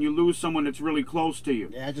when you lose someone that's really close to you.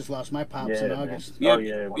 Yeah, I just lost my pops in August. Yeah,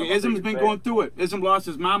 Ism's been going through it. Ism lost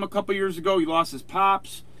his mom a couple years ago. He lost his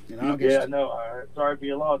pops. In August. Yeah, no, sorry for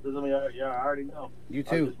your loss. Ism, I already know. You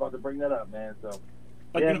too. I was just about to bring that up, man. So,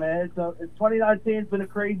 yeah, man, it's 2019. It's been a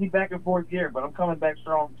crazy back and forth year, but I'm coming back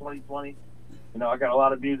strong in 2020. I got a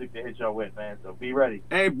lot of music to hit y'all with, man, so be ready.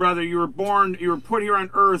 Hey, brother, you were put here on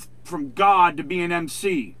earth from God to be an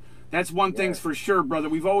MC. That's one thing's for sure, brother.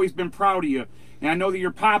 We've always been proud of you. And I know that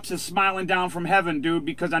your pops is smiling down from heaven, dude,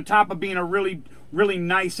 because on top of being a really, really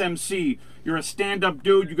nice MC, you're a stand-up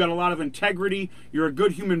dude. You got a lot of integrity. You're a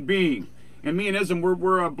good human being. And me and Ism,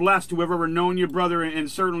 we're blessed to have ever known you, brother. And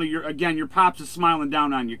certainly, your pops is smiling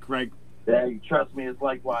down on you, Craig. Yeah, trust me, it's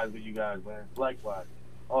likewise with you guys, man. Likewise.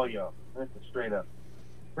 All y'all. Listen, straight up.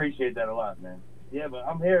 Appreciate that a lot, man. Yeah, but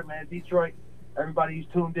I'm here, man. Detroit. Everybody who's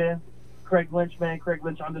tuned in. Craig Lynch, man. Craig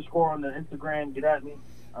Lynch _ on the Instagram. Get at me.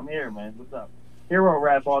 I'm here, man. What's up? Hero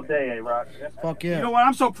rap all day, A-Rock. Fuck yeah. You know what?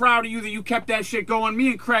 I'm so proud of you that you kept that shit going. Me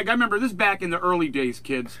and Craig, I remember this back in the early days,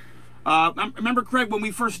 kids. I remember, Craig, when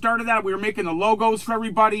we first started that, we were making the logos for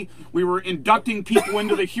everybody. We were inducting people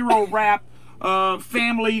into the hero rap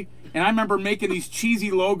family. And I remember making these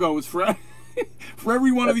cheesy logos for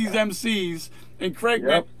every one of these MCs. And Craig,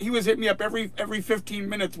 man, he was hitting me up every 15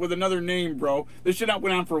 minutes with another name, bro. This shit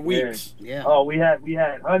went on for weeks. Yeah. Oh, we had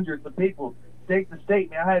hundreds of people, state to state.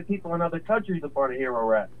 Man, I had people in other countries a part of hero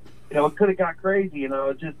rap. It could have got crazy.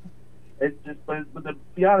 But to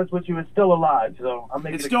be honest with you, it's still alive. So I'm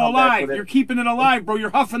making it's still alive. You're keeping it alive, bro. You're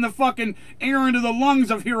huffing the fucking air into the lungs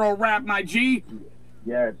of hero rap, my G.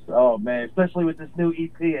 Yes. Oh man, especially with this new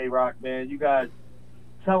EP, A-Rock, man. You guys,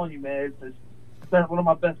 I'm telling you, man, it's one of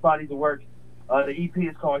my best bodies of work. The EP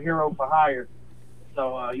is called Hero for Hire.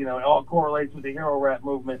 So, it all correlates with the hero rap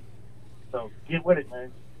movement. So, get with it, man.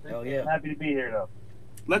 Hell yeah. I'm happy to be here, though.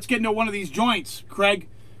 Let's get into one of these joints, Craig.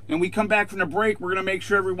 And we come back from the break, we're going to make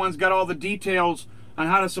sure everyone's got all the details on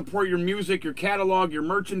how to support your music, your catalog, your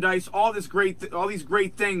merchandise, all these great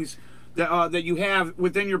things that you have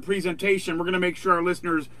within your presentation. We're going to make sure our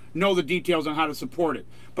listeners know the details on how to support it.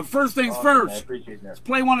 But first things first, man, I appreciate that. Let's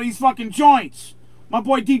play one of these fucking joints. My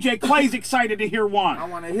boy DJ Clay's excited to hear one. I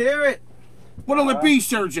want to hear it. What'll it be,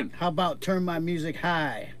 Surgeon? How about Turn My Music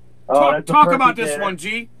High? Talk about this one,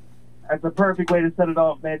 G. That's a perfect way to set it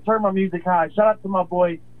off, man. Turn My Music High. Shout out to my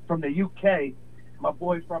boy from the UK. My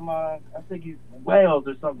boy from, I think he's Wales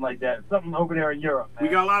or something like that. Something over there in Europe, man. We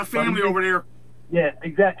got a lot of family over there. Yeah,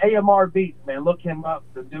 exactly. AMR Beats, man. Look him up.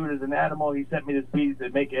 The dude is an animal. He sent me this beat to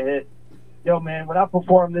make a hit. Yo, man, when I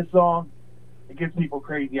perform this song, it gets people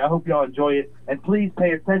crazy. I hope y'all enjoy it. And please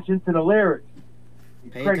pay attention to the lyrics.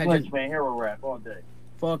 Craig Lynch, man. Hero rap all day.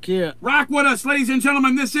 Fuck yeah. Rock with us, ladies and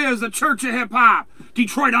gentlemen. This is the Church of Hip Hop,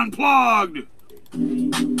 Detroit Unplugged.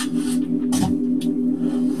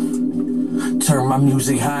 Turn my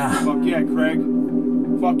music high. Fuck yeah, Craig.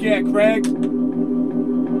 Fuck yeah, Craig. That's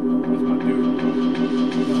my dude.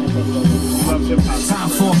 Time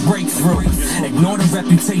for a breakthrough. Ignore the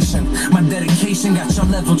reputation. My dedication got your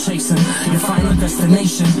level chasing. Your final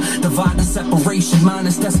destination. Divide the separation.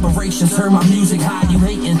 Minus desperation. Turn my music high. You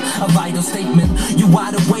hating. A vital statement. You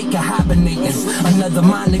wide awake or hibernating. Another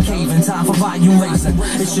mind to caving. Time for volume raising.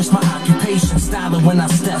 It's just my occupation. Styling when I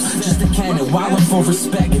step. Just a cannon. Wilding for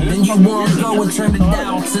respect. And then you want to go and turn it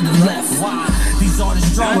down to the left. These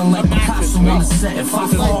artists drawing like Picasso on the set. If I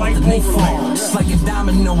fall, then they fall. Just like a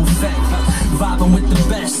domino effect. Vibing with the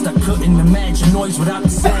best, I couldn't imagine noise without the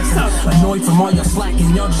sense. Annoyed from all your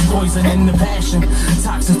slacking, you're just poisoning the passion.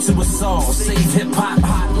 Toxic to us all, save hip-hop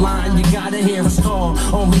hotline, you gotta hear us call.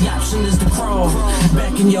 Only option is to crawl,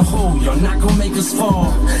 back in your hole, you're not gonna make us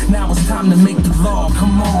fall. Now it's time to make the law,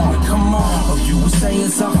 come on, come on. Oh, you were saying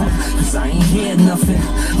something, cause I ain't hear nothing.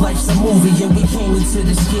 Life's a movie and we came into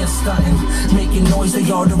this gear stunting. Making noise,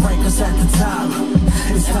 they all to rank us at the top.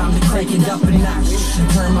 It's time to crank it up a notch and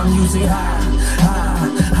turn my music high, high,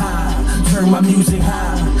 high. Turn my music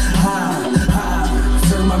high, high, high.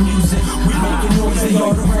 Turn my music. We making noise, they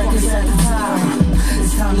all the records at the top.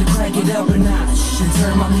 It's time to crank it up a notch and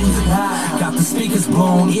turn my music high. Got the speakers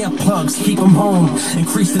blown, earplugs, keep them home.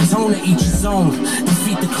 Increase the tone of each zone.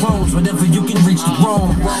 Defeat the clones, whatever you can reach the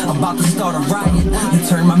Rome. About to start a riot. You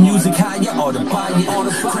turn my music higher, or to buy it.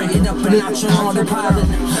 Crank it up a notch on autopilot.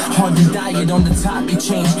 Hard to diet on the top, it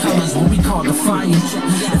changed colors, what we call defiant.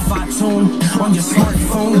 If I tune on your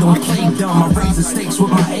smartphone, don't play dumb. I raise the stakes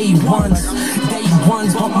with my A1s. Day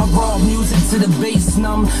ones, bump my raw music to the bass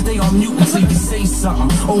numb. They all mute until you say something.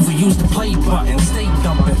 Overuse the play button, stay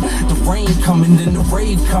dumping. The rain coming, then the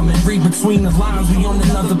rave coming. Read between the lines, we on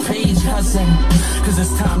another page, cousin. Cause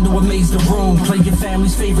it's time to amaze the room. Play your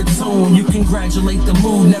family's favorite tune. You congratulate the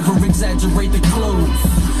mood, never exaggerate the clue.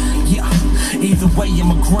 Yeah, either way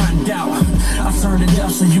I'ma grind out. I turn it up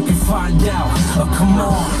so you can find out. Come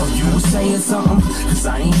on, oh, you were saying something? Cause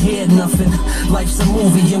I ain't hear nothing. Life's a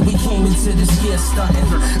movie and we came into this gear stunting.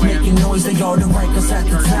 Making noise, they all to rank us at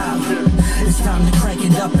the top. It's time to crank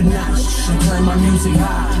it up a notch and turn my music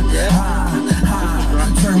high, high,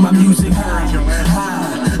 high. Turn my music high,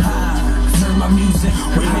 high, high. Turn my music.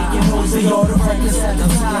 We're making noise, they all to rank us at the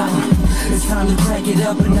top. It's time to crank it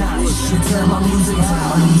up a notch and turn my music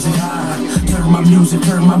high, my music high. Turn my music,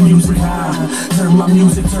 turn my music high. Turn my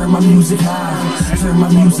music, turn my music high. Turn my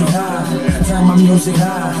music high. Turn my music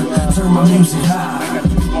high. Turn my music high.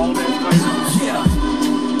 Yeah.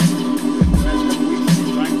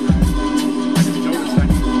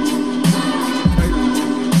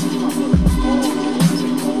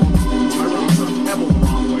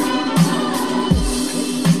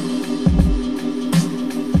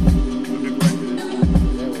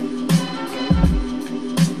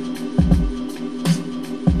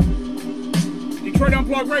 Detroit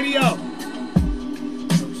Unplugged Radio.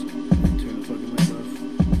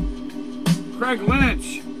 Craig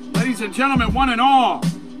Lynch, ladies and gentlemen, one and all,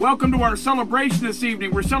 welcome to our celebration this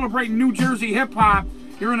evening. We're celebrating New Jersey hip hop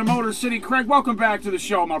here in the Motor City. Craig, welcome back to the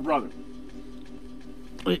show, my brother.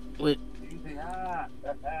 Wait.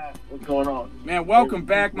 What's going on? Man, welcome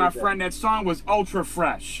back, my friend. That song was ultra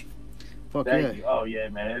fresh. Fuck Thank you. Oh yeah,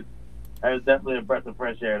 man. That was definitely a breath of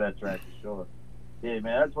fresh air, that track for sure. Yeah,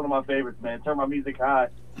 man, that's one of my favorites, man. Turn my music high.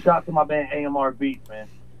 Shout out to my band AMR Beats, man.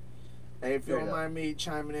 Hey, if you don't mind me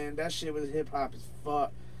chiming in, that shit was hip hop as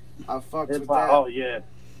fuck. I fucked with Hip-hop, that. oh yeah.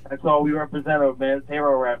 That's all we represent, man. It's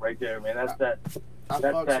hero rap right there, man. That's that.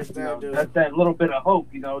 That's that little bit of hope,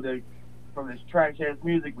 you know, from this trash ass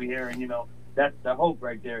music we hearing, you know. That's the hope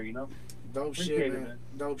right there, you know. Dope shit, man.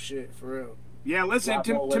 Dope shit, for real. Yeah, listen,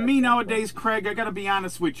 to me nowadays, Craig, I got to be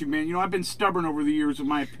honest with you, man. You know, I've been stubborn over the years with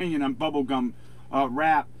my opinion on bubblegum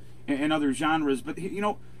rap and other genres. But, you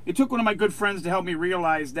know, it took one of my good friends to help me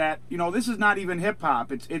realize that, you know, this is not even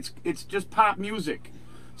hip-hop. It's just pop music.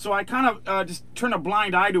 So I kind of just turn a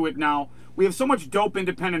blind eye to it now. We have so much dope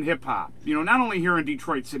independent hip-hop. You know, not only here in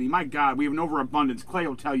Detroit City. My God, we have an overabundance. Clay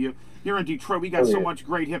will tell you. Here in Detroit, we got so much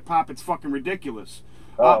great hip-hop, it's fucking ridiculous.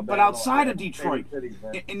 But outside of Detroit,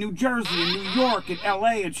 in New Jersey, in New York, in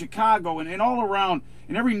L.A., in Chicago, and all around,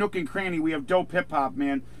 in every nook and cranny, we have dope hip-hop,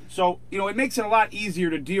 man. So, you know, it makes it a lot easier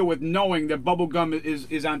to deal with knowing that Bubblegum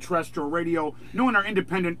is on terrestrial radio, knowing our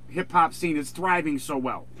independent hip-hop scene is thriving so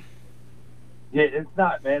well. Yeah, it's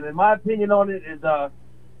not, man. And my opinion on it is,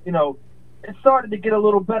 you know, it started to get a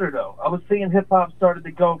little better, though. I was seeing hip-hop started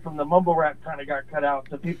to go from the mumble rap kind of got cut out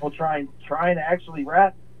to people trying to actually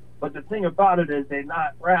rap. But the thing about it is they're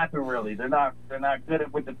not rapping really. They're not good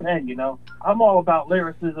at with the pen, you know. I'm all about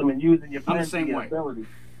lyricism and using your pen to your ability.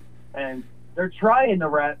 And they're trying to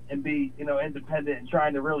rap and be, you know, independent and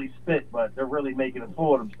trying to really spit, but they're really making a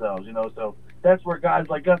fool of themselves, you know. So that's where guys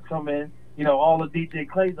like us come in, you know, all the DJ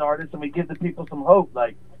Clay's artists, and we give the people some hope,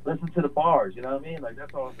 like, listen to the bars, you know what I mean? Like,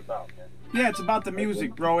 that's all it's about, man. Yeah, it's about the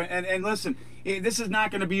music, bro. And listen, this is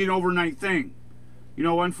not going to be an overnight thing. You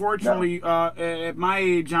know, unfortunately, at my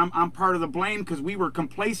age, I'm part of the blame because we were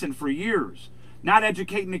complacent for years, not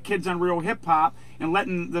educating the kids on real hip-hop and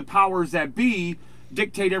letting the powers that be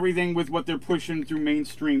dictate everything with what they're pushing through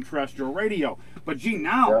mainstream terrestrial radio. But, gee,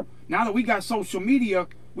 now that we got social media,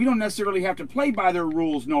 we don't necessarily have to play by their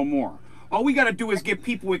rules no more. All we got to do is get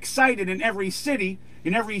people excited in every city,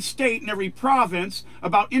 in every state, in every province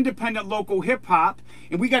about independent local hip-hop,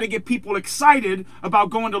 and we got to get people excited about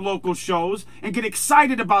going to local shows and get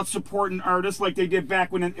excited about supporting artists like they did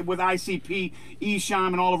back when with ICP, Esham,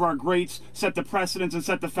 and all of our greats set the precedence and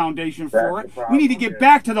set the foundation for it. We need to get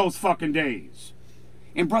back to those fucking days.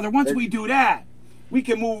 And, brother, once we do that, we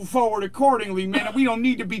can move forward accordingly, man. We don't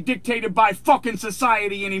need to be dictated by fucking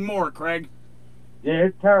society anymore, Craig. Yeah,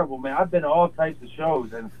 it's terrible, man. I've been to all types of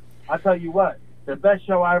shows, and I tell you what, the best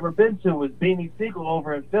show I ever been to was Beanie Siegel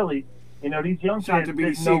over in Philly. You know, these young kids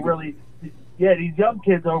didn't know really. Yeah, these young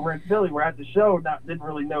kids over in Philly were at the show, didn't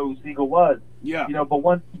really know who Siegel was. Yeah. You know, but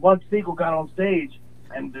once Siegel got on stage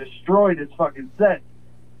and destroyed his fucking set,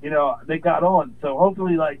 you know, they got on. So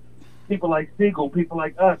hopefully, like, people like Siegel, people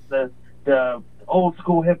like us, the old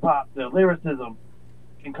school hip hop, the lyricism,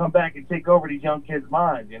 can come back and take over these young kids'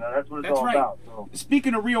 minds. You know, that's what it's all about. So.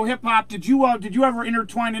 Speaking of real hip hop, did you ever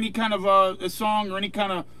intertwine any kind of a song or any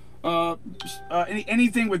kind of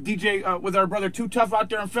anything with DJ with our brother Too Tough out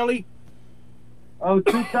there in Philly? Oh,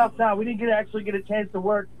 Too Tough! Now we didn't actually get a chance to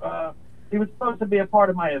work. He was supposed to be a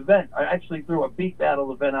part of my event. I actually threw a beat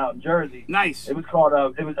battle event out in Jersey. Nice. It was called.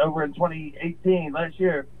 It was over in 2018 last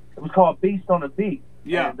year. It was called Beast on a Beat.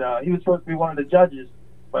 Yeah. And he was supposed to be one of the judges,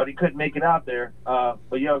 but he couldn't make it out there.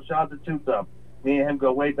 But yo, shout out to Too Tough. Me and him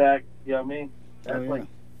go way back. You know what I mean? That's like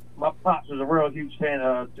my pops was a real huge fan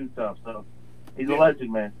of Too Tough, so he's a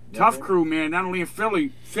legend, man. You Tough crew, man. Not only in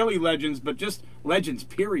Philly legends, but just legends.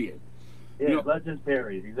 Period. Yeah, you know, legends.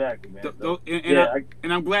 Period. Exactly, man.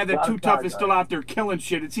 And I'm glad that Too Tough is still out there killing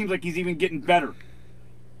shit. It seems like he's even getting better.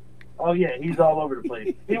 Oh yeah, he's all over the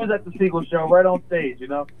place. He was at the Siegel show right on stage. You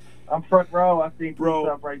know, I'm front row. I see Too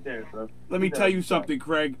Tough right there. So let me tell you something,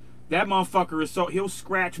 Craig. That motherfucker is he'll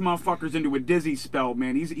scratch motherfuckers into a dizzy spell,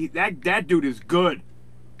 man. That dude is good.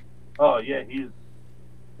 Oh yeah, he's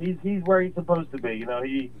where he's supposed to be. You know,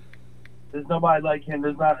 there's nobody like him.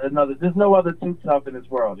 There's no other Too Tough in this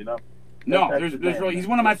world. You know. There's really. He's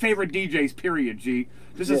one of my favorite DJs. Period. G.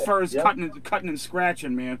 Just as far as cutting and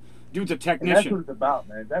scratching, man. Dude's a technician. And that's what it's about,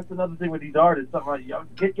 man. That's another thing with these artists. Something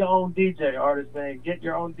like, get your own DJ, artist, man. Get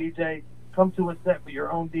your own DJ. Come to a set with your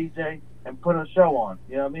own DJ and put a show on.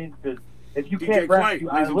 You know what I mean? Because if you can't rap,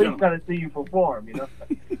 I at least got to see you perform. You know,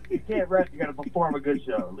 you can't rap, you got to perform a good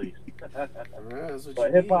show at least.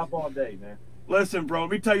 But hip hop all day, man. Listen, bro.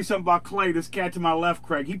 Let me tell you something about Clay. This cat to my left,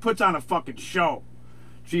 Craig. He puts on a fucking show.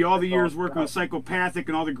 Gee, all the years working with Psychopathic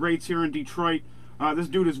and all the greats here in Detroit. This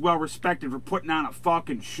dude is well respected for putting on a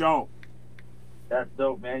fucking show. That's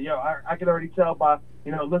dope, man. Yo, I can already tell by,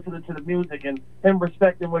 you know, listening to the music and him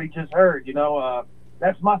respecting what he just heard, you know.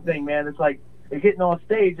 That's my thing, man. It's like, getting on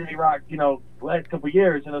stage in rock, you know, the last couple of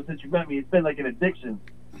years, you know, since you met me, it's been like an addiction.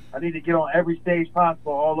 I need to get on every stage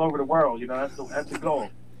possible all over the world, you know. That's the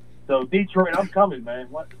goal. So, Detroit, I'm coming, man.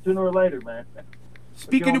 Sooner or later, man.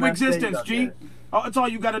 Speak into existence, G. Oh, that's all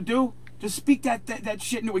you got to do. Just speak that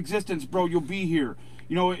shit into existence, bro. You'll be here.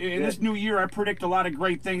 You know, in this new year, I predict a lot of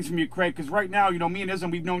great things from you, Craig. Because right now, you know, me and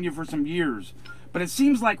Ism, we've known you for some years. But it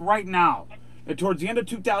seems like right now, towards the end of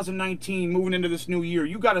 2019, moving into this new year,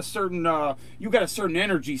 you got a certain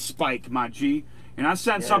energy spike, my G. And I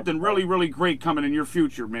sense something really, really great coming in your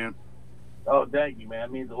future, man. Oh, thank you, man.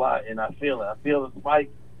 It means a lot, and I feel it. I feel the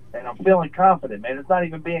spike. and I'm feeling confident, man. It's not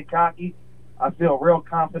even being cocky. I feel real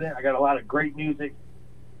confident. I got a lot of great music,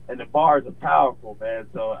 and the bars are powerful, man.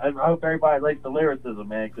 So I hope everybody likes the lyricism,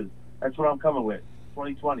 man, because that's what I'm coming with.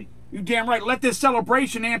 2020. You damn right. Let this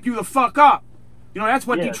celebration amp you the fuck up. You know, that's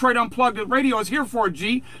what Detroit Unplugged Radio is here for,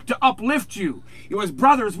 G, to uplift you. You know, as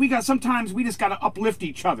brothers, sometimes we just got to uplift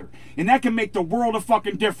each other. And that can make the world of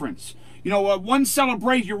fucking difference. You know,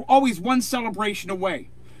 you're always one celebration away.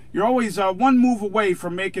 You're always one move away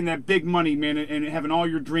from making that big money, man, and having all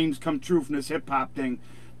your dreams come true from this hip-hop thing.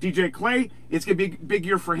 DJ Clay, it's going to be a big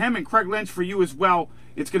year for him, and Craig Lynch for you as well.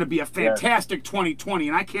 It's going to be a fantastic 2020,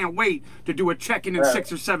 and I can't wait to do a check-in in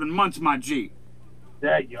 6 or 7 months, my G.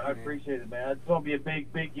 Thank you. I appreciate it, man. It's going to be a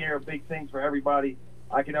big year, big things for everybody.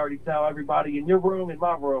 I can already tell everybody in your room, in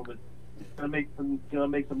my room, is going to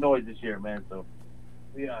make some noise this year, man. So,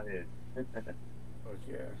 we out here.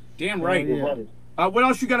 Damn right. What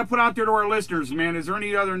else you got to put out there to our listeners, man? Is there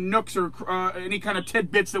any other nooks or any kind of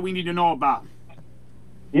tidbits that we need to know about?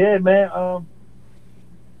 Yeah, man.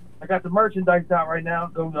 I got the merchandise out right now.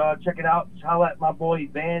 Go check it out. Holla at my boy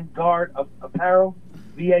Vanguard Apparel,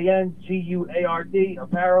 VANGUARD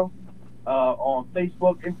Apparel, on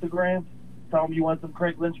Facebook, Instagram. Tell him you want some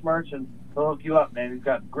Craig Lynch merch, and he'll hook you up, man. He's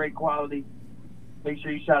got great quality. Make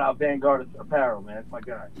sure you shout out Vanguard Apparel, man. That's my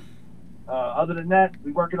guy. Other than that,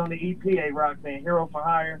 we're working on the EP, ROX, man, Hero for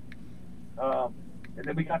Hire. And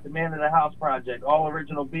then we got the Man in the House project, all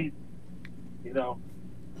original beats. You know,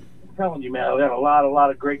 I'm telling you, man, we got a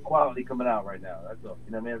lot of great quality coming out right now. That's all.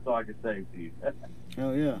 You know, man, that's all I can say to you.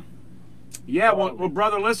 Hell yeah. Yeah, well,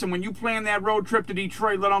 brother, listen, when you plan that road trip to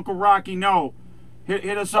Detroit, let Uncle Rocky know.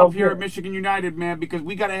 Hit us up here at Michigan United, man, because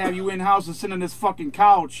we got to have you in-house and sit on this fucking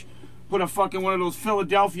couch. Put a fucking one of those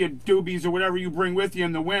Philadelphia doobies or whatever you bring with you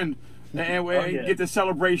in the wind. And get the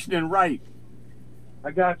celebration in right.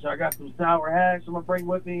 I got you. I got some sour hash I'm going to bring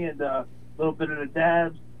with me and a little bit of the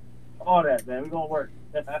dabs. All that, man. We're going to work.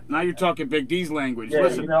 Now you're talking Big D's language. Yeah,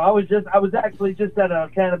 Listen. you know, I was actually just at a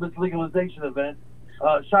cannabis legalization event.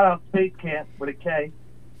 Shout out Space Camp with a K.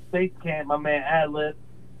 Space Camp, my man Adlib,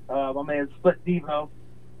 my man Split Devo.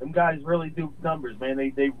 Them guys really do numbers, man. They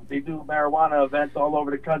do marijuana events all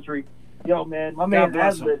over the country. Yo, man, my man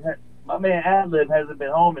Adlib hasn't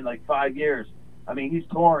been home in like 5 years. I mean, he's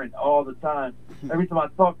touring all the time. Every time I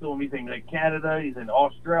talk to him, he's in like Canada, he's in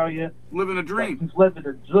Australia. Living a dream. He's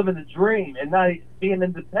living a dream, and not being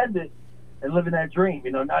independent and living that dream.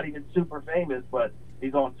 You know, not even super famous, but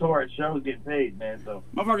he's on tour at shows getting paid, man. So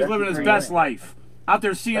motherfucker's living his best life. Out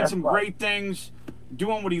there seeing some great things,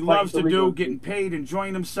 doing what he loves to do, getting paid,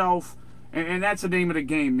 enjoying himself. And that's the name of the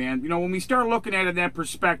game, man. You know, when we start looking at it in that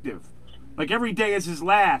perspective, like every day is his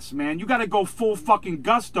last, man. You got to go full fucking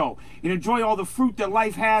gusto and enjoy all the fruit that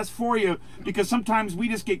life has for you, because sometimes we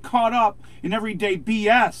just get caught up in everyday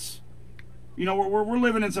BS. You know, we're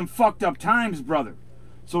living in some fucked up times, brother.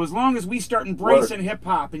 So as long as we start embracing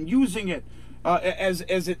hip-hop and using it as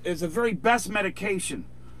a very best medication,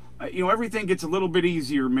 you know, everything gets a little bit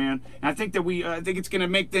easier, man. And I think that I think it's going to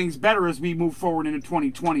make things better as we move forward into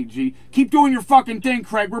 2020, G. Keep doing your fucking thing,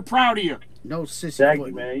 Craig. We're proud of you. No sissy Thank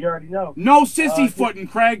you, man. You already know. No sissy footing,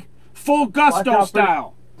 Craig. Full gusto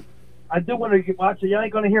style. I do want to watch it. You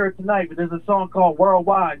ain't going to hear it tonight, but there's a song called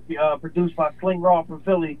Worldwide, produced by Sling Raw from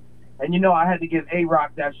Philly. And you know I had to give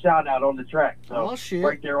A-Rock that shout out on the track. So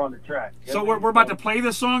right there on the track. So we're about to play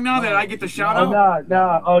this song now that I get the shout out?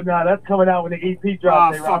 No, that's coming out when the EP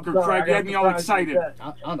drops. Oh, fucker, Craig, you had me all excited.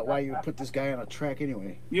 I don't know why you would put this guy on a track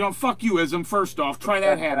anyway. You know, fuck you, Ism, first off. Try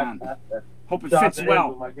that hat on. Hope it Shout fits to well.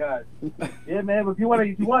 Ism, my God. Yeah, man, but if you want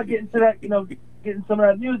to get into that, you know, getting some of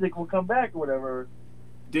that music, we'll come back or whatever.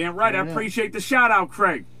 Damn right, I appreciate the shout out,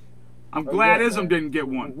 Craig. I'm glad Ism didn't get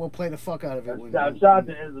one. We'll play the fuck out of it. Shout out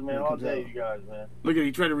to Ism, man, all day, you guys, man. Look at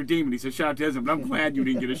he tried to redeem it. He said, shout out to Ism, but I'm glad you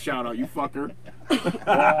didn't get a shout out, you fucker.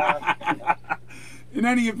 In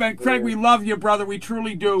any event, Craig, we love you, brother. We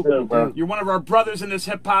truly do. You're one of our brothers in this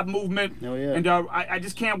hip-hop movement. Oh, yeah. And I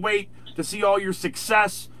just can't wait to see all your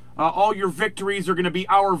success. All your victories are going to be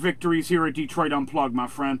our victories here at Detroit Unplugged, my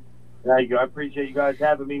friend. Thank you. I appreciate you guys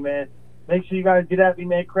having me, man. Make sure you guys get at me,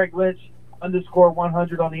 man. Craig Lynch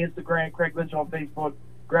 _100 on the Instagram. Craig Lynch on Facebook.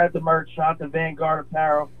 Grab the merch. Shop the Vanguard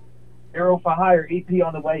Apparel. Hero for Hire EP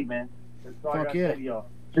on the way, man. That's all I got to say to y'all.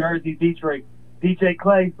 Jersey, Detroit. DJ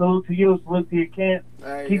Clay, salute to you. Salute to your camp.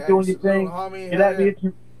 Keep doing your thing. Get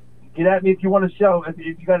at me if you want to show. If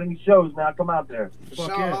you got any shows, now come out there.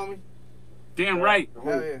 Homie. Damn right.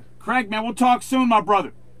 Hell yeah. Craig, man, we'll talk soon, my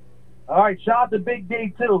brother. All right, shout out to Big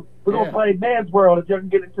D, too. We're going to play Man's World if you can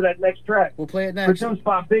get into that next track. We'll play it next. Produced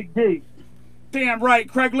by Big D. Damn right.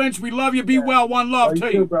 Craig Lynch, we love you. Be well. One love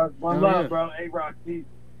to you. Bro. One love, bro. Hey, ROX-TV.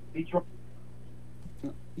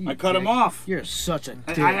 I cut him off. You're such a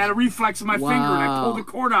dick. I had a reflex in my finger and I pulled the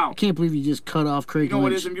cord out. I can't believe you just cut off Craig You know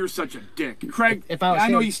what, Lynch. Ism? You're such a dick. Craig, If I was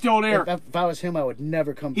know him, he's still there. If I was him, I would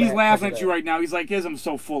never come back. He's laughing at you right now. He's like, Ism's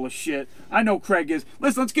so full of shit. I know Craig is.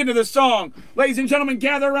 Listen, let's get into this song. Ladies and gentlemen,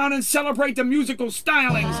 gather around and celebrate the musical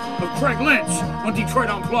stylings of Craig Lynch on Detroit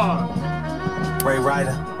Unplugged. Ray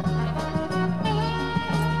Ryder.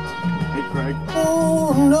 Hey, Craig.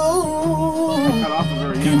 Oh, no. I cut off the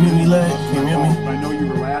very end. Can you hear me, lad? Can you hear me? I know you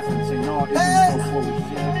were laughing and saying, no, Ism's so full of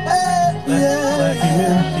shit. Lad, can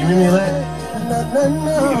you hear me, lad?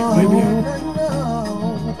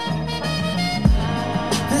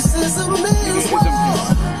 This is a man's world,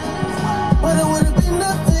 but it wouldn't be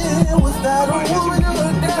nothing without a woman or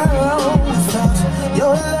a girl. Without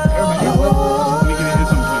your love.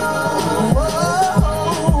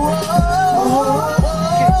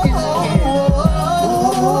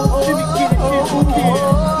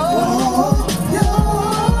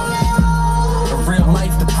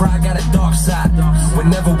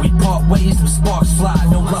 Whenever we part ways, the sparks fly.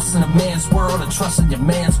 No lust in a man's world or trust in your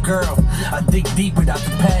man's girl. I dig deep without the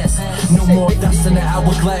past. No more dust in the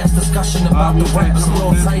hourglass. Discussion about the raps a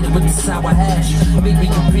little tighter with the sour hash. Make me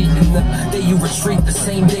compete in the day you retreat, the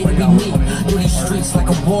same day that we meet. Through these streets like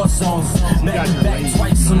a war zone. Back to back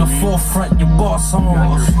twice on the forefront, your boss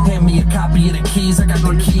home. Hand me a copy of the keys, I got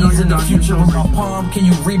the keys in the future in my palm. Can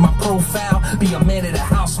you read my profile? Be a man of the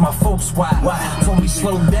house, my folks wild. Told me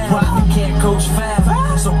slow down, you can't coach fast.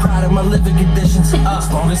 So proud of my living conditions. As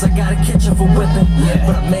long as I got a kitchen for whipping.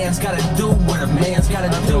 But a man's gotta do what a man's gotta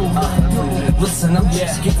do. Listen, I'm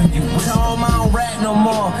just giving you wisdom. Show 'em I don't rap no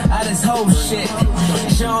more. I just whole shit.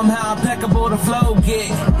 Show 'em how impeccable the flow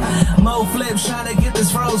get. Mo flips trying to get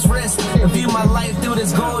this rose wrist. View my life through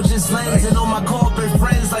this gorgeous lens. And all my corporate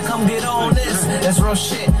friends like, come get on this. That's real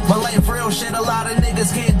shit. My life real shit. A lot of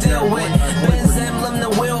niggas can't deal with. Benz emblem, the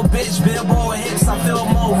wheel, bitch. Billboard hits. I feel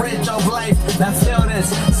more rich of life. Now feel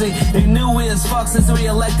this. See, they knew we as fuck since we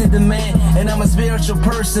elected the man. And I'm a spiritual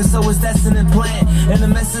person, so it's destined and planned. And the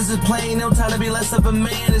message is plain, no time to be less of a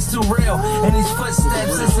man. It's too real. And these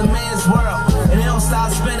footsteps, it's a man's world. And it don't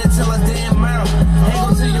stop spinning till a damn murder. Hang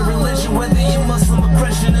on to your religion, whether you're Muslim or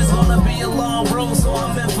Christian. It's gonna be a long road, so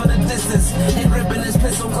I'm in for the distance. He gripping his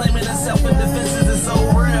pistol, claiming himself in defenses. It's so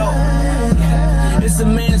real. It's a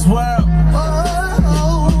man's world.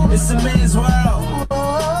 It's a man's world.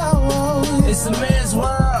 It's a man's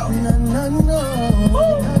world.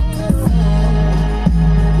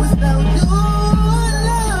 Without your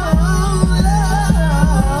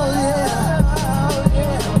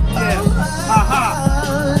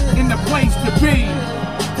love, in the place to be.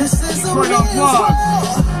 This is Detroit Unplugged.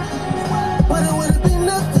 But it wouldn't be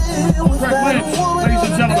nothing without Craig Lynch, ladies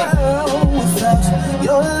and gentlemen. Without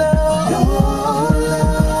your love.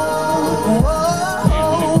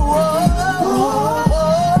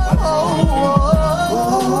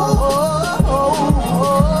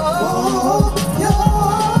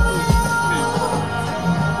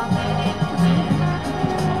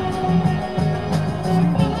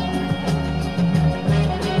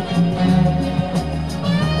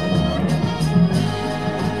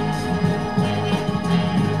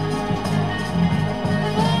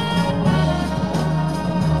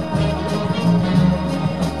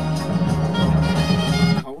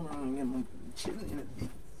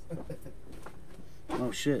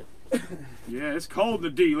 Oh shit. Yeah, it's cold in the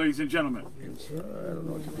D, ladies and gentlemen. I don't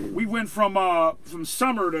know what to do. We went from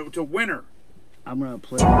summer to winter. I'm gonna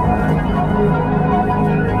play.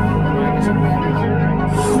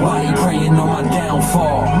 Why you praying on my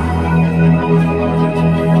downfall?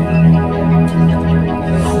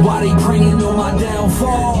 Why they praying on my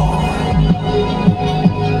downfall?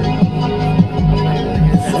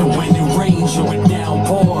 And when it rains, you with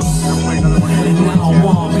downpours. And I don't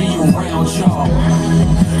wanna be around y'all.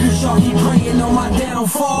 Y'all keep praying on my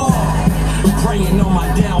downfall. Praying on my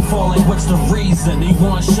downfall, and what's the reason? They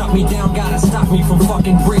wanna shut me down, gotta stop me from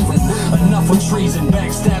fucking breathing. Enough of treason,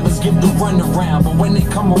 backstabbers give the runaround. But when they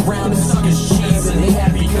come around, it's suckers cheese and they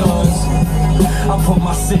happy cause I put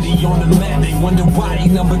my city on the map. They wonder why they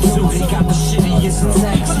number 2, they got the shittiest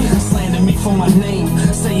attacks. Slandering me for my name,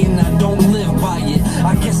 saying I don't live by it.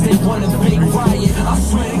 I guess they want a big riot, I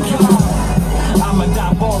swear to God. I'ma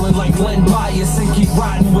die ballin' like Glenn Bias and keep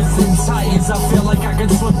riding with thin tires. I feel like I can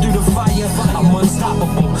slip through the fire. I'm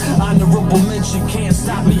unstoppable. Honorable mention, can't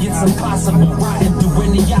stop me. It's impossible. Riding through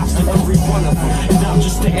any obstacle, every one of them. And I'm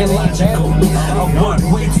just staying logical. I work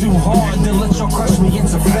way too hard, then let y'all crush me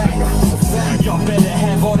into fact. Y'all better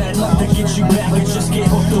have all that luck to get you back and just get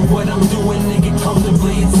hooked on what I'm doing and get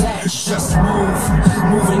comfortably attached. Just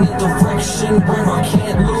move in a direction where I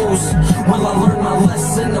can't lose.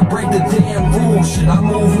 Should I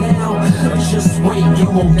move now? Or just wait, you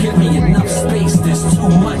won't give me enough space. There's too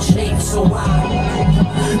much hate, so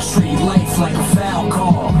I treat life like a foul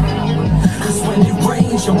call. Cause when it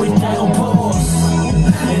rains, you're with downpours.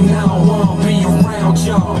 And I don't wanna be around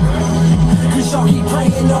y'all. Cause y'all keep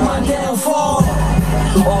praying on my downfall.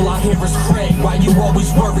 All I hear is Craig, why you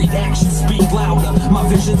always worried? Actions speak louder, my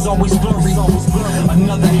vision's always blurry.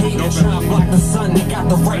 Another hater trying to block the sun. They got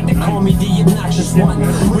the right to call me the obnoxious one.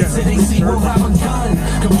 Wait till they see where I've begun.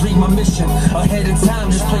 Complete my mission ahead of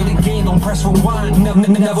time. Just play the game, don't press rewind.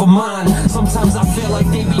 Never mind. Sometimes I feel like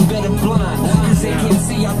they be better blind. Cause they can't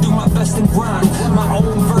see I do my best and grind. My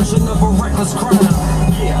own version of a reckless crime.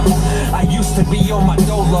 Yeah, I used to be on my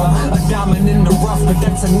dollar, a diamond in the rough, but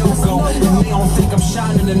that's a no-go. And they don't think I'm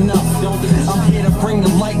shining enough. I'm here to bring the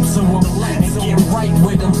light to them and get right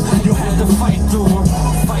with them. You'll have to fight through them.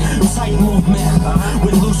 Tight movement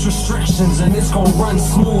with loose restrictions, and it's gonna run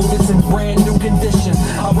smooth. It's in brand new condition.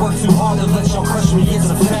 I work too hard to let y'all crush me, it's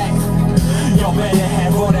a fact. Y'all better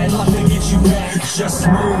have all that luck to get you back. Just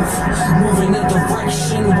move in a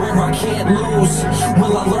direction where I can't lose.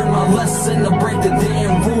 Will I learn my lesson to break the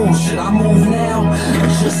damn rules? Should I move now? Or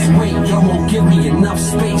just wait, y'all won't give me enough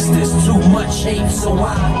space. There's too much hate, so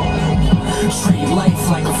I treat life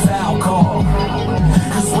like a foul call.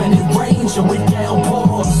 Cause when it rains, you're with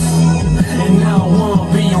downpours. And I don't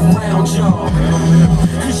wanna be around y'all.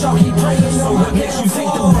 Cause y'all keep praying, so what makes you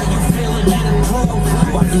think the way you feeling can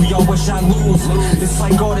improve? Why do y'all wish I lose? It's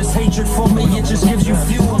like all this hatred for me, it just gives you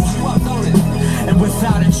fuel. And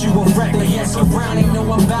without it, you a wreck. They ask around, they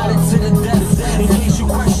know I'm about it to the death. In case you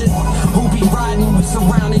question who be riding, who's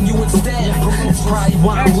surrounding you instead. It's probably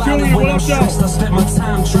why I'm loud when I'm stressed. I spent my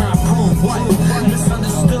time trying to prove what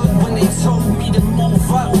misunderstood when they told me to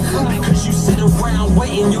move up. Because you sit around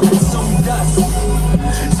waiting, you consume dust.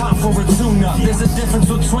 Time for a tune-up. There's a difference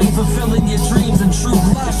between fulfilling your dreams and true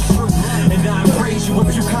lust. And I praise you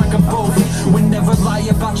if you conquer both. Would never lie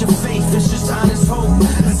about your faith, it's just honest hope.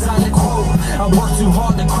 The silent quote, I work too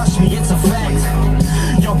hard to crush me, it's a fact.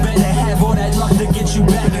 Y'all better have all that luck to get you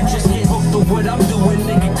back. And just get hooked to what I'm doing,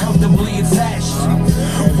 nigga, comfortably attached.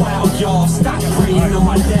 Wow, y'all, stop praying on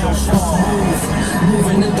my downfall. Move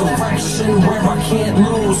in a direction where I can't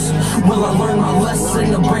lose. Will I learn my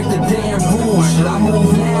lesson to break the damn rules? Should I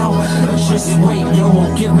move now? Or just wait, y'all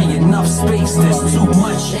won't give me enough space. There's too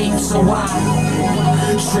much hate, so I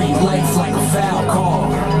treat life like a foul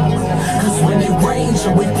call. Cause when it rains,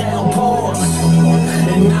 you're with downpours.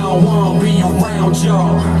 And I don't wanna be around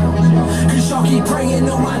y'all. Cause y'all keep praying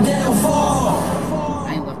on my downfall.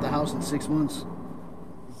 I ain't left the house in 6 months.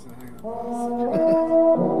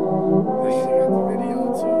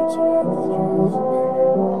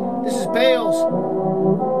 This is Bales.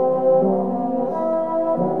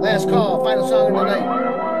 Last call, final song of the night.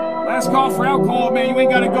 Last call for alcohol, man. You ain't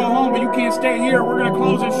gotta go home, but you can't stay here. We're gonna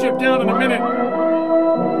close this ship down in a minute.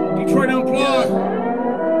 Detroit Unplugged.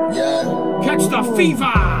 Yeah. Catch the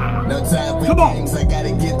fever. No time for Come on. games, I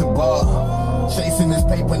gotta get the ball. Chasing this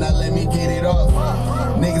paper, now let me get it off.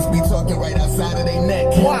 Niggas be talking right outside of their neck.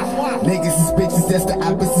 Niggas is bitches, that's the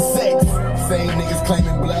opposite sex. Same niggas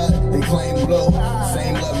claiming blood, they claim blue.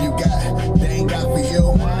 Same love you got, they ain't got for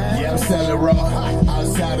you. Yeah, I'm selling raw,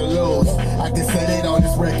 outside to lose. I can set it on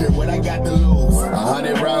this record, what I got to lose.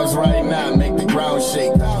 100 rounds right now, make the ground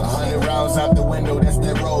shake. 100 rounds out the window, that's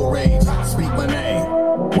that road rage. Speak my name,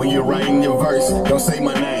 when you're writing your verse, don't say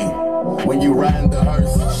my name. When you riding the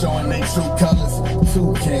hearse, showing they true colors,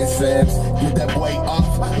 toucan Sam's. Get that boy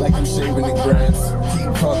off like I'm shaving the grass.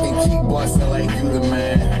 Keep talking, keep bossing like you the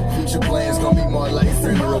man. Future plans gonna be more like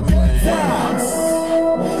funeral plans.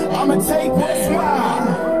 I'ma take what's mine.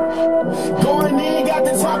 Going in, got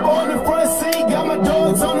the top on the front seat, got my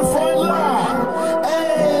dogs on the front line.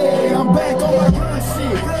 Hey, I'm back on my gun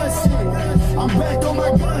shit. I'm back on my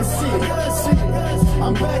gun shit.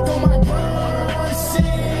 I'm back on my gun shit.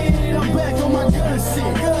 I'm back on my gun shit.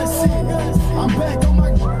 I'm back on my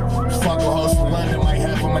fuck a host from London, might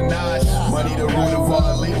have a menage. Money the root of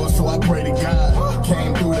all evil, so I pray to God.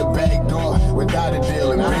 Came through the back door without a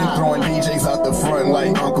deal, and been throwing DJs out the front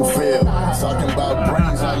like Uncle Phil. Talking about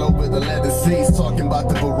brains all over the leather seats. Talking about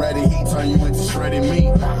the Beretta, he turn you into shredded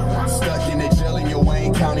meat. Stuck in the jail in your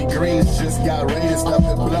Wayne County greens. Just got raided, stuff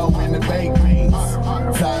to blow in the baked beans.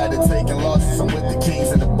 Tired of taking losses, I'm with the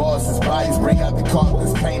kings and the bosses. Bodies bring out the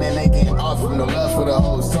carcass, pain and they getting off from the love for the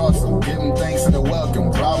hoes. Toss them, give them thanks and a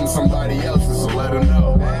welcome. Problem somebody else's, so let them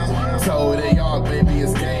know. Told they all, baby,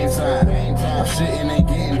 it's game time. I'm shitting and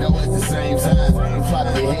getting dough at the same time.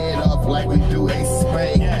 Flop your head off like we do Ace of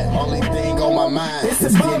Spade. Only thing on my mind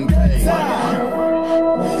is getting paid.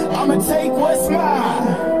 I'ma take what's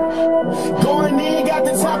mine. Going in.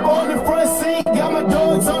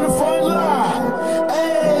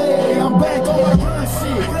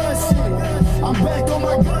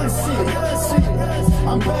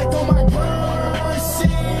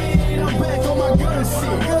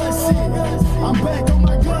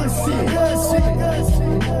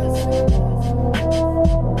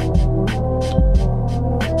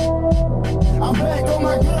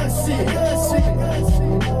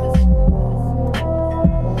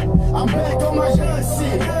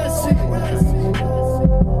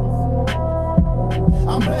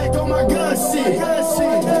 back on my good shit.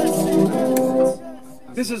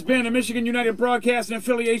 This has been a Michigan United broadcast in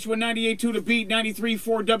affiliation with 98.2 The Beat,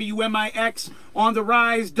 93.4 WMIX, On the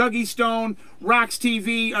Rise, Dougie Stone,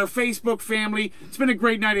 ROX-TV, our Facebook family. It's been a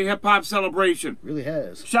great night of hip-hop celebration. Really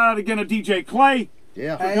has. Shout out again to DJ Clay.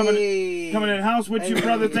 Yeah. For coming in house with you,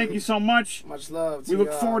 brother. Thank you so much. Much love to We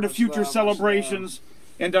look forward to future celebrations.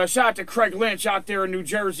 And shout out to Craig Lynch out there in New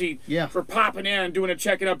Jersey for popping in and doing a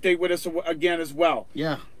check-in update with us again as well.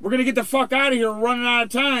 Yeah. We're going to get the fuck out of here. We're running out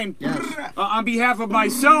of time. Yes. On behalf of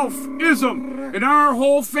myself, Ism, and our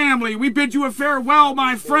whole family, we bid you a farewell,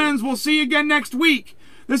 my friends. We'll see you again next week.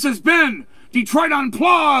 This has been Detroit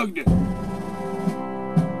Unplugged.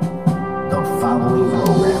 The following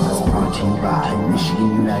program is brought to you by Michigan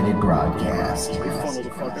United Broadcast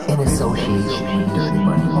in association with Dirty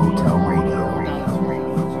Money Motel Radio.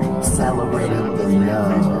 Celebrating the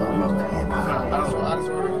love of hip-hop.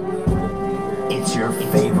 It's your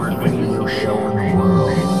favorite radio show in the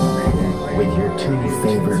world with your two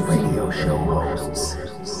favorite radio show hosts,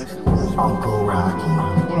 Uncle Rocky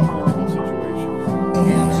and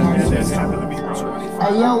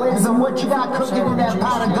Hey yo, Ism, what you got cooking in that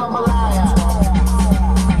pot of jambalaya?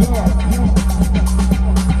 Yeah.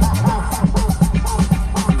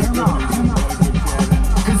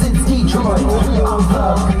 Cause it's Detroit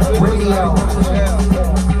Unplugged Radio.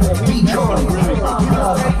 Detroit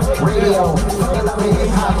Unplugged Radio. Hip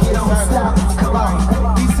hop, you don't stop. Come on.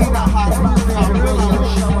 DC the hot radio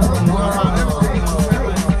show in the world.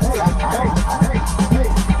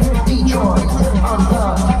 Detroit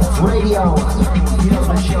Unplugged Radio.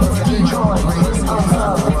 Detroit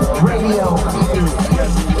Unplugged Radio.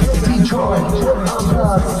 Detroit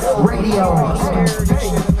Unplugged Radio.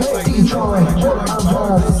 Detroit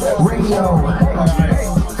Unplugged Radio.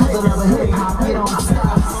 Cause another hip hop, you don't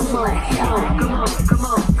stop.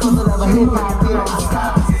 Cause another hip hop, you don't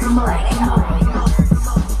stop.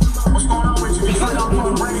 What's going on with you? Detroit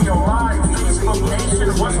Unplugged Radio live, Facebook Nation.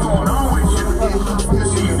 What's going on with you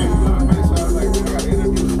this evening?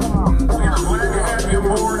 We are glad to have you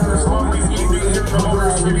aboard this lovely evening here from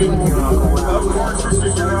Motor City. Of course, this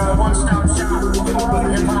is your one-stop shop for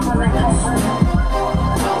hip-hop radio.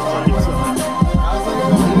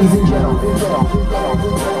 Ladies and gentlemen,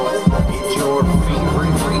 it's your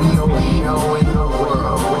favorite radio show in the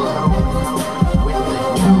world with the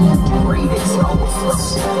two greatest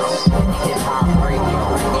hosts in hip-hop radio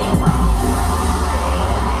era.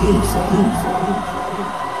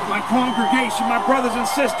 My congregation, my brothers and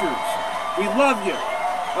sisters, we love you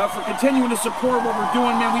for continuing to support what we're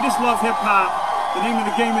doing, man. We just love hip-hop. The name of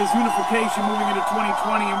the game is unification moving into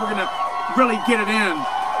 2020, and we're going to really get it in.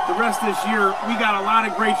 The rest of this year, we got a lot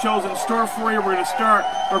of great shows in store for you. We're going to start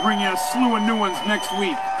by bringing you a slew of new ones next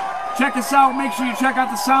week. Check us out. Make sure you check out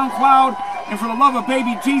the SoundCloud. And for the love of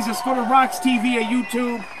baby Jesus, go to ROX-TV at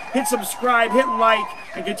YouTube. Hit subscribe, hit like,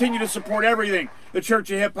 and continue to support everything the Church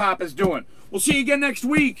of Hip Hop is doing. We'll see you again next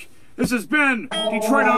week. This has been Detroit